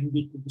nangyayari na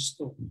hindi ko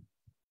gusto,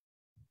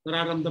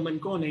 nararamdaman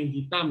ko na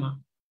hindi tama,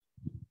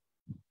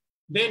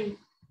 then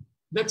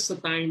that's the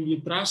time you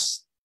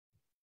trust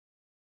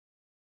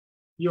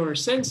your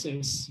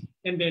senses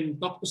and then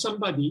talk to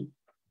somebody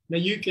that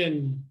you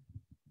can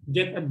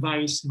get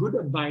advice, good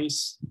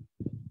advice,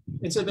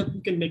 and so that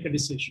you can make a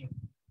decision.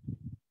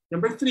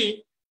 Number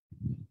 3,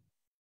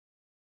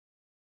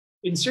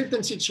 in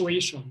certain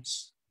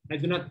situations,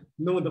 I do not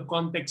know the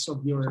context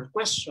of your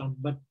question,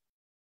 but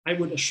I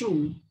would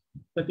assume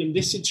that in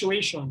this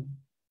situation,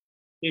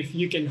 if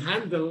you can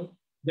handle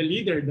the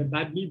leader, the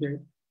bad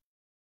leader,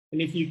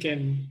 and if you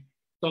can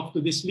talk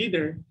to this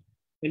leader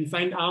and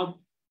find out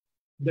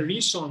the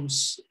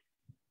reasons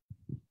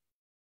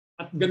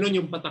at ganun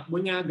yung patakbo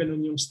niya,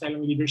 ganun yung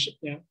style ng leadership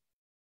niya,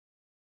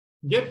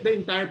 get the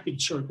entire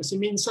picture. Kasi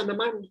minsan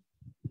naman,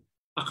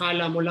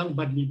 akala mo lang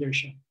bad leader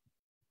siya.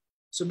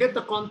 So get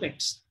the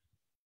context.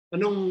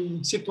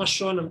 Anong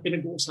sitwasyon ang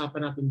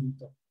pinag-uusapan natin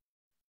dito?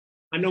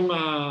 Anong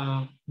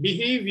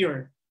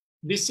behavior,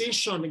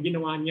 decision na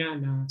ginawa niya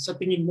na sa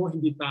tingin mo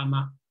hindi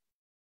tama,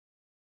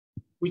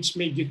 which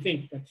made you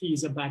think that he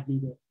is a bad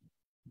leader?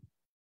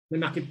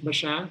 Nanakit ba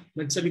siya?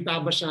 Nagsalita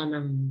ba siya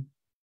ng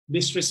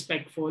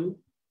disrespectful?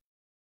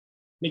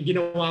 May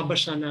ginawa ba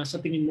siya na sa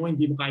tingin mo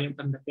hindi mo kayang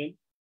tanggapin?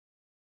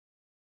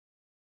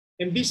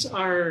 And these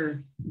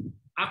are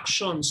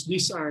actions,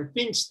 these are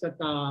things that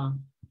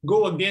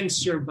go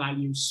against your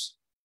values.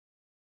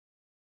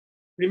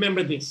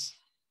 Remember this.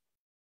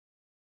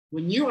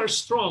 When you are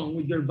strong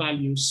with your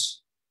values,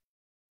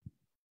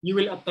 you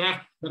will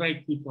attract the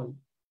right people.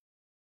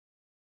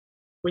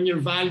 When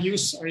your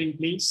values are in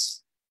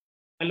place,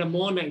 alam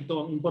mo na ito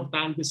ang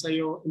importante sa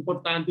iyo.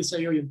 Importante sa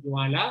iyo yung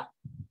tiwala.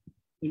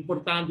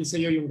 Importante sa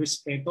iyo yung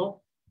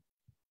respeto.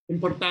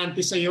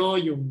 Importante sa iyo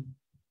yung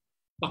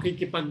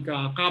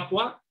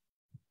pakikipagkapwa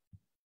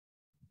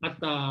at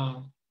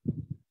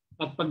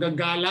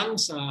paggagalang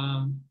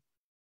sa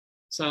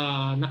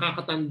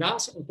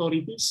nakakatanda, sa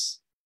authorities.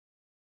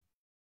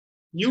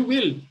 You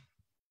will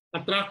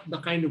attract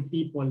the kind of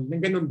people na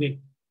ganun din.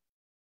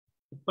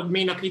 Pag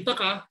may nakita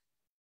ka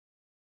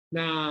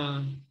na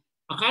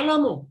akala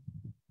mo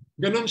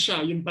ganun siya,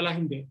 yun pala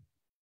hindi,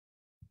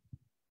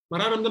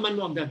 mararamdaman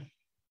mo agad.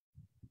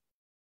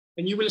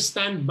 And you will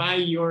stand by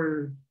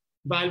your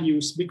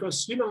values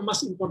because yun ang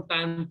mas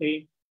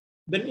importante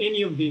than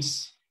any of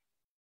this.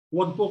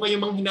 Huwag po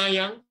kayong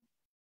manghinayang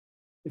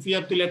if you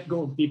have to let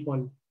go of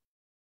people.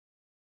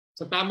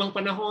 Sa tamang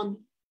panahon,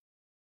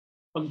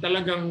 pag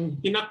talagang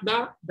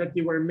tinakda that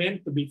you were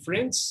meant to be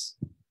friends,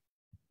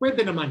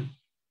 pwede naman.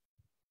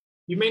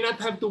 You may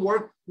not have to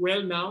work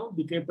well now,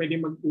 di kayo pwede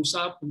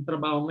mag-usap,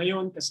 magtrabaho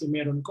ngayon kasi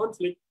meron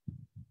conflict,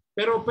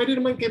 pero pwede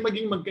naman kayo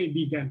maging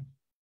magkaibigan.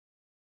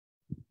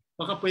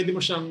 Baka pwede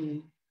mo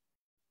siyang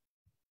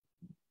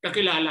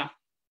kakilala.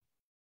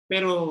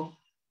 Pero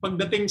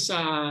pagdating sa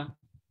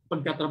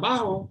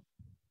pagkatrabaho,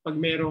 pag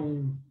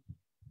merong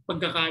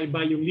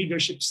pagkakaiba yung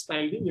leadership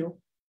style niyo,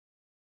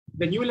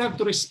 then you will have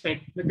to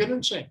respect na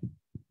ganun siya.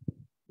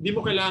 Hindi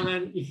mo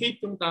kailangan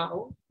i-hate yung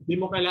tao, hindi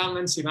mo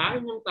kailangan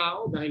sirain yung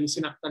tao dahil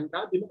sinaktan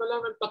ka, hindi mo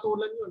kailangan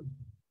patulan yun.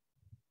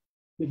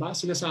 Diba?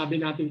 Sinasabi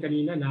natin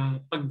kanina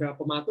na pag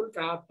pumatol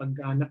ka, pag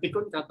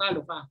napikon ka,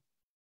 talo ka.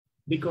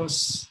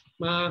 Because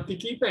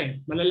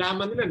makikita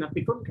malalaman nila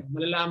napikon ka,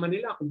 malalaman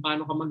nila kung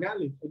paano ka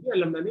magalit. Hindi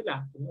alam na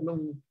nila kung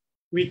anong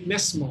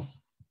weakness mo.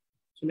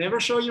 So never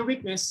show your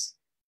weakness,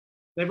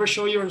 never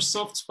show your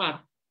soft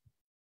spot.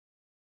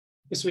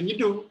 Because when you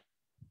do,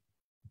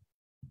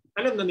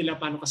 alam na nila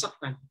paano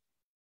kasaktan.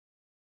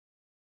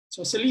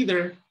 So as a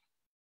leader,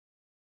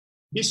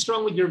 be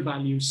strong with your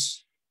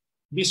values.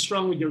 Be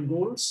strong with your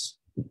goals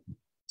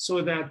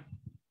so that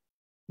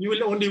you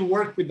will only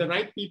work with the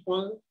right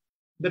people,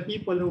 the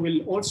people who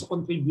will also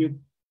contribute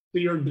to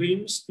your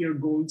dreams, to your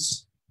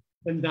goals,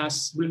 and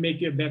thus will make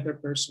you a better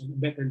person, a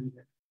better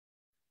leader.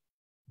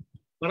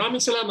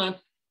 Maraming salamat.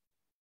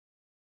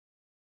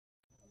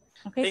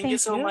 Okay, Thank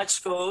you so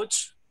much,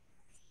 Coach.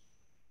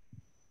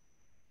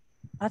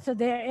 So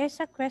there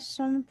is a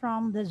question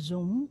from the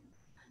Zoom.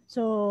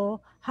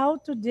 So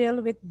how to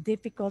deal with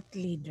difficult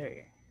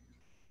leader?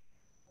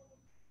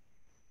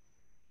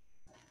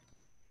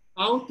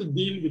 How to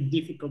deal with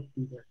difficult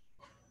leader.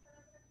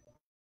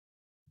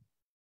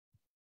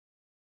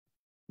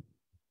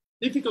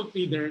 Difficult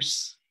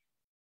leaders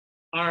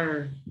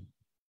are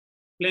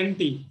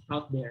plenty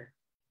out there.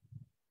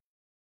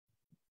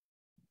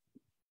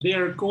 They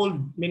are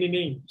called many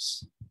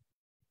names.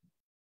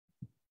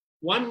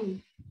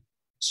 One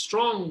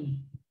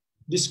strong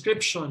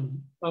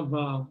description of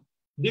a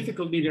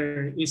difficult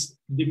leader is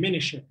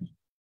diminisher.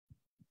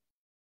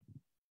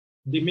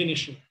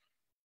 Diminisher.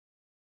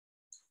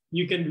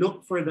 You can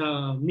look for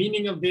the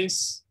meaning of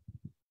this.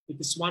 It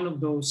is one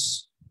of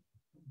those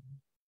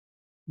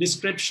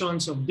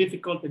descriptions of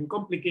difficult and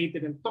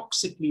complicated and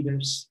toxic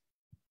leaders,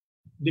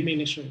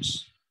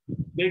 diminishers.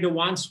 They're the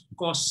ones who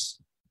cause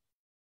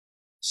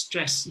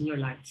stress in your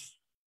life.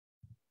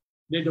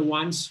 They're the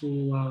ones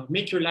who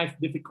make your life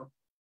difficult.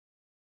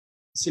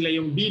 Sila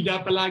yung bida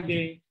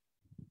palagi,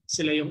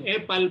 sila yung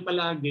epal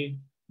palagi,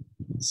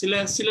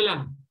 sila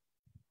lang.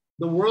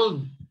 The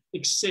world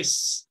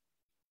exists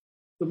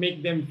to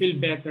make them feel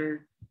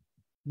better.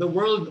 The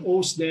world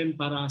owes them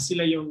para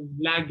sila yung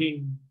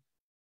laging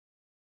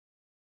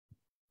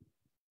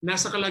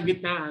nasa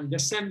kalagitnaan,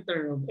 the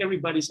center of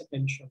everybody's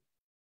attention.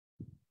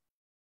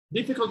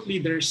 Difficult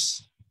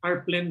leaders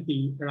are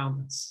plenty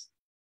around us.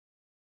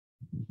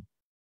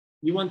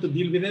 You want to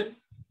deal with them?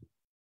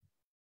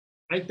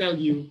 I tell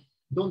you,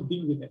 don't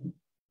deal with them.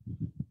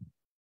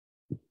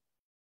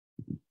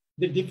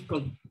 They're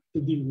difficult to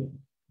deal with.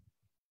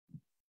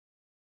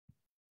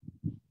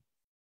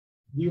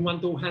 Do you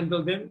want to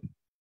handle them?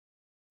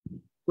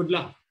 Good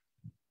luck.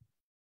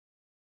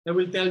 I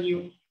will tell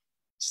you,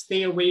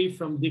 Stay away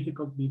from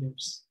difficult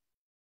leaders.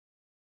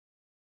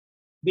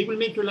 They will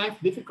make your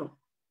life difficult.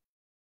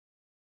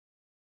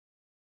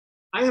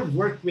 I have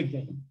worked with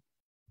them.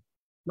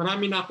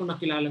 Marami na akong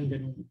nakilalang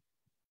ganun.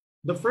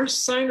 The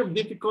first sign of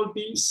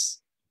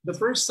difficulties, the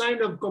first sign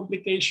of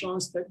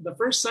complications, the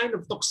first sign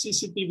of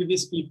toxicity with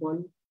these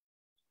people,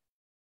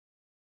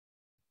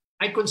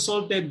 I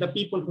consulted the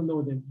people who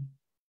know them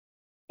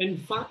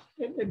and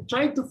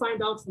tried to find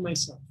out for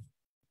myself.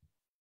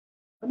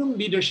 Anong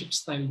leadership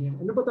style niya?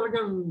 Ano ba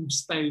talagang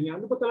style niya?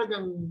 Ano ba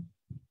talagang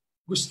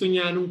gusto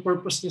niya? Anong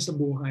purpose niya sa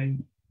buhay?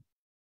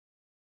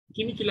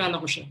 Kinikilala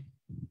ko siya.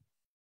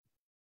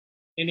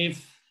 And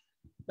if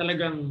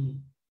talagang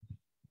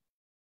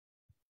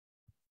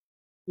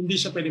hindi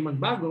siya pwede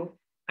magbago,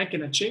 I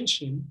cannot change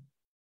him.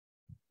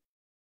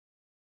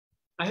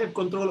 I have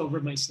control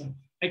over myself.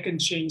 I can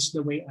change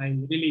the way I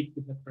relate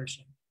with that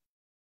person.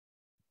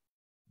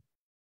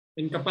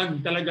 And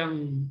kapag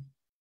talagang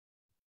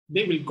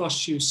they will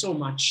cause you so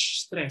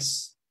much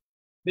stress,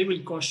 they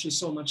will cause you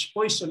so much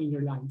poison in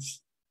your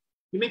life,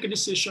 you make a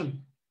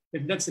decision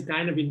if that's the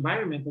kind of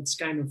environment, that's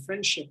kind of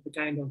friendship, the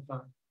kind of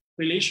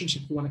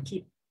relationship you want to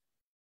keep.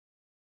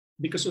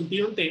 Because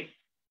unti-unti,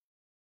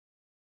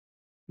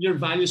 your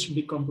values will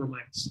be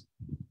compromised.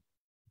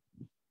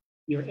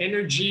 Your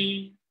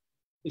energy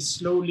is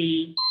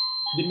slowly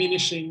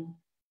diminishing,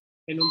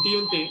 and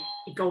unti-unti,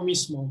 ikaw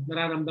mismo,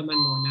 nararamdaman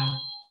mo na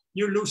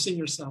you're losing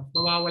yourself.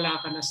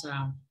 Nawawala ka na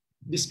sa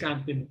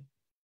diskarte mo.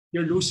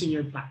 You're losing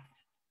your path.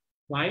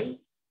 Why?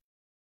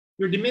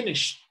 You're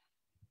diminished.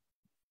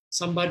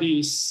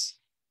 Somebody is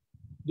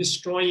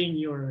destroying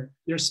your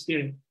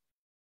spirit.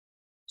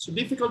 So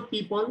difficult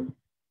people,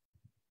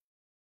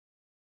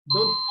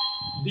 don't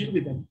deal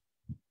with them.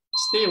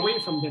 Stay away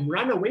from them.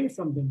 Run away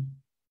from them.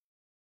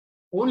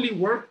 Only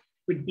work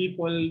with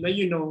people that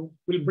you know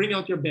will bring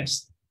out your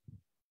best,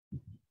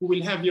 who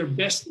will have your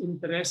best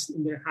interest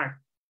in their heart.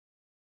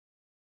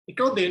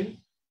 Ikaw din,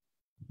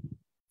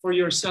 for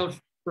your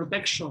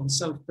self-protection,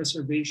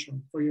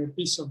 self-preservation, for your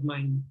peace of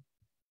mind,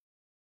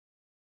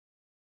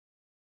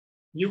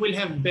 you will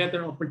have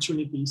better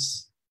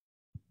opportunities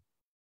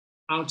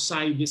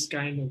outside this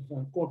kind of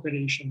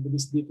cooperation with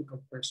this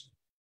difficult person.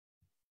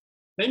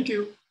 Thank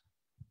you.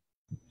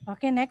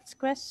 Okay,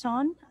 next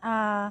question.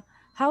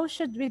 How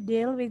should we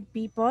deal with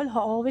people who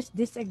always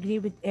disagree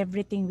with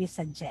everything we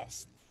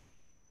suggest?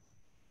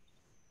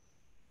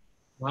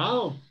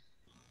 Wow.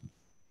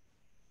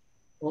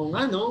 Oo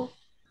nga, no?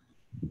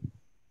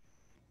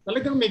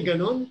 Talagang may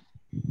ganun.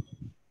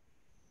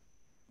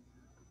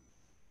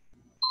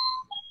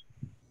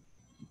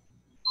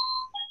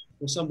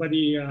 So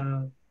somebody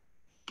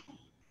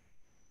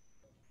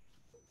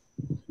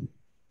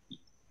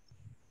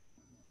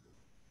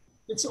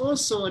it's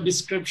also a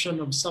description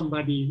of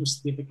somebody who's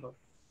difficult.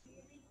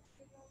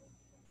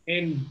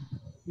 And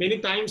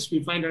many times we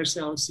find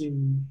ourselves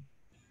in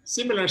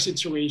similar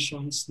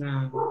situations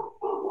na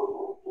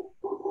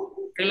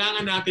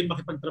kailangan natin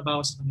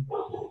makipagtrabaho sa kanila.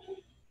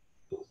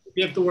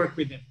 We have to work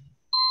with them.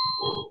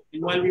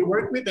 And while we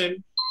work with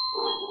them,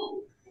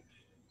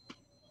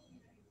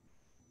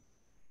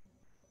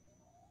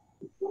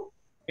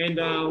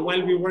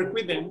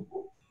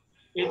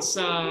 it's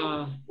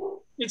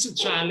a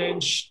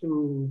challenge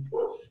to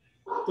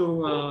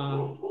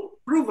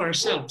prove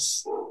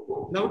ourselves.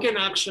 Now we can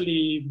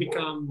actually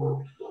become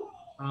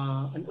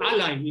an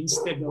ally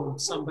instead of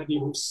somebody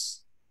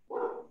who's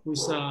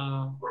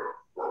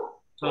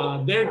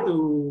there to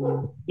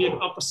be in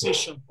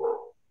opposition.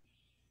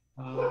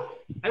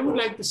 I would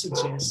like to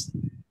suggest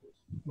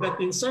that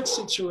in such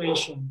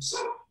situations,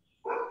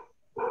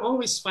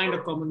 always find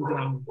a common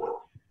ground.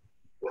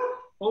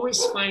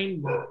 Always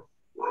find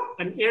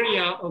an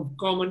area of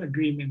common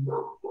agreement.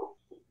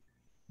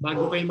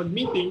 Bago kayo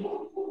mag-meeting,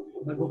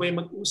 bago kayo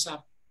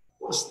mag-usap,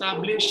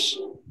 establish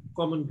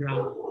common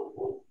ground.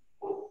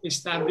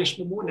 Establish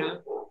mo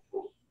muna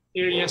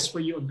areas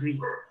where you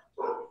agree.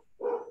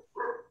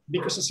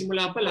 Because sa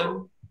simula pa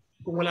lang,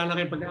 kung wala na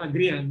kayong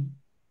pag-agreean,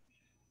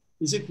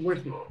 is it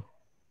worth it?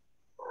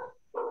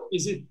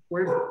 Is it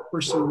worth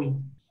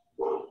pursuing?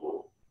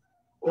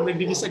 Kung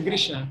nag-disagree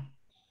siya,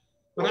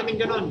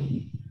 maraming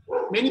ganon.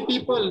 Many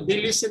people, they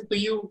listen to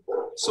you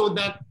so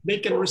that they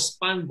can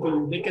respond to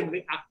you, they can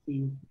react to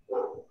you.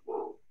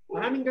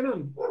 Maraming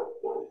ganon.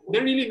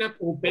 They're really not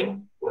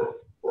open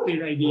to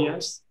your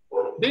ideas.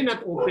 They're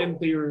not open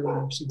to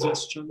your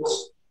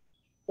suggestions.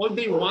 All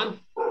they want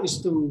is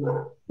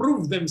to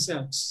prove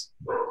themselves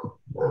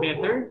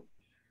better.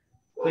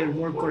 They're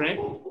more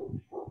correct.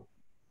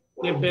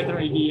 They have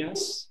better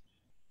ideas.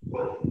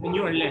 And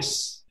you are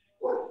less.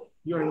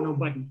 You are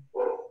nobody.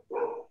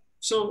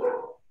 So,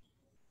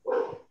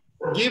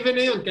 given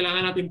na yun,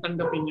 kailangan natin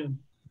tanggapin yun.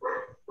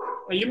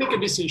 You make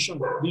a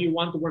decision. Do you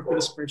want to work with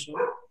this person?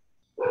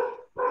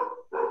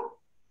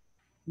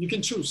 You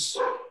can choose.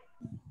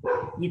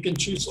 You can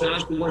choose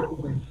not to work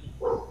with them.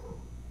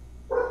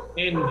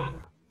 And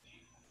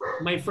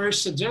my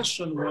first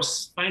suggestion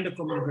was find a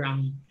common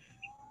ground.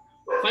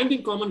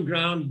 Finding common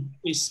ground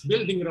is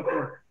building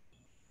rapport.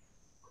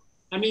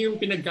 Ano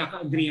yung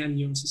pinagkaka-agreehan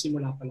nyo sa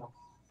simula pa lang?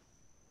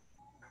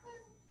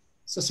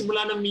 Sa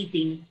simula ng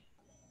meeting,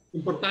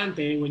 importante,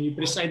 when you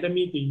preside the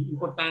meeting,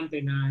 importante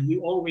na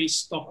you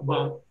always talk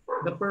about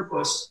the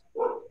purpose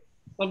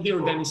of the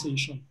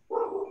organization,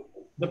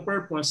 the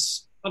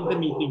purpose of the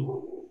meeting,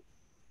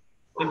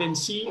 and then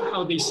see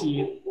how they see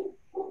it.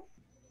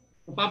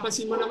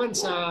 Mapapansin mo naman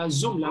sa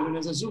Zoom, lalo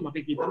na sa Zoom,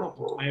 makikita mo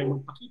kung ayaw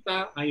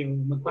magpakita, ayaw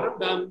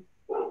magparamdam,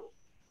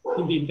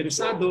 hindi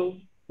interesado,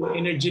 yung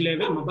energy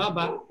level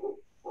mababa.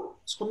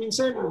 So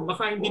minsan,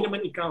 baka hindi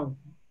naman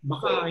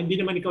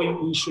ikaw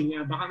yung issue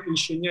niya, baka ang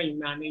issue niya yung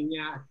nanay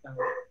niya at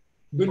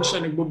dun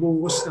siya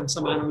nagbubuhos ng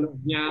sama ng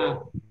loob niya.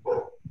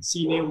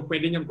 Sino yung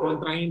pwede niyang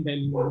kontrahin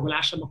dahil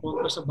wala siya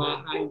makontra sa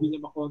bahay, hindi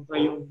niya makontra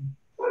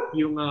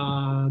yung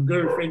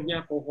girlfriend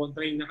niya,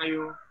 kukontrahin na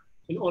kayo,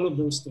 and all of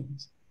those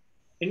things.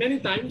 And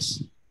many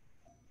times,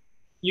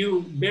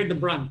 you bear the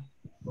brunt.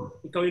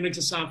 Ikaw yung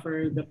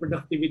nagsasuffer, the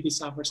productivity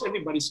suffers,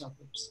 everybody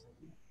suffers.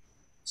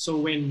 So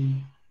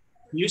when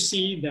you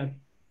see that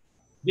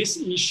this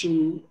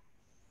issue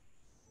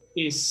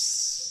is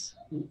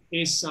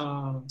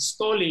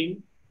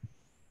stalling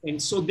and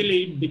so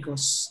delayed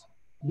because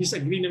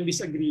disagree,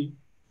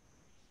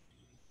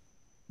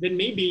 then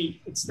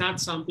maybe it's not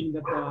something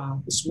that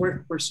is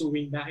worth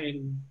pursuing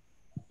dahil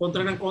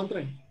kontra ng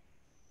kontra.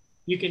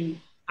 You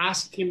can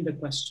ask him the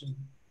question,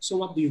 so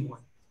what do you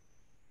want?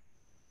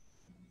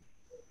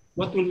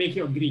 What will make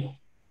you agree?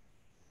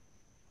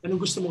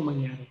 Anong gusto mong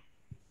mangyari?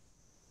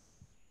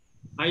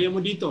 Ayaw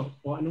mo dito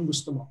o anong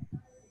gusto mo?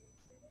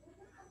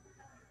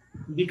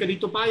 Hindi ka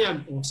dito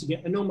payag o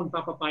sige, anong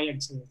magpapapayag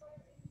sa'yo?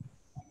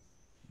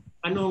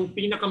 Anong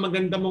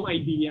pinakamaganda mong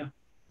idea?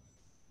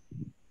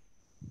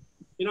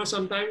 You know,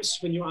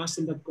 sometimes when you ask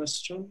them that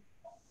question,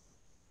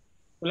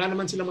 wala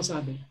naman sila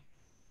masabi.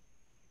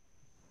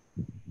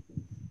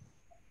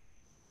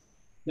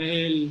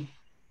 Dahil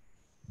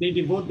they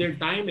devote their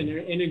time and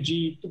their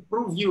energy to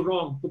prove you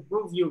wrong, to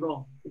prove you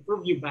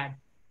bad.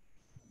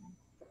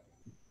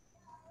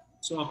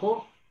 So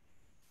ako,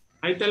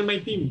 I tell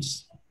my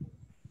teams,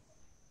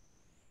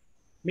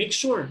 make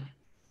sure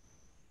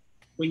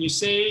when you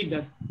say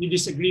that you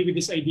disagree with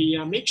this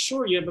idea, make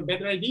sure you have a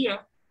better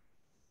idea.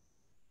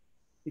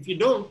 If you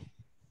don't,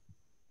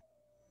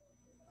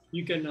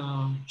 you can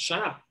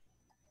shut up.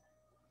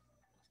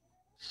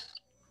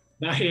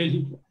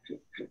 Dahil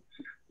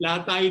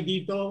lahat tayo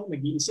dito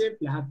nag-iisip,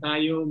 lahat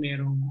tayo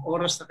merong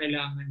oras na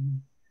kailangan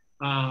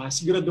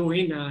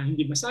siguraduhin na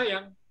hindi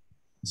masayang.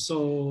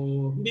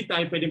 So, hindi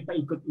tayo pwedeng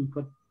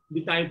paikot-ikot.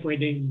 Hindi tayo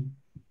pwedeng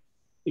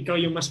ikaw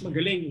yung mas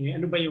magaling.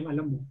 Ano ba yung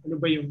alam mo? Ano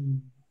ba yung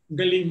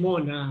galing mo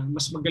na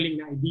mas magaling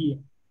na idea?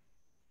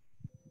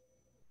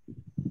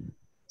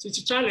 So it's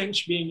a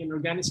challenge being in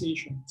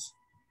organizations.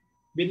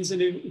 But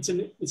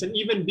it's an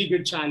even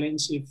bigger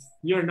challenge if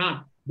you're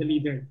not the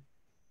leader.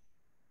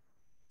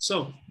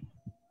 So,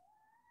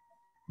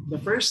 the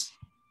first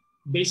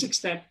basic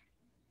step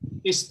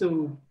is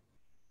to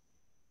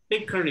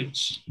take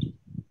courage.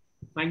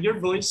 Find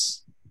your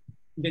voice,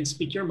 then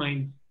speak your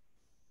mind.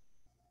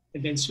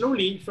 And then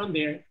slowly from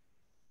there,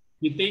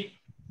 you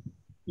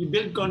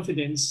build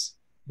confidence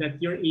that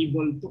you're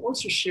able to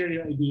also share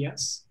your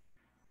ideas.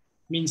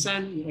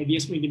 Minsan, yung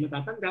ideas mo hindi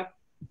matatanggap,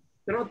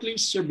 pero at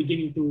least you're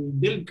beginning to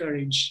build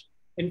courage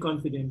and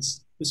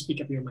confidence to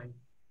speak up your mind.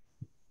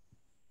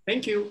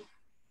 Thank you.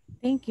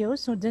 Thank you.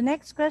 So the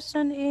next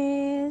question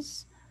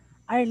is,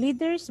 are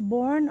leaders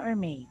born or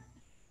made?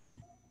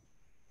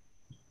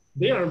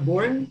 They are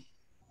born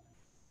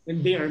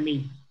and they are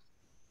made.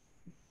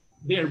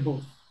 They are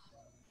both.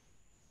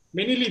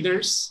 Many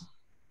leaders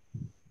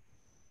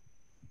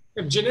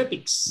have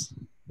genetics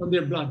on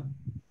their blood.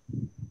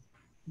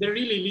 They're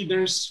really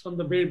leaders from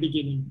the very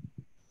beginning.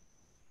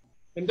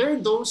 And there are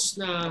those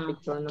na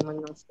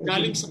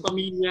galing sa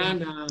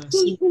pamilya na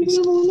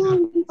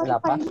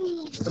but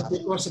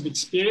because of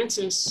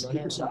experiences,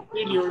 because of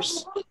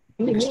failures,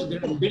 because of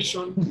their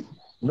ambition,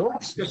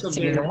 because of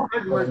their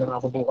hard work,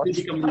 they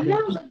become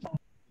leaders.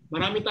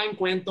 Marami tayong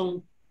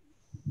kwentong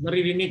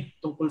naririnig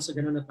tungkol sa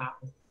ganun na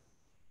tao.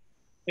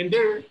 And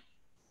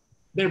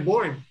they're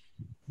born,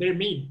 they're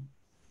made.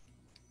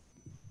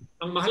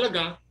 Ang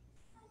mahalaga,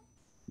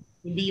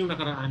 hindi yung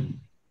nakaraan.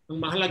 Ang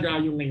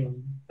mahalaga yung ngayon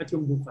at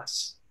yung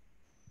bukas.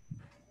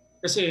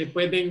 Kasi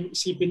pwedeng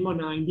isipin mo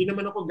na hindi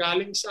naman ako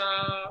galing sa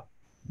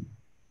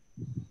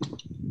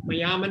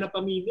mayaman na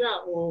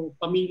pamilya o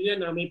pamilya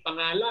na may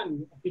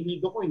pangalan.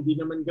 Apelido ko hindi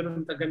naman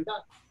ganun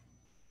kaganda.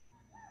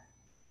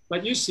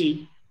 But you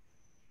see,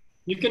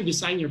 you can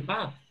design your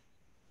path.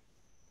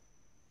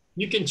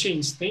 You can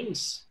change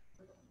things.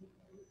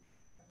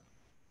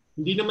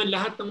 Hindi naman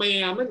lahat ng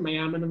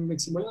mayaman ang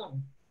nagsimula.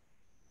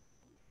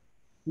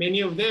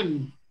 Many of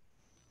them,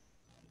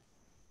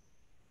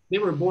 they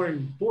were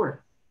born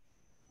poor,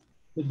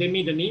 but they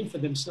made a name for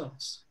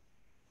themselves.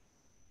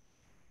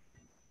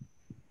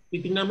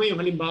 Titingnan mo yung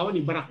halimbawa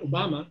ni Barack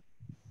Obama,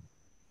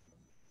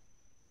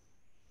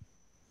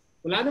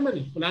 wala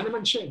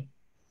naman siya.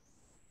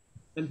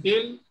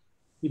 Until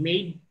he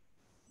made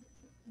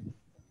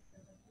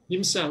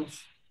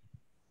himself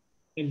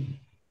and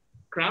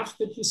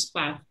crafted his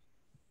path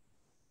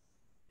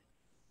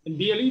and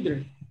be a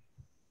leader.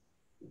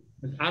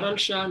 Nag-aral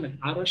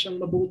siyang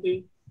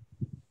mabuti,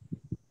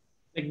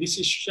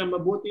 nag-desisyon siya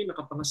mabuti,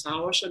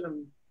 nakapangasawa siya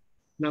ng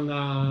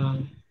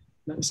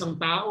isang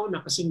tao na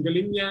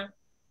kasinggalin niya,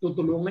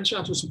 tutulungan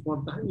siya,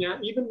 susuportahan niya.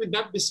 Even with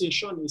that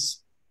decision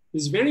is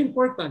very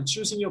important.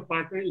 Choosing your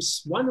partner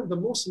is one of the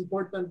most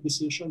important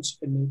decisions you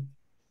can make.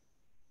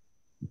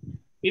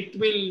 It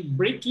will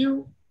break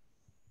you.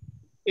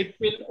 It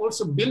will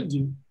also build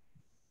you.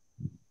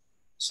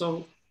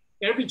 So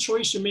every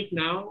choice you make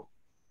now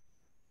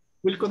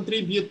will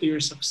contribute to your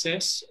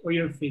success or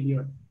your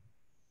failure.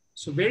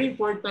 So very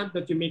important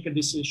that you make a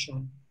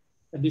decision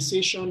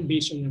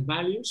based on your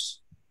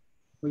values,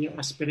 on your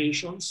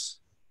aspirations,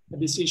 a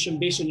decision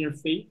based on your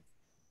faith,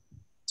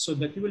 so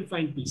that you will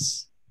find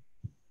peace.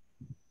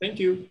 Thank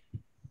you.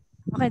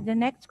 Okay, the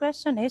next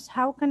question is,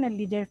 how can a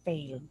leader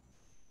fail?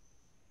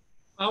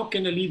 How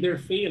can a leader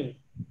fail?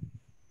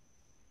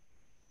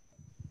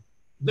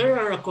 There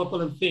are a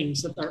couple of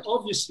things that are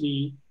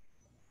obviously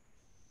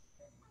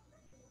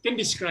can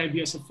describe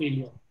you as a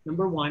failure.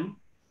 Number one,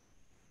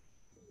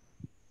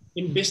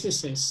 in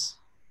businesses,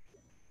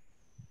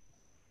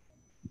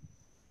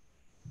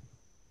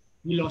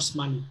 you lost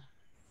money.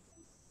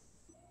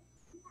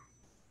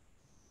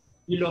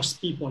 You lost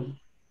people.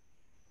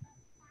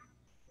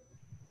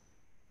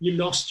 You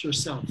lost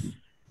yourself.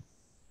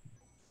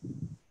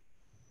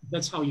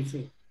 That's how you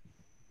fail.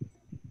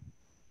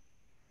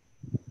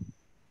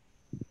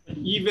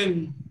 And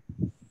even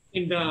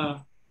in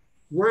the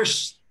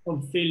worst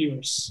of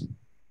failures,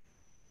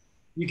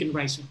 you can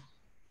rise up.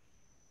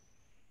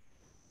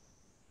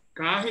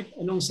 Kahit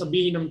anong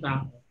sabihin ng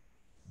tao,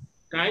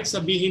 kahit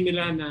sabihin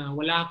nila na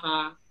wala ka,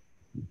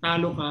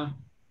 talo ka,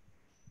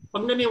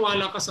 pag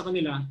naniwala ka sa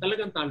kanila,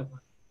 talagang talo ka.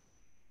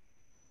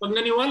 Pag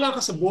naniwala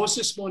ka sa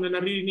boses mo na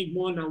naririnig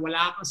mo na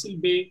wala kang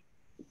silbi,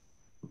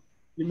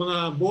 yung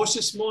mga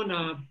boses mo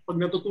na pag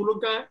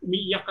natutulog ka,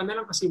 umiiyak ka na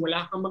lang kasi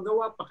wala kang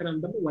magawa,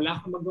 pakiramdam mo wala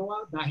kang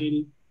magawa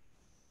dahil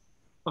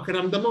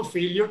pakiramdam mo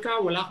failure ka,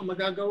 wala kang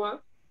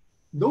magagawa.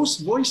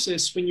 Those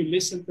voices, when you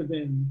listen to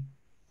them,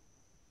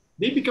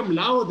 they become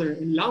louder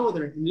and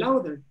louder and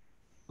louder.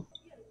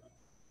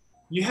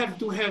 You have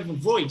to have a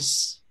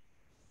voice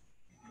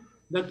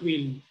that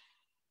will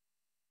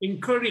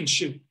encourage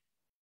you,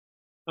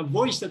 a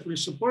voice that will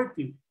support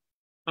you,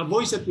 a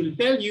voice that will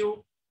tell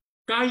you,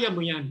 kaya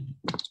mo yan.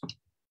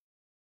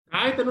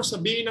 Kahit ano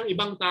sabihin ng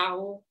ibang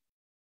tao,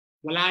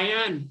 wala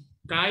yan.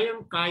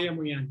 Kayang-kaya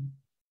mo yan.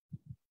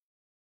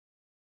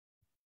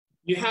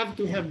 You have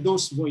to have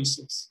those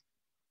voices.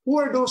 Who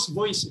are those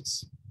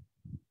voices?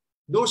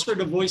 Those are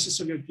the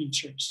voices of your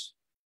teachers.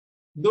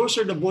 Those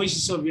are the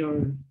voices of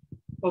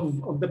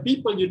the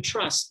people you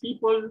trust,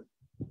 people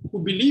who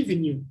believe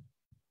in you.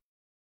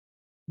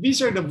 These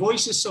are the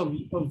voices of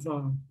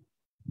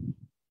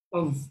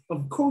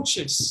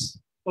coaches,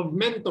 of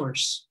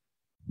mentors,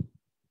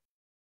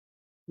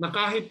 na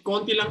kahit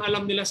konti lang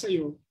alam nila sa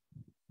iyo,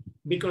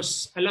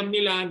 because alam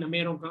nila na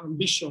meron kang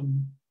ambition,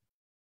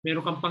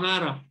 meron kang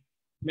pangarap,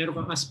 meron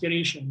kang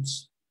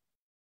aspirations.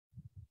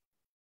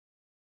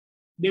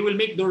 They will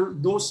make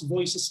those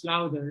voices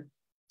louder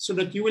so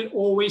that you will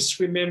always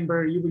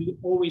remember, you will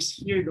always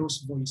hear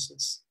those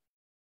voices.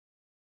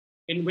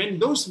 And when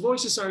those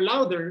voices are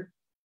louder,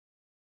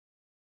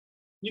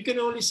 you can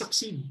only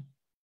succeed.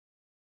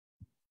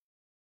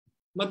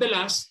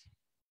 Madalas,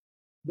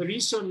 the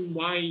reason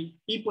why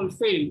people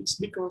fail is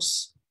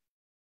because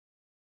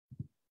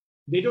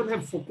they don't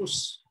have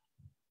focus.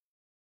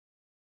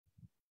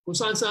 Kung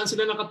saan-saan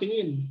sila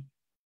nakatingin.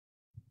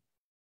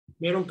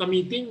 Merong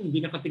ka-meeting,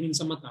 hindi nakatingin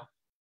sa mata.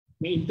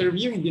 May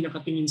interview, hindi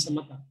nakatingin sa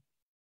mata.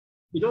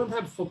 You don't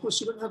have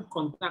focus, you don't have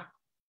contact.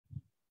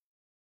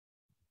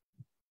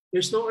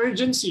 There's no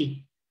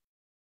urgency.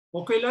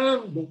 Okay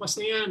lang,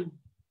 bukas na yan.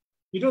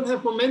 You don't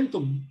have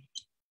momentum.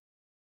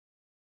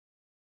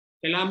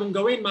 Kailangan mong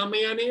gawin,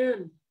 mamaya na yan.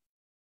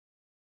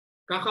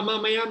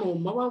 Kakamamaya mo,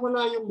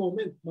 mawawala yung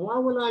moment,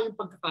 mawawala yung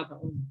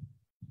pagkakataon.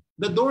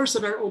 The doors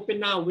that are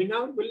open now will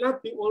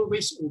not be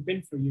always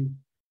open for you.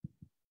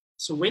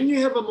 So when you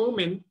have a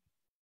moment,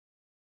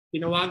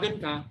 tinawagan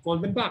ka,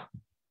 call them back.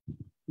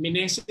 May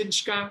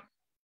message ka,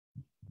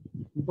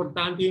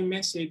 importante yung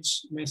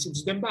message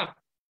them back.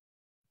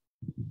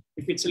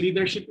 If it's a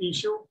leadership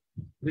issue,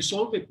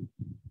 resolve it.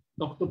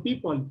 Talk to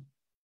people.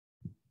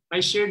 I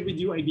shared with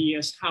you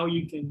ideas how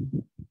you can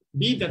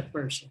be that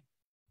person.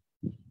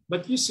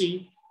 But you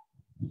see,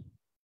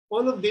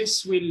 all of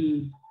this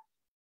will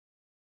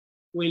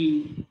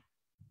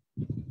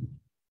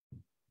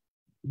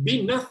be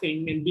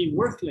nothing and be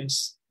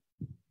worthless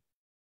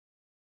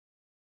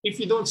if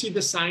you don't see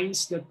the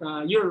signs that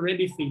you're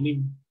already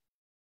failing.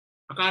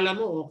 Akala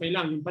mo okay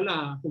lang, yung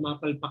pala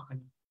pumapalpak ka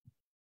na.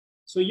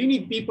 So you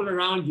need people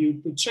around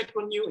you to check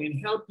on you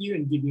and help you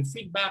and give you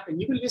feedback,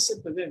 and you will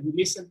listen to them. You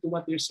listen to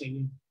what they're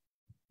saying.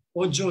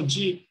 O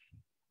Joji,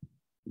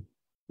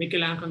 may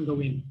kailangan kang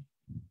gawin.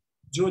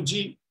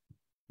 Joji,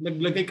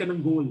 naglagay ka ng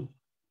goal.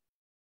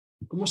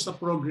 Kumusta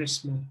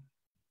progress mo?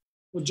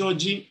 O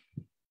Joji,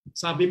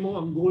 Sabi mo,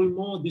 ang goal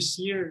mo this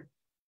year,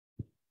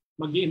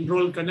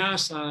 mag-enroll ka na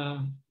sa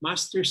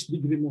master's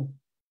degree mo.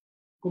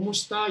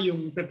 Kumusta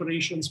yung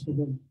preparations mo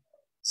doon?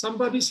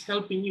 Somebody's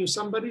helping you,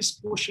 somebody's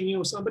pushing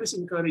you, somebody's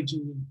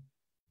encouraging you.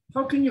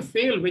 How can you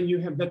fail when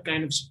you have that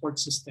kind of support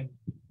system?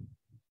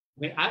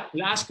 Okay,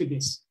 I'll ask you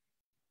this.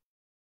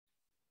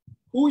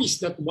 Who is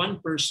that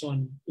one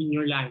person in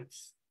your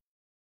life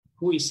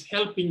who is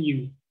helping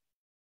you,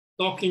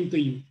 talking to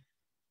you,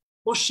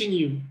 pushing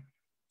you,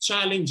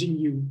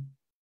 challenging you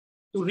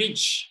to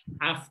reach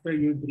after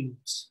your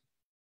dreams?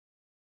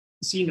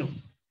 Sino?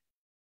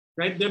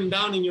 Write them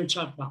down in your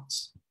chat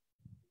box.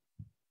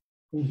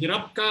 Kung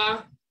hirap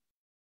ka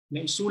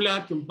na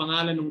isulat yung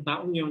pangalan ng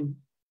taong yon,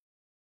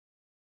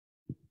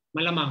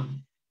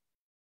 malamang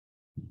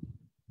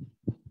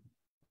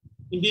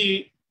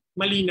hindi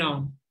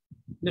malinaw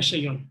na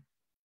siya yon.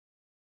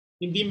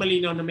 Hindi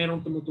malinaw na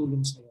merong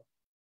tumutulong sa iyo.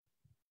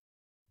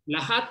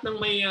 Lahat ng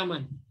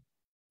mayayaman,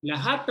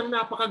 lahat ng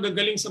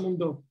napakagagaling sa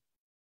mundo,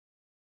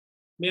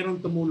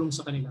 merong tumulong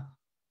sa kanila.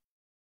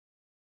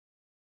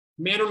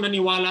 Merong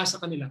naniwala sa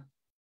kanila.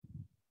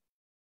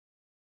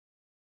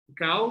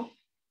 Ikaw,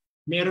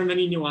 merong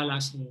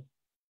naniniwala sa iyo.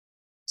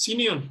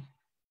 Sino yun?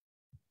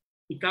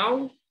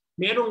 Ikaw,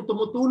 merong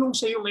tumutulong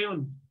sa iyo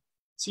ngayon.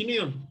 Sino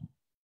yun?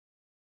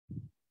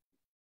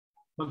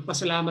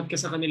 Magpasalamat ka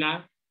sa kanila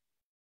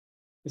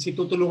kasi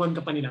tutulungan ka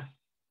pa nila.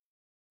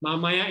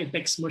 Mamaya,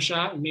 i-text mo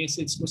siya,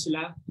 i-message mo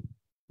sila.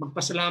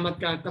 Magpasalamat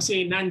ka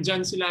kasi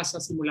nandyan sila sa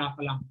simula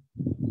pa lang.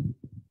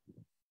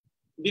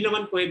 Hindi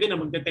naman pwede na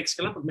magte-text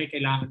ka lang pag may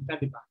kailangan ka,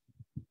 di ba?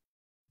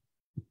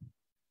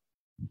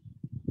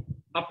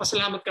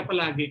 Papasalamat ka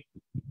palagi.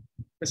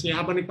 Kasi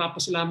habang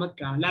nagpapasalamat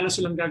ka, lalo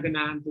silang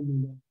gaganahan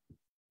tumulong.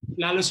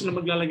 Lalo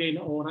silang maglalagay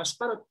ng oras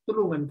para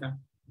tulungan ka.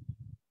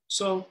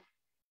 So,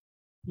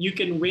 you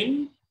can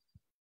win.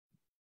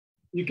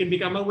 You can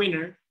become a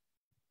winner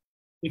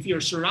if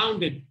you're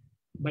surrounded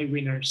by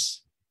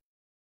winners.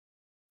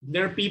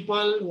 There are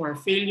people who are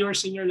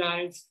failures in your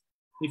life.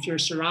 If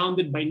you're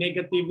surrounded by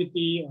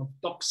negativity, of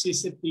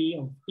toxicity,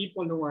 of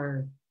people who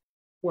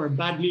are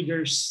bad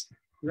leaders,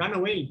 run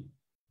away.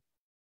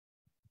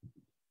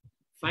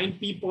 Find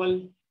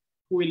people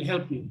who will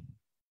help you.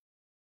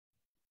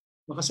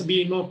 Baka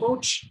sabihin mo,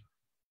 Coach,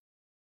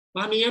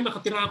 paano yan?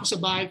 Nakatira ako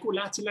sa bahay ko,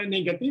 lahat sila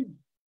negative.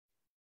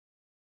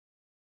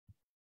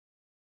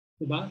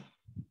 Diba?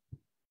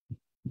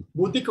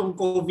 Buti kung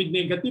COVID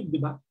negative,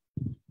 diba?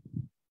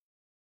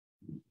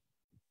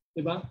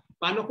 Diba?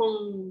 Paano kung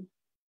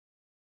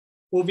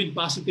COVID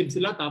positive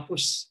sila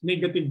tapos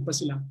negative pa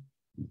sila?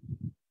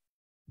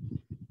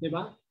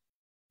 Diba?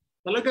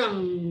 Talagang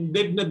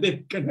dead na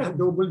dead ka na,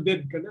 double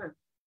dead ka na.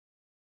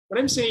 What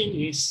I'm saying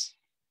is,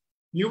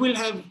 you will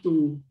have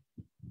to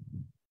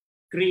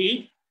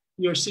create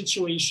your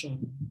situation,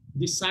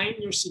 design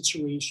your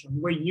situation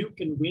where you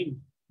can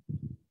win.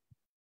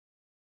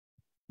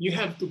 You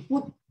have to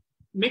put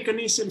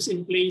mechanisms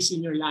in place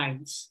in your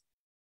lives,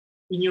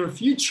 in your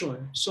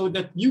future, so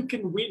that you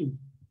can win.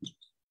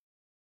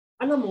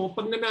 Alam mo,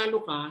 pag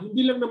nanalo ka,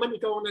 hindi lang naman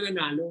ikaw ang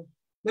nananalo.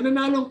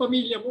 Nananalo ang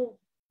pamilya mo.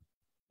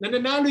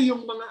 Nananalo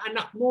yung mga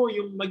anak mo,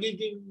 yung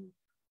magiging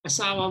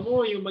asawa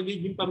mo, yung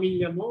magiging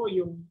pamilya mo,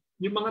 yung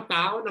mga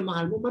tao na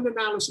mahal mo,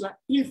 mananalo sila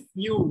if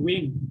you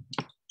win.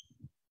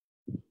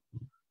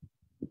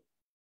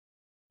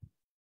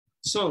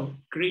 So,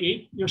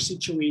 create your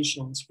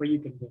situations where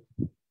you can win.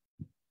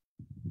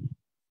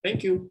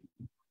 Thank you.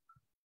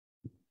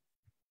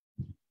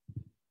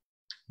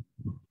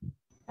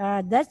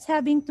 Does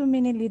having too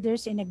many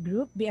leaders in a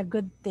group be a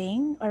good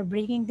thing, or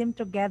bringing them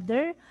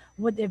together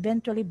would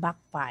eventually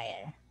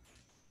backfire?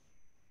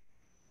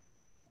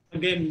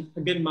 Again,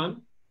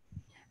 ma'am?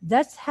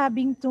 Does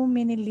having too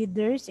many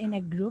leaders in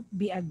a group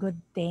be a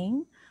good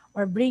thing,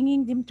 or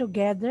bringing them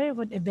together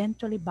would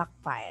eventually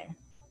backfire?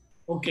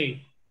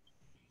 Okay.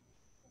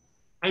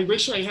 I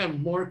wish I have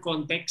more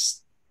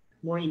context,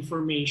 more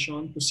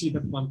information to see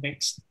the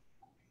context.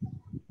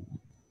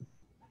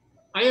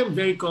 I am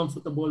very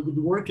comfortable with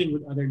working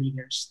with other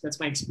leaders. That's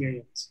my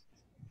experience.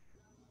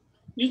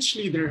 Each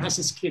leader has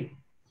a skill.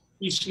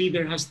 Each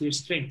leader has their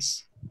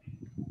strengths.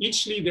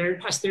 Each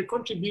leader has their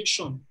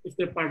contribution if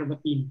they're part of a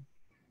team.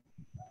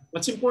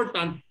 What's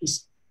important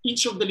is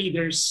each of the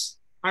leaders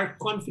are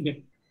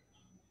confident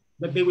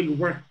that they will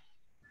work,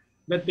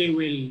 that they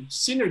will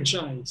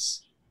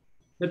synergize,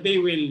 that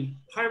they will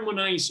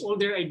harmonize all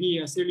their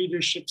ideas, their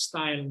leadership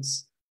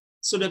styles,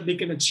 so that they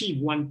can achieve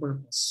one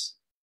purpose.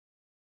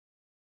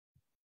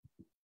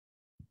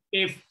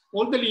 If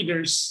all the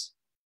leaders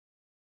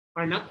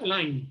are not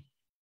aligned,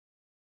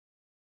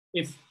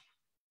 if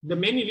the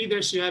many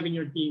leaders you have in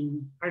your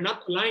team are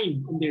not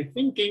aligned in their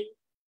thinking,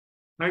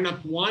 are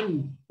not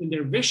one in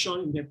their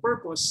vision, in their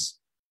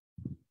purpose,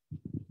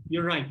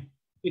 you're right,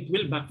 it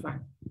will backfire.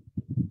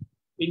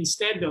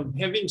 Instead of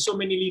having so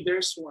many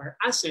leaders who are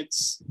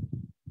assets,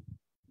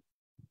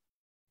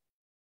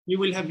 you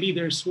will have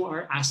leaders who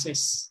are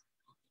assets.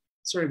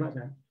 Sorry about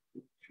that.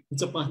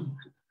 It's a pun.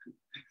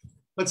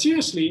 But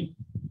seriously,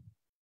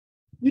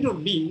 you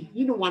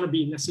don't want to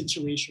be in a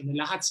situation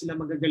na lahat sila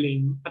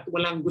magagaling at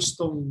walang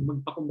gustong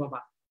magpakumbaba.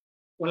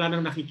 Wala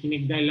nang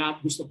nakikinig dahil lahat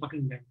gusto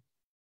pakinggan.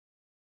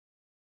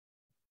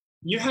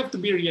 You have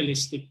to be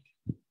realistic.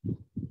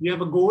 You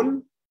have a goal.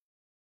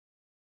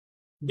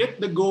 Get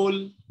the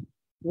goal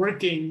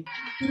working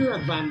to your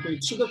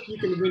advantage so that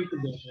you can win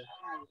together.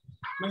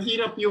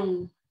 Mahirap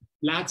yung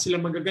lahat sila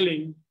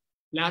magagaling,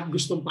 lahat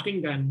gustong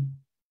pakinggan,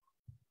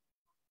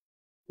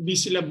 hindi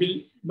sila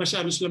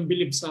masyado silang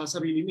bilib sa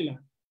sarili nila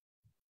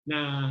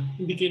na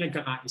hindi kayo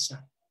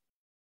nagkakaisa.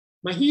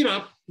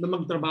 Mahirap na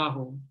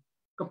magtrabaho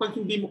kapag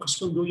hindi mo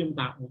kasundo yung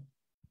tao.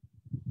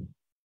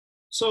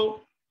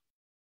 So,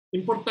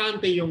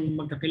 importante yung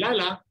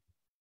magkakilala,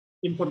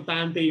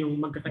 importante yung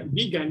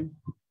magkakaibigan,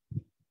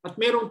 at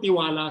merong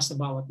tiwala sa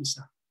bawat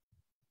isa.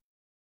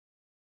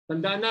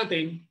 Tandaan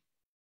natin,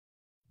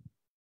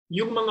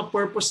 yung mga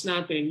purpose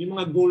natin, yung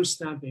mga goals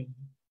natin,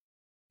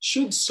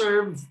 should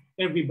serve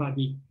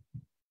everybody.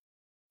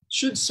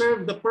 Should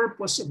serve the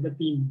purpose of the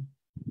team.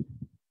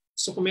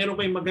 So kung meron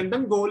kayong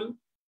magandang goal,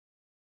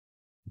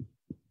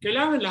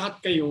 kailangan lahat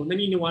kayo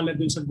naniniwala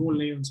dun sa goal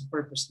na yun, sa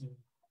purpose na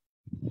yun.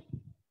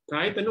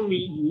 Kahit anong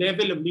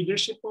level of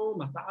leadership mo,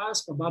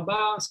 mataas,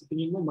 pababa, sa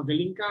tingin mo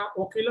magaling ka,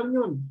 okay lang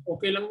yun.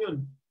 Okay lang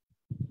yun.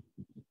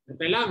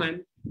 Kailangan,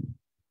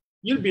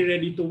 you'll be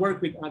ready to work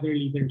with other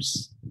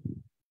leaders.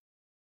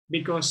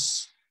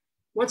 Because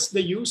what's the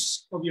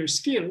use of your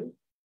skill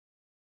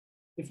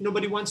if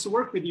nobody wants to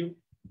work with you?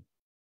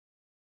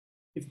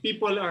 If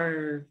people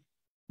are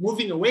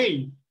moving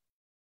away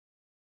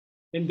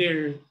and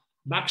they're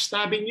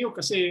backstabbing you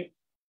kasi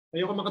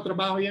ayoko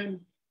makatrabaho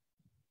yan.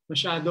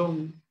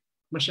 Masyadong,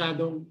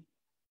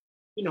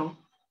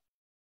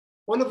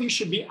 all of you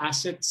should be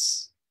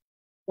assets.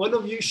 All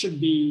of you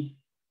should be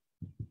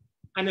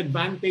an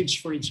advantage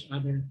for each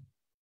other.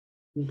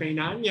 Yung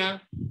kahinaan niya,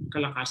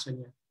 kalakasan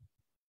niya.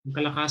 Yung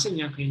kalakasan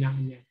niya,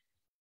 kahinaan niya.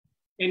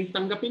 And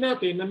tanggapin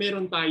natin na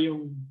meron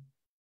tayong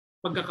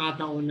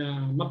pagkakataon na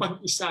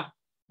mapag-isa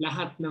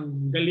lahat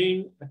ng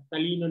galing at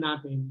talino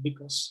natin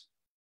because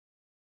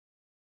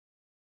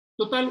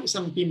total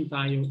isang team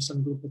tayo,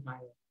 isang grupo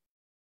tayo.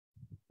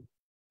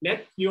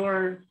 Let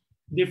your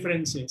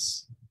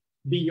differences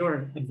be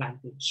your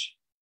advantage.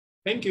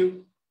 Thank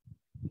you.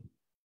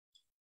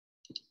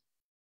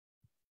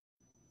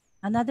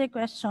 Another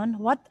question,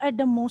 what are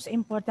the most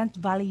important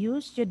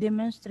values you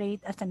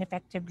demonstrate as an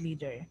effective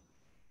leader?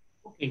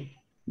 Okay.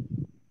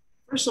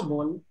 First of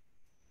all,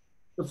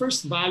 the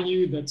first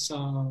value that's,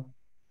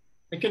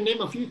 I can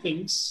name a few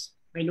things.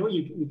 I know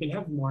you can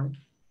have more.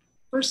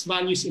 First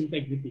value is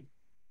integrity.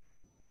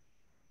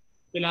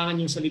 Kailangan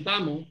yung salita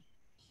mo,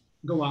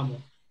 gawa mo.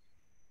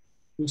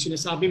 Yung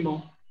sinasabi mo,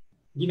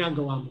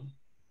 ginagawa mo.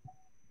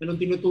 Anong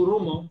tinuturo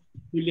mo,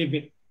 you live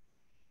it.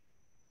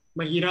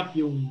 Mahirap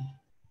yung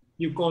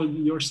you call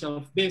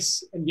yourself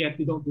this and yet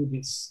you don't do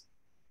this.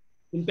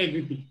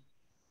 Integrity.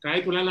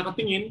 Kahit wala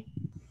nakatingin,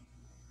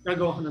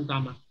 gagawa ka ng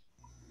tama.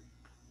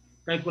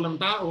 Kahit walang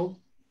tao,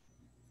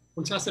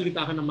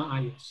 magsasalita ka ng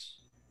maayos.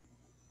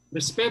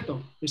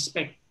 Respeto,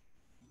 respect.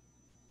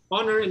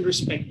 Honor and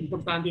respect,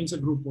 importante yun sa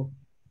grupo.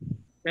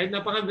 Kahit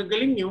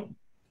napakagagaling nyo,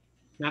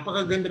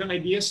 napakaganda ng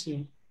ideas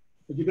nyo,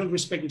 but you don't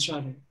respect each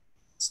other,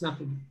 it's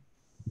nothing.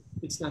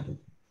 It's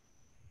nothing.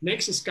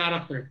 Next is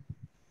character.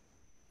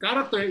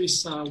 Character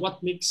is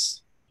what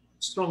makes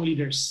strong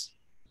leaders.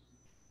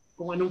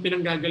 Kung anong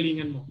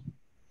pinanggagalingan mo.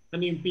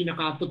 Ano yung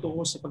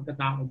pinakatotoo sa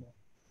pagkatao mo.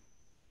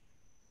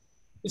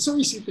 It's so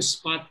easy to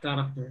spot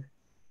character.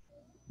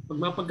 Pag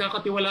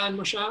mapagkakatiwalaan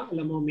mo siya,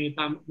 alam mo may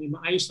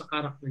maayos na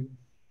character yun.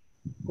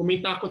 Kung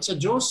may takot sa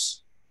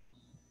Diyos,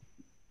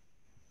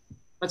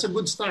 that's a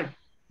good start.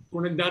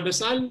 Kung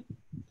nagdadasal,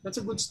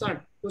 that's a good start.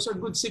 Those are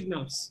good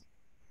signals.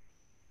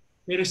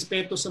 May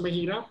respeto sa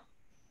mahirap,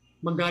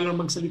 magalang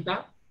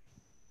magsalita,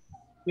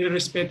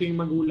 nirerespeto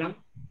yung magulang,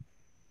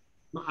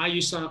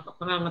 maayos sa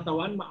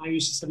pangangatawan,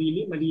 maayos sa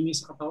sarili, malinis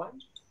sa katawan.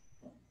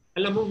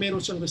 Alam mo, meron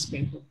siyang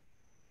respeto.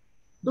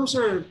 Those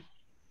are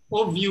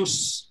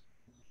obvious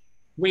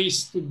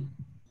ways to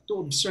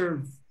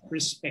observe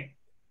respect,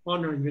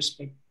 honor and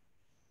respect.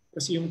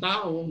 Kasi yung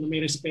tao na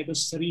may respeto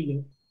sa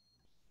sarili,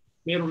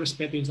 mayroong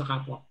respeto yun sa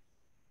kapwa.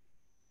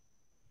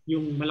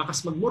 Yung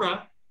malakas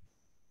magmura,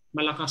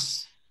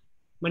 malakas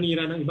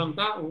manira ng ibang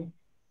tao,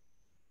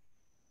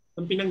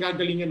 ang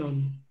pinanggagalingan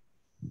nun,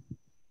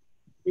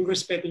 yung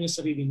respeto niya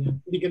sa sarili niya,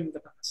 hindi ganun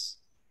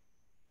kataas.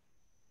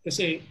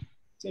 Kasi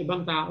sa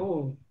ibang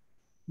tao,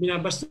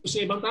 binabastos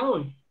sa ibang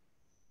tao.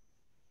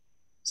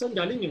 Saan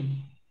galing yun?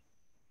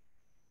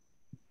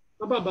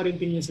 Mababa rin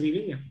tingin niya sa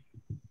sarili niya.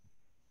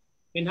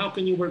 And how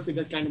can you work with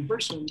that kind of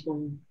person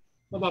kung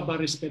mababa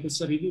respeto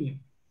sa sarili niya?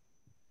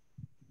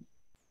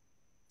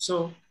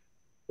 So,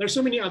 there's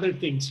so many other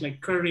things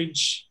like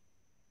courage,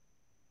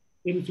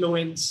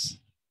 influence,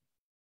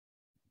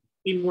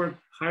 teamwork,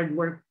 hard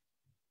work,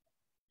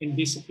 and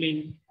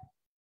discipline.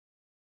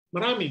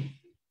 Marami.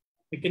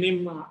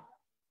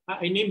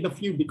 I named a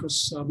few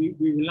because we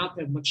will not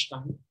have much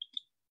time.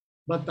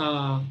 But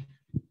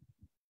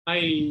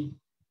I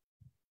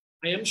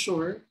am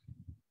sure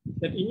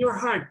that in your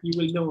heart, you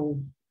will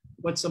know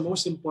what's the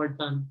most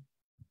important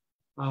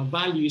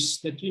values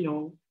that you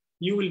know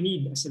you will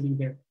need as a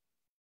leader.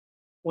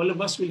 All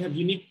of us will have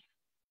unique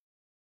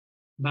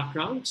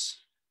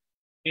backgrounds.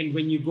 And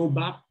when you go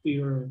back to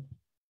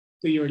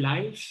your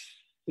life,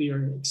 to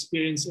your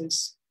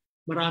experiences,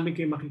 marami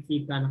kayong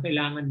makikita na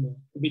kailangan mo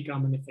to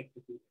become an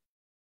effective leader.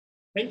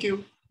 Thank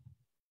you.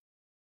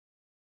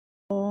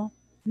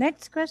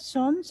 Next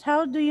questions.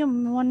 How do you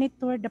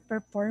monitor the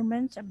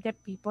performance of the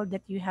people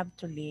that you have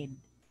to lead?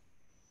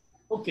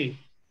 Okay.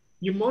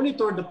 You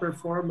monitor the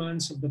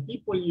performance of the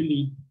people you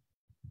lead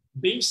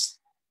based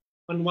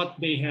on what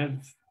they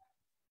have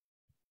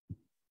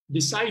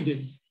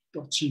decided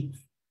to achieve.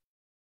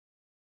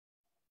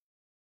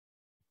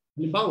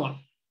 Halimbawa,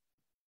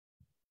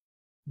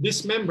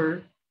 this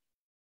member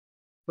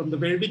from the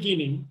very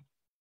beginning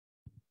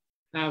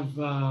have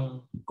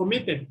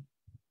committed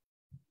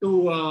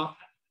to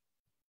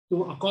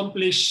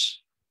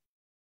accomplish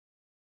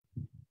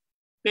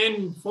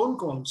 10 phone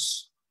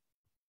calls.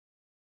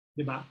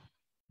 Diba?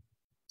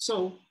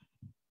 So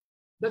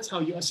that's how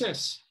you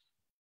assess.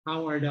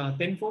 How are the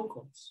 10 phone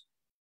calls?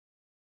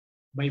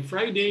 By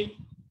Friday,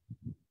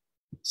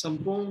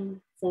 10 phone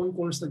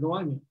calls na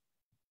gawa niya.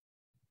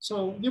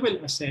 So you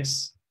will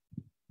assess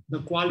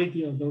the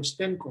quality of those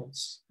 10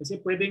 calls. Kasi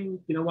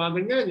pwedeng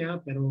tinawagan nga niya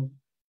pero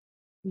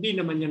hindi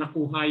naman niya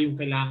nakuha yung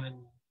kailangan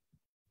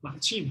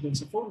ma-achieve dun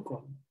sa phone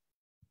call.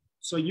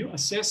 So you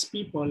assess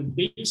people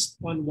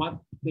based on what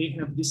they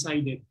have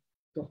decided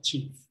to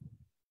achieve.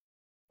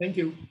 Thank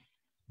you.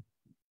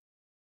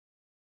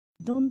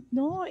 Don't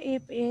know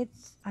if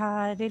it's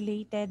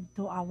related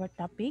to our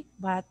topic,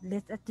 but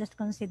let's just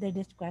consider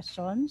these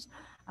questions.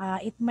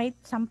 It might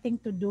something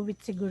to do with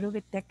siguro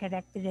with the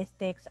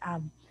characteristics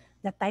of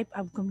the type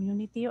of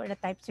community or the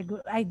type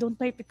siguro. I don't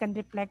know if it can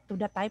reflect to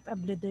the type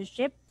of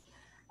leadership.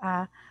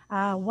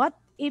 What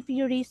if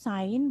you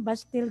resign but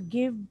still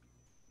give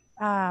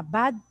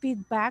bad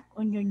feedback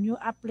on your new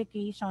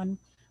application,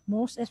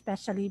 most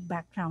especially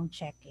background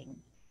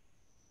checking?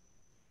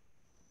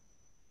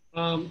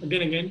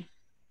 Again.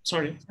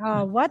 Sorry.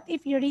 What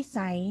if you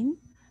resign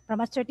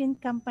from a certain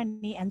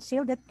company and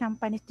still that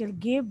company still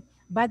give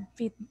bad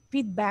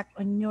feedback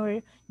on your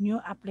new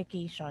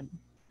application,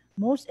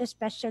 most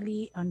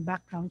especially on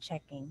background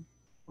checking?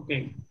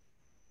 Okay.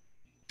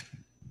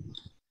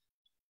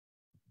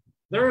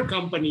 There are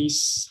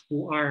companies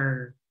who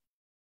are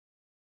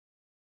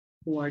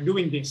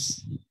doing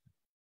this,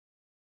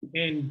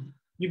 and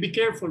you be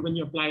careful when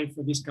you apply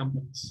for these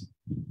companies.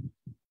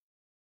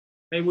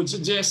 I would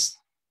suggest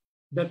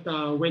that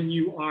when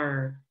you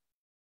are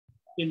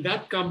in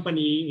that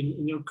company,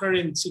 in your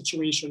current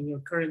situation,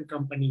 your current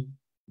company,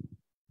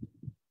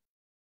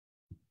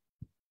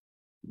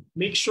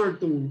 make sure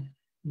to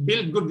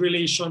build good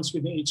relations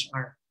with the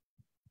HR,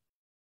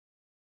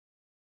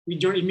 with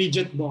your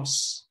immediate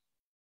boss,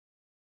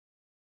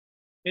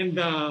 and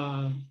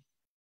the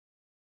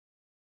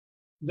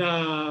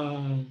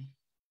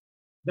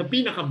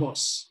pinaka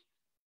boss,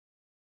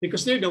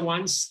 because they're the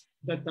ones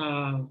that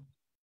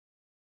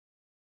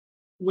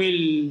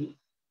will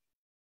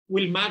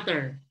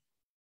matter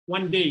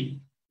one day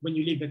when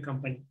you leave the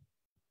company.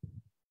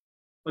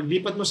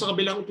 Paglipat mo sa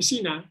kabilang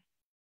opisina,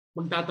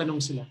 magtatanong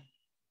sila,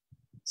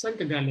 saan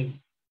ka galing?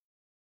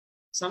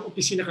 Saan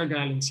opisina ka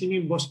galing? Sino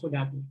yung boss ko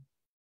dati?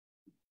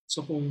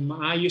 So kung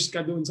maayos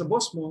ka doon sa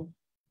boss mo,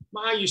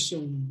 maayos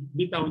yung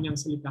bitaw niyang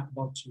salita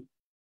about you.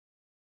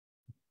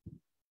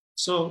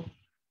 So,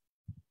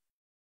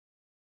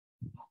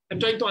 I'm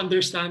trying to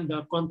understand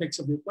the context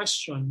of your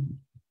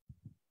question.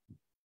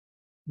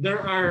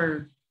 There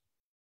are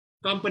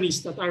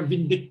companies that are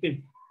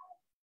vindictive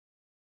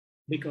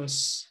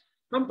because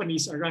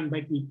companies are run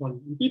by people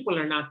and people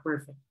are not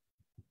perfect.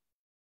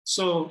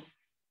 So,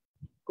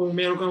 kung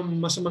meron kang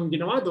masamang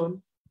ginawa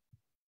doon,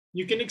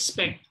 you can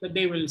expect that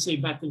they will say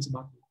bad things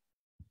about you.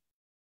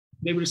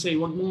 They will say,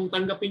 wag mong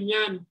tanggapin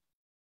yan.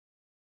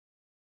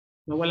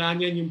 Nawala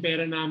niyan yung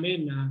pera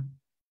namin na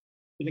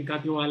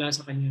pinagkatiwala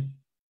sa kanya.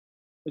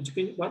 But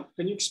what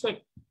can you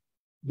expect?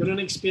 Ganoon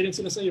na experience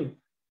sila sa'yo.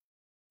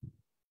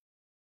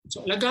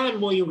 So,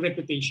 alagaan mo yung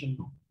reputation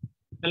mo.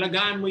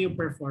 Alagaan mo yung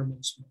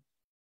performance mo.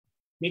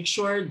 Make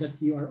sure that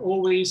you are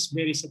always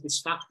very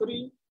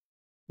satisfactory.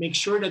 Make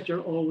sure that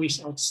you're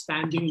always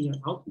outstanding in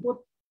your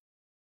output.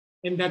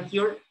 And that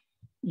you're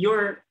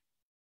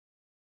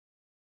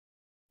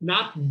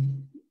not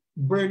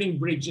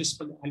burning bridges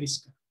pag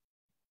alis ka.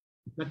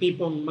 Na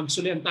tipong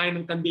magsulian tayo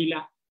ng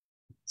kandila.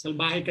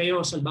 Salbahe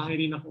kayo, salbahe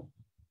rin ako.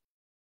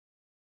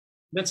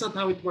 That's not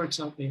how it works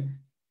out there.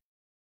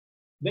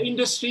 The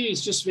industry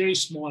is just very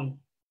small.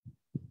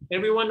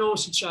 Everyone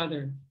knows each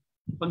other.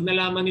 Pag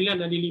nalaman nila,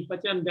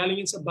 nalilipat yan,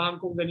 galing sa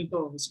bangkong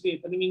ganito. Sige,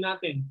 tanungin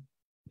natin.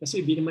 Kasi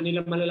di naman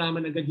nila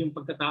malalaman agad yung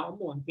pagkatao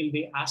mo until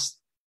they ask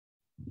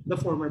the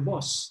former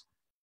boss.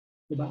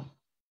 Diba?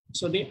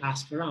 So they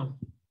ask around.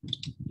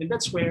 And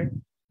that's where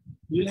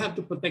you'll have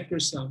to protect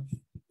yourself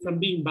from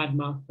being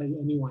badmouthed by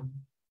anyone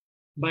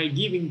by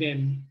giving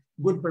them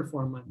good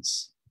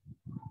performance.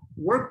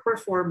 Work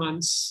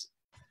performance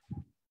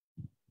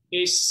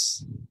is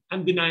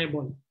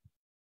undeniable.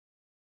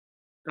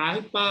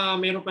 Kahit pa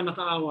meron kang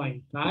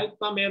nakaaway, kahit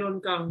pa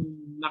meron kang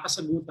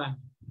nakasagutan,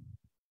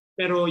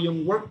 pero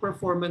yung work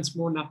performance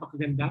mo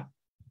napakaganda,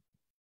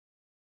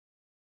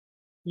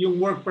 yung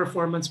work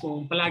performance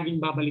mo palaging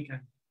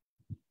babalikan.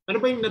 Ano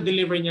ba yung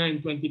na-deliver niya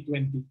in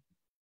 2020?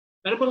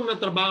 Ano bang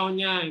natrabaho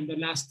niya in the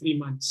last 3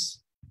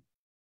 months?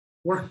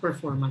 Work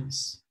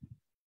performance.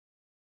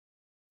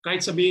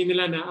 Kahit sabihin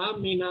nila na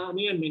may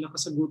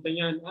nakasagutan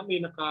yan,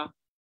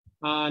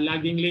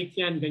 laging late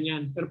yan,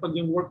 ganyan. Pero pag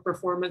yung work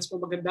performance mo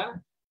maganda,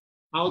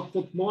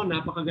 output mo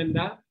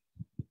napakaganda,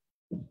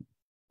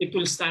 it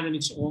will stand on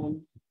its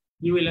own.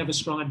 You will have a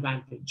strong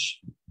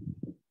advantage.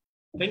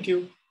 Thank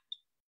you.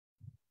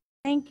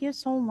 Thank you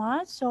so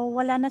much. So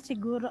wala na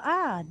siguro.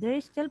 There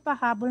is still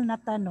pahabol na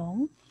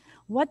tanong.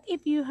 What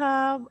if you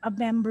have a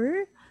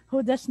member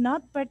who does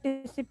not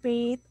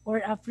participate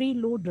or a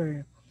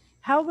freeloader?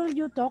 How will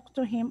you talk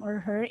to him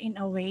or her in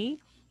a way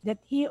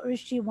that he or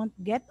she won't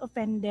get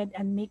offended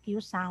and make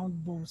you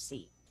sound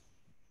bossy?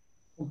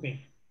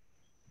 Okay.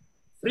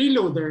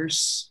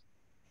 Freeloaders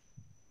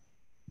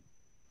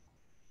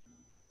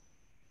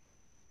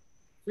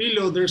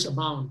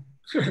abound.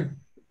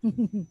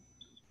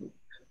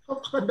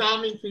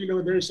 Napakadaming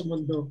freeloaders sa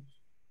mundo.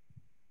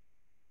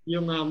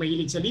 Yung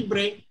mahilig sa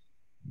libre,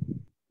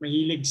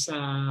 mahilig sa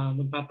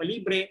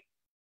magpapalibre,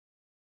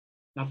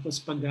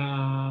 tapos pag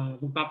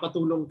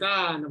magpapatulong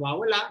ka,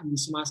 nawawala, hindi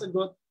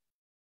sumasagot.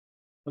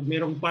 Pag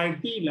merong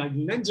party,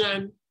 laging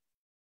nandyan.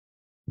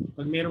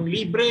 Pag merong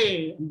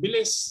libre, ang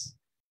bilis.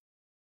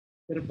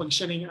 Pero pag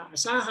siya na yung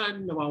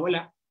aasahan,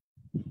 nawawala.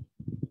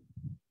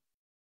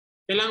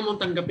 Kailangan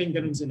mong tanggapin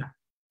ganun sila.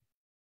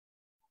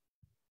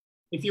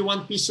 If you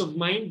want peace of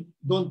mind,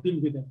 don't deal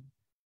with them.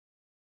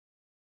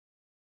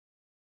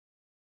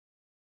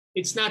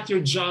 It's not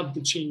your job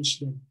to change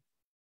them.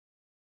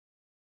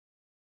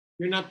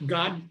 You're not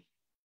God.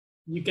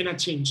 You cannot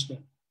change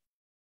them.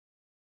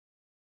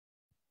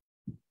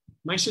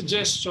 My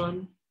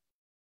suggestion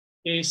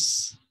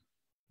is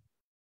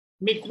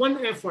make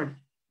one effort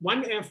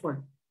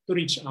to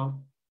reach out.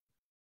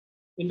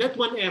 In that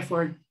one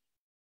effort,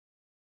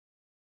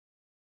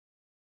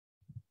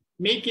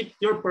 make it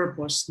your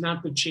purpose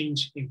not to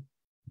change him.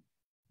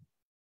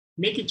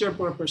 Make it your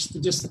purpose to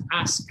just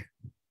ask.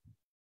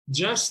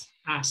 Just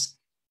ask.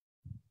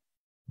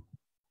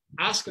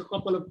 Ask a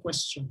couple of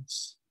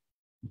questions.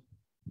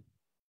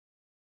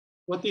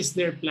 What is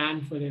their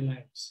plan for their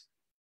lives?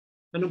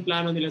 Anong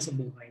plano nila sa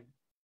buhay?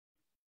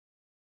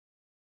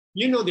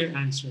 You know their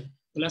answer.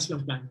 Wala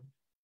silang plano.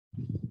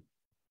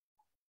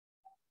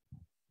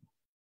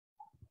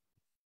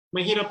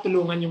 Mahirap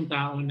tulungan yung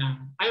tao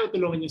na ayaw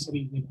tulungan yung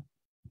sarili nila.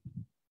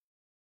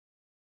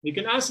 You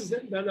can ask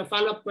the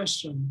follow-up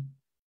question.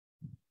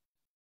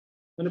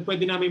 Ano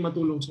pwede namin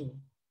matulong sa'yo?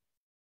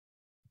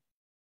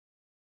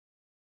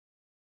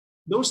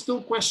 Those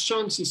 2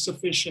 questions is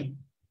sufficient.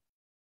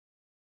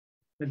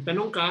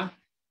 Nagtanong ka,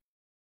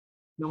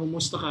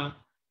 nangumusta ka,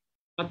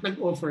 at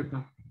nag-offer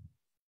ka.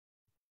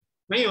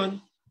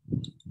 Ngayon,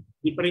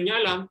 di pa rin niya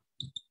alam,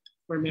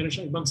 or meron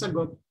siyang ibang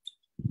sagot,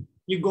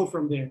 you go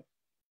from there.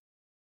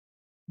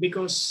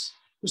 Because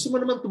gusto mo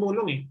naman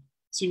tumulong eh.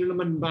 Sino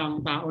naman ba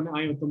ang tao na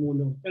ayaw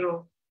tumulong?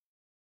 Pero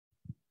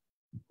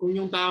kung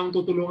yung taong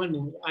tutulungan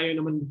mo, ayaw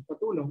naman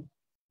patulong,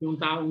 yung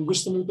taong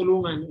gusto mong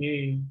tulungan,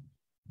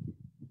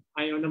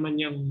 ayaw naman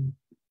niyang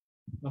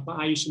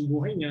mapaayos yung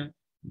buhay niya,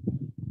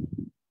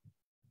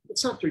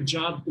 it's not your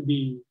job to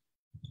be,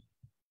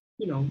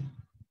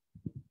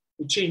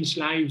 to change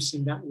lives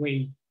in that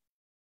way.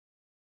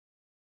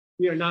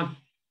 We are not,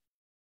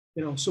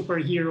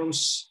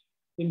 superheroes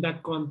in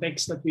that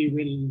context that we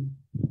will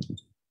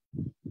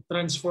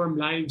transform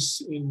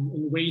lives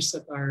in ways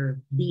that are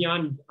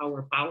beyond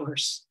our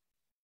powers.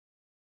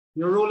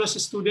 Your role as a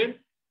student,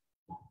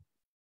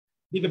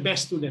 be the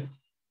best student.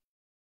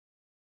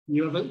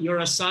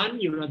 You're a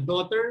son, you're a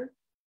daughter,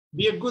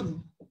 be a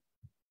good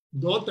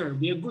daughter,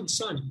 be a good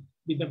son,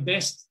 be the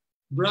best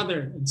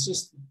brother and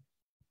sister.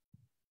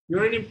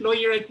 You're an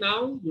employee right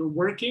now, you're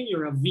working,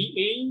 you're a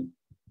VA,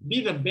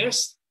 be the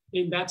best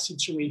in that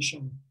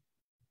situation.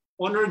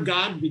 Honor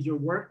God with your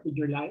work, with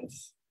your life.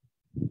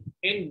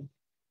 And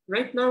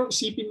right now,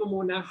 isipin mo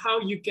muna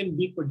how you can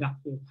be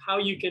productive, how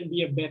you can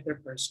be a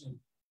better person.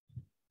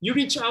 You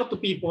reach out to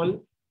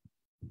people,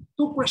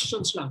 2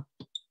 questions lang.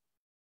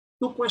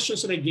 2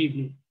 questions that I gave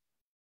you.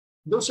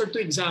 Those are 2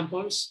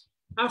 examples.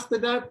 After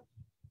that,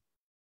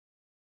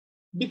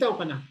 bitaw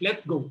ka na,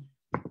 let go.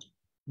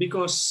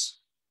 Because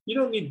you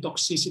don't need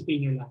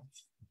toxicity in your life.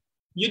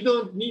 You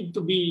don't need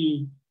to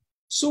be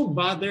so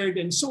bothered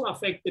and so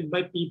affected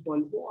by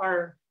people who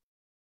are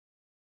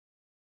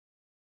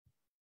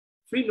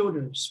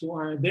freeloaders, who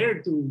are there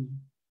to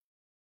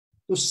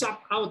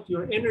suck out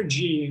your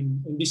energy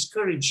and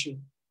discourage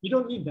you. You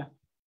don't need that.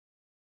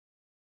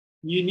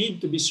 You need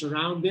to be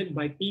surrounded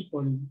by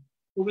people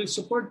who will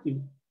support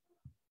you,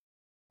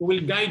 who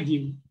will guide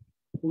you,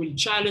 who will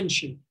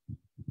challenge you.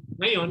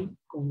 Ngayon,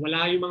 kung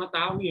wala yung mga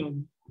tao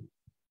yun,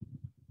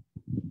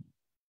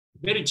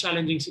 Very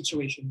challenging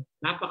situation.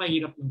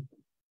 Napakahirap lang.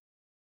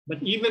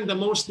 But even the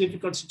most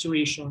difficult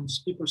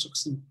situations, people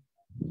succeed.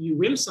 You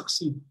will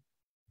succeed.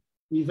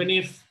 Even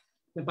if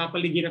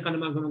napapaligiran ka ng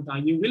mga ganun tao,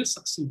 you will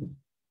succeed.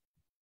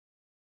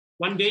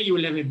 One day you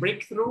will have a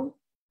breakthrough.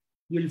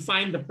 You'll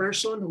find the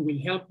person who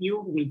will help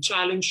you, who will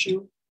challenge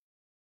you,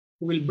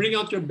 who will bring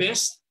out your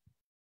best.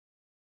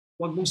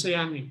 Huwag mong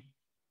sayangin.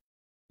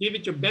 Give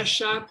it your best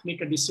shot,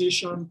 make a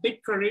decision,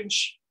 take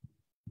courage,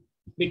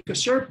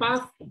 because your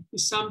path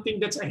is something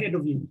that's ahead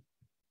of you.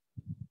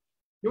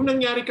 Yung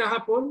nangyari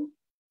kahapon,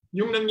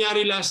 yung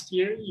nangyari last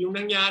year, yung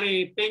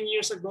nangyari 10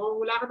 years ago,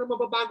 wala ka na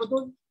mababago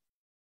doon.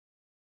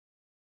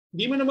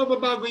 Hindi mo na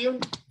mababago yun.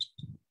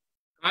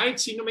 Kahit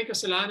sino may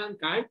kasalanan,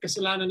 kahit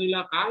kasalanan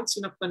nila, kahit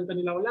sinaktan ka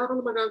nila, wala ka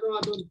na magagawa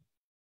doon.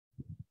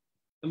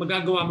 Na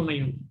magagawa mo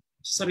ngayon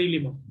sa sarili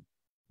mo.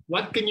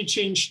 What can you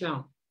change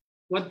now?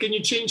 What can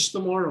you change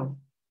tomorrow?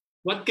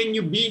 What can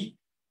you be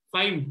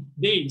 5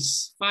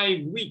 days,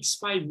 5 weeks,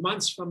 5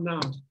 months from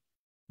now?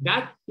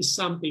 That is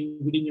something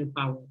within your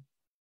power.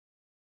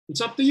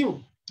 It's up to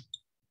you.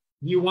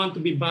 Do you want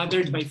to be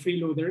bothered by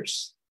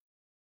freeloaders?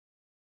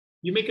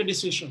 You make a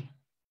decision.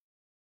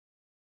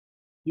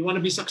 You want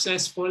to be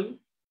successful?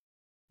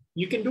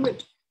 You can do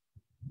it.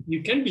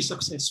 You can be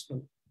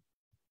successful.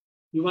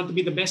 You want to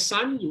be the best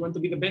son? You want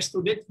to be the best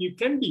student? You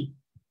can be.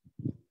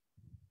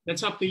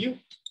 That's up to you.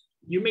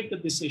 You make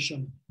the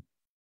decision.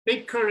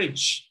 Take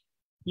courage.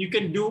 You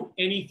can do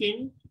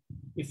anything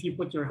if you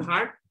put your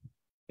heart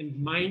and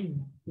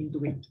mind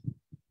into it.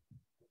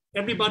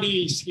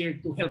 Everybody is here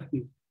to help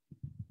you.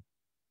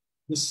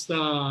 This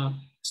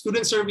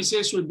student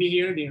services will be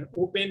here. They are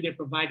open. They're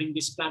providing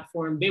this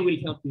platform. They will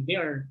help you. They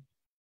are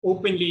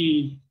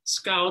openly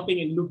scouting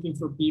and looking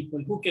for people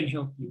who can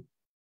help you.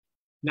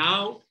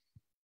 Now,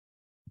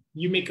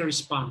 you make a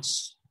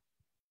response.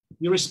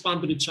 You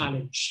respond to the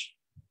challenge.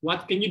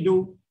 What can you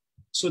do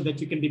so that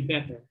you can be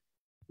better?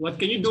 What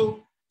can you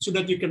do so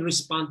that you can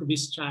respond to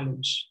this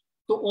challenge,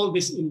 to all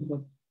this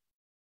input?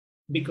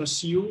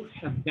 Because you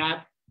have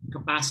that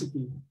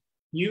capacity.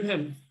 You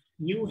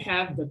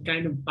have that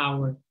kind of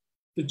power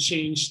to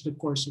change the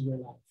course of your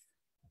life.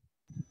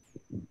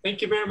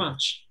 Thank you very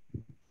much.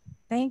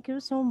 Thank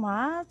you so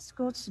much,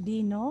 Coach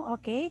Dino.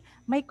 Okay,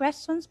 may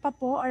questions pa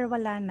po or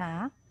wala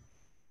na?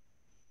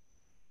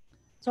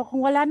 So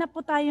kung wala na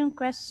po tayong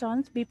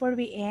questions before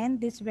we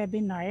end this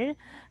webinar,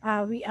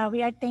 we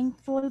are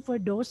thankful for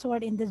those who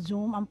are in the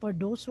Zoom and for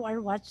those who are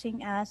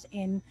watching us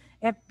in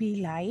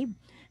FB Live.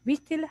 We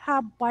still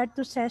have part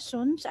 2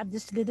 sessions of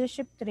this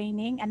leadership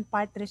training and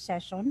part 3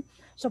 session.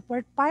 So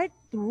for part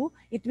 2,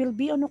 it will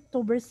be on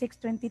October 6,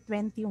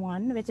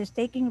 2021, which is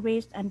taking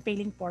risks and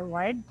failing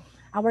forward.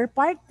 Our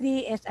part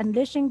 3 is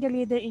unleashing the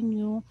leader in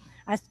you,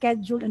 as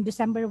scheduled on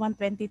December 1,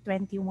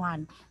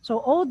 2021. So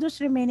all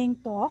those remaining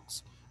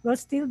talks will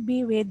still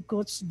be with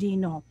Coach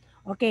Dino.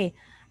 Okay.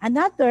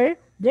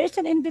 There's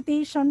an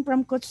invitation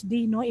from Coach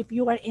Dino if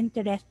you are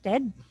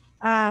interested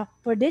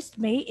for this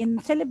May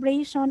in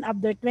celebration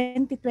of the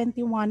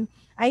 2021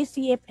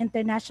 ICF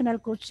International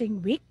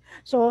Coaching Week.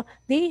 So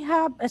they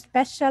have a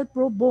special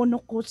pro bono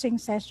coaching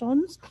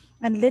sessions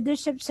and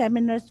leadership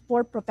seminars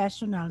for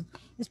professionals,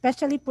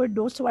 especially for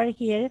those who are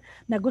here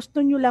na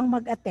gusto nyo lang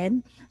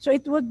mag-attend. So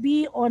it would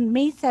be on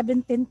May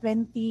 17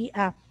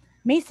 to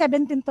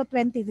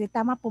 23.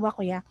 Tama po ba,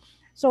 Kuya?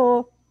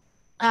 So,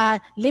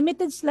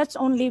 limited slots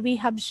only. We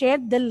have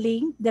shared the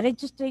link, the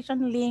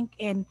registration link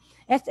in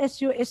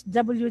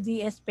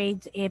SSU-SWDS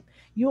page if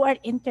you are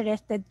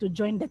interested to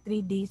join the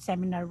 3-day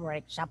seminar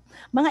workshop.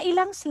 Mga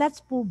ilang slots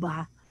po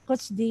ba,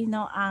 Coach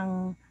Dino,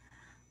 ang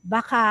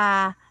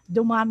baka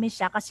dumami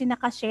siya? Kasi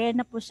nakashare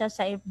na po siya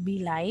sa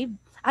FB Live,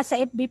 sa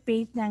FB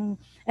page ng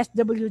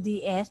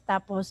SWDS.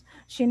 Tapos,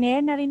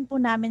 shinare na rin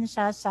po namin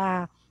siya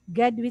sa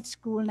graduate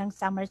school ng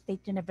Summer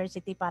State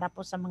University para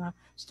po sa mga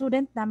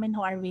student namin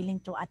who are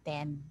willing to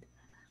attend.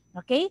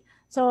 Okay?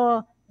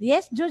 So,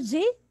 yes,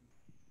 Josie?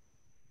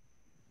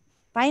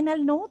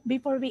 Final note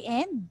before we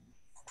end?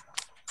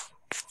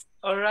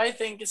 All right,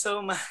 thank you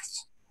so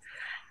much.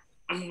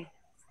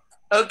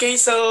 Okay,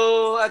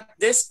 so at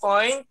this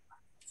point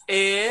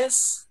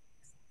is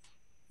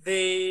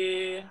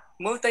the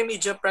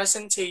multimedia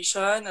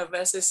presentation of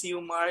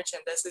SSU March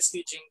and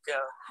SSU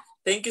Jingle.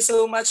 Thank you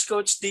so much,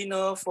 Coach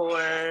Dino, for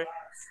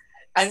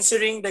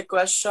answering the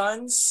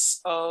questions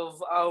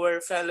of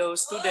our fellow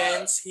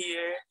students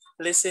here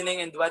listening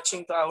and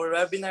watching to our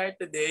webinar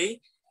today.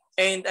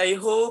 And I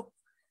hope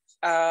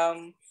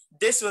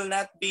this will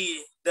not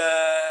be the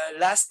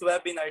last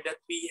webinar that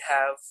we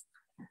have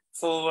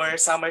for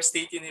Summer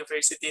State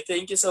University.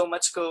 Thank you so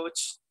much,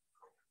 Coach.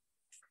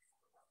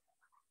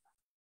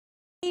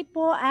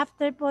 Po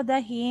after po the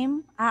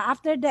hymn,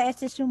 after the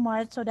SSU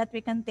March, so that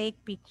we can take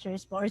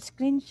pictures or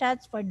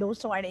screenshots for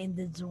those who are in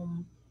the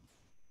Zoom.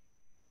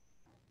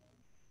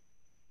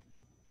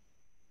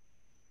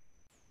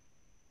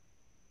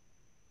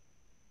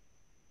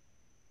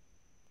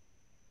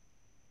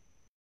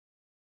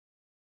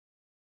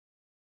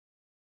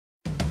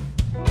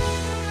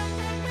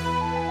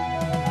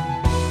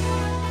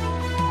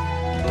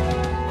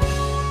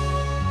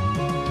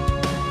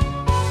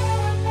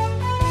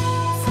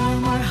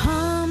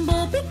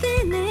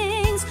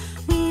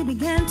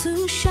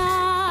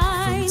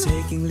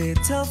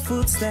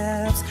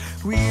 footsteps,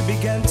 we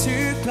began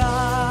to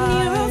climb.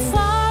 Near or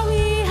far,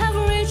 we have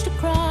reached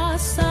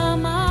across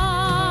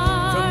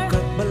Samar. From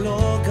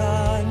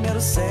Katbalogan,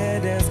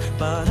 Mercedes,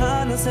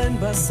 Paranas and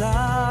Pasay.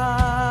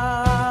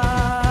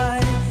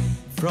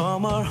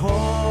 From our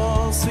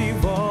halls, we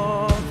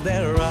walk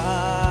their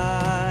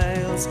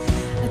aisles.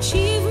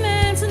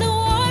 Achievements and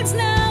awards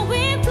now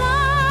we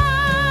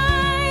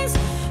prize.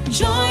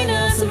 Join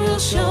us and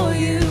we'll show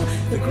you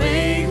the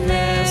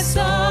greatness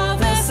of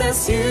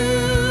SSU.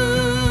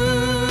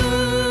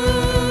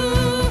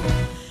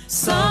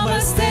 Summer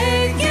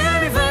State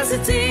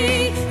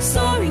University,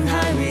 soaring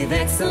high with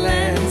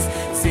excellence.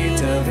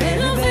 Seat of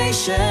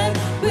innovation,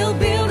 we'll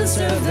build and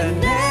serve the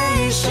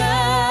nation.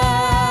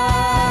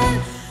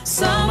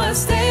 Summer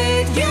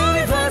State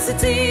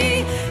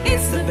University,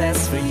 it's the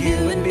best for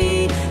you and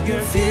me.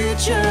 Your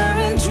future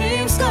and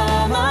dreams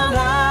come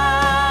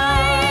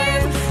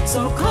alive.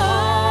 So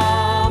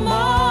come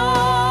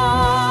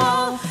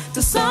on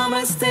to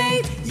Summer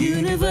State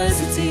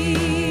University.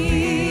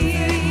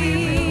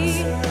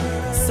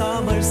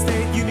 Summer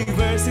State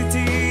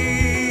University.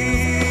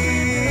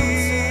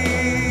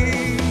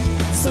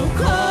 So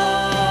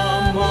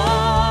come on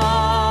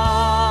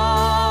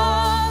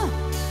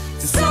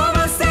to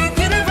Summer State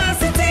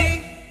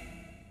University.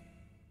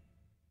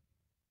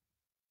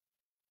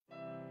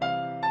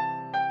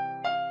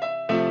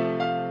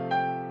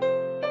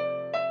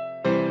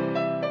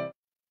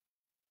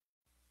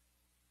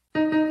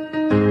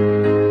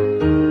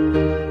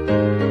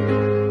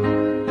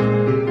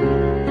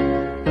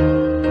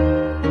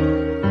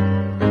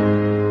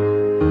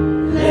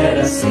 Let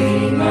us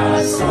sing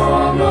a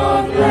song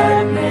of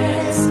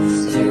gladness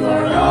to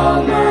our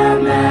alma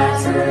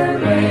mater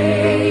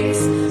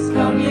race.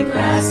 Come, ye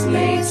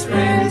classmates,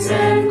 friends,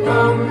 and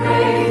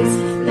comrades,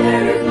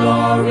 let your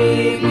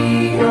glory be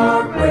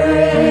your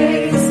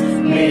praise.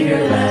 May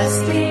your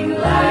lasting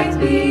light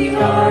be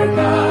our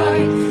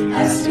guide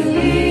as we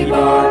leave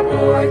our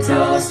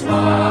portals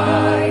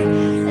wide.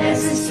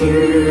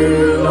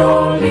 SSU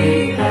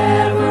only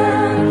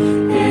ever,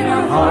 in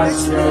our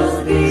hearts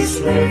will this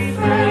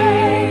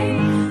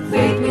refrain.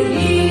 Faith will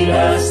lead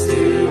us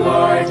to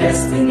our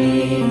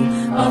destiny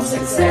of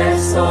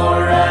success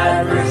or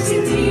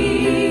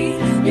adversity.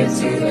 Yet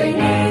to thy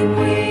name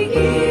we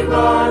give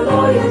our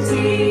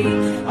loyalty.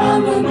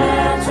 Alma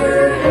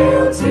mater,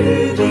 hail to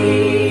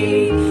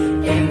thee.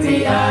 In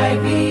the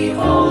ivy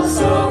halls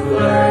of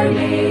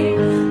learning,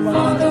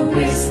 found the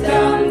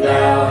wisdom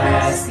thou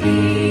hast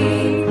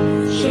gained.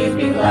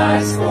 Shaping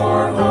lives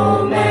for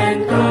home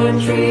and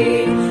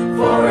country,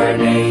 for our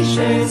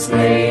nation's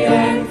great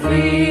and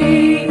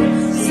free.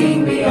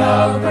 Sing we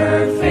of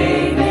her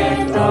fame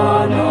and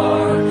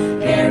honor,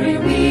 carry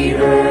we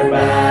her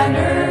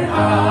banner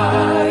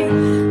high.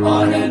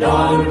 On and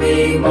on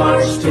we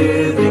march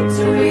to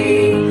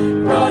victory,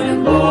 proud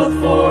and bold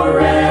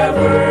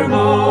forevermore.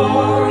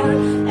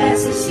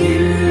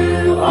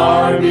 SSU,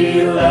 our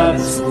beloved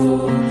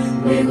school,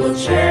 we will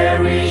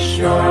cherish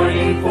your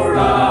name for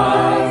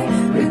aye.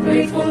 With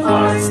grateful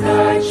hearts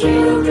thy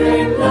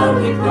children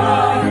loudly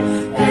cry,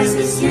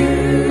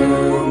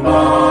 SSU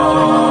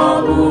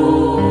mabuhay.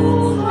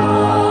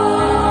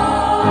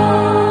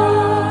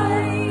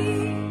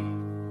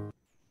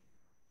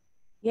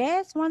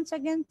 Yes, once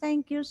again,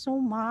 thank you so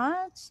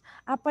much.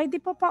 Pwede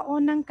po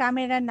pa-on ang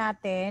camera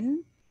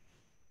natin.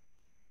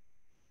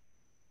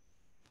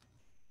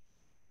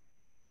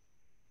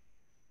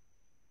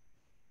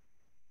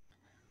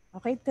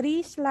 Okay,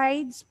 3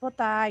 slides po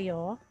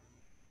tayo.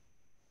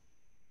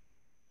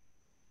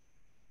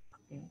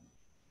 Okay.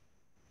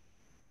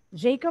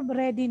 Jacob,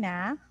 ready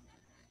na?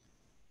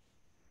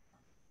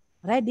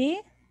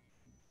 Ready?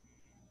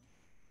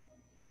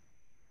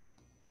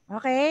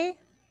 Okay.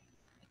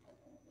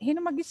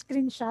 Hino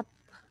mag-screenshot?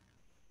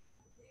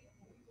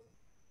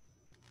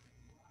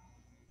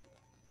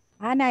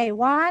 Anay,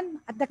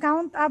 1. At the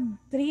count of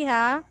 3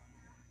 ha.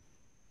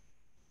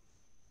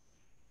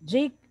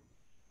 Jake.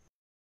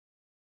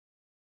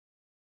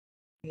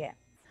 Yeah.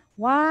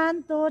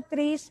 1, 2,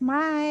 3,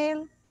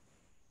 smile.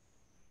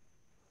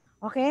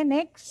 Okay,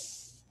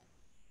 next.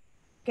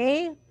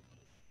 Okay.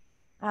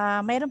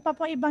 Mayroon pa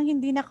po ibang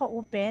hindi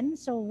naka-open.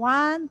 So,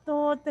 1,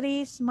 2,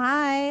 3,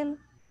 smile.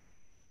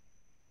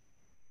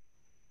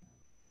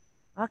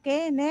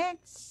 Okay,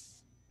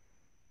 next.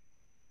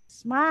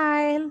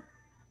 Smile.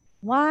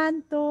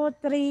 1, 2,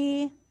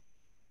 3.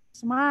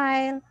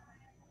 Smile.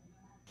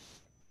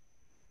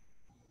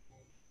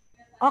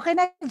 Okay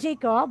na,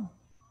 Jacob?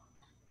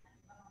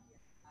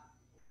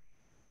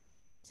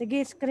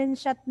 Sige,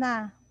 screenshot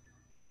na.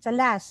 Sa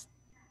last.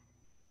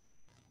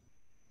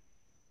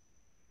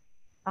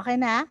 Okay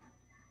na?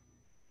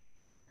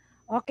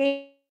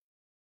 Okay.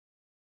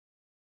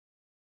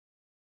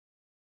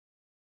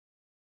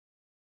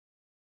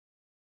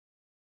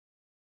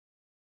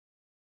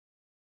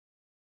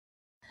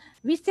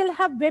 We still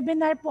have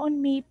webinar po on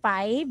May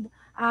 5.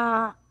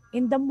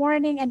 In the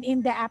morning and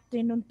in the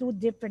afternoon, 2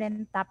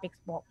 different topics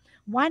po.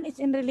 One is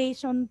in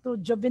relation to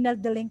juvenile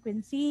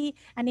delinquency,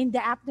 and in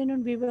the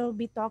afternoon, we will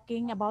be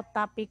talking about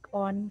topic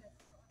on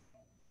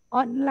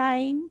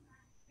online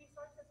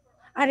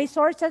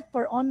resources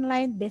for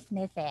online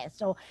businesses.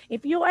 So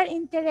if you are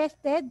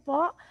interested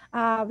po,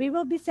 we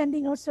will be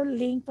sending also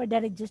link for the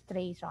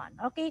registration.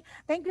 Okay,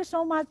 thank you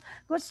so much.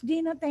 Coach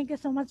Dino, thank you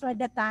so much for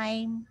the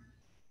time.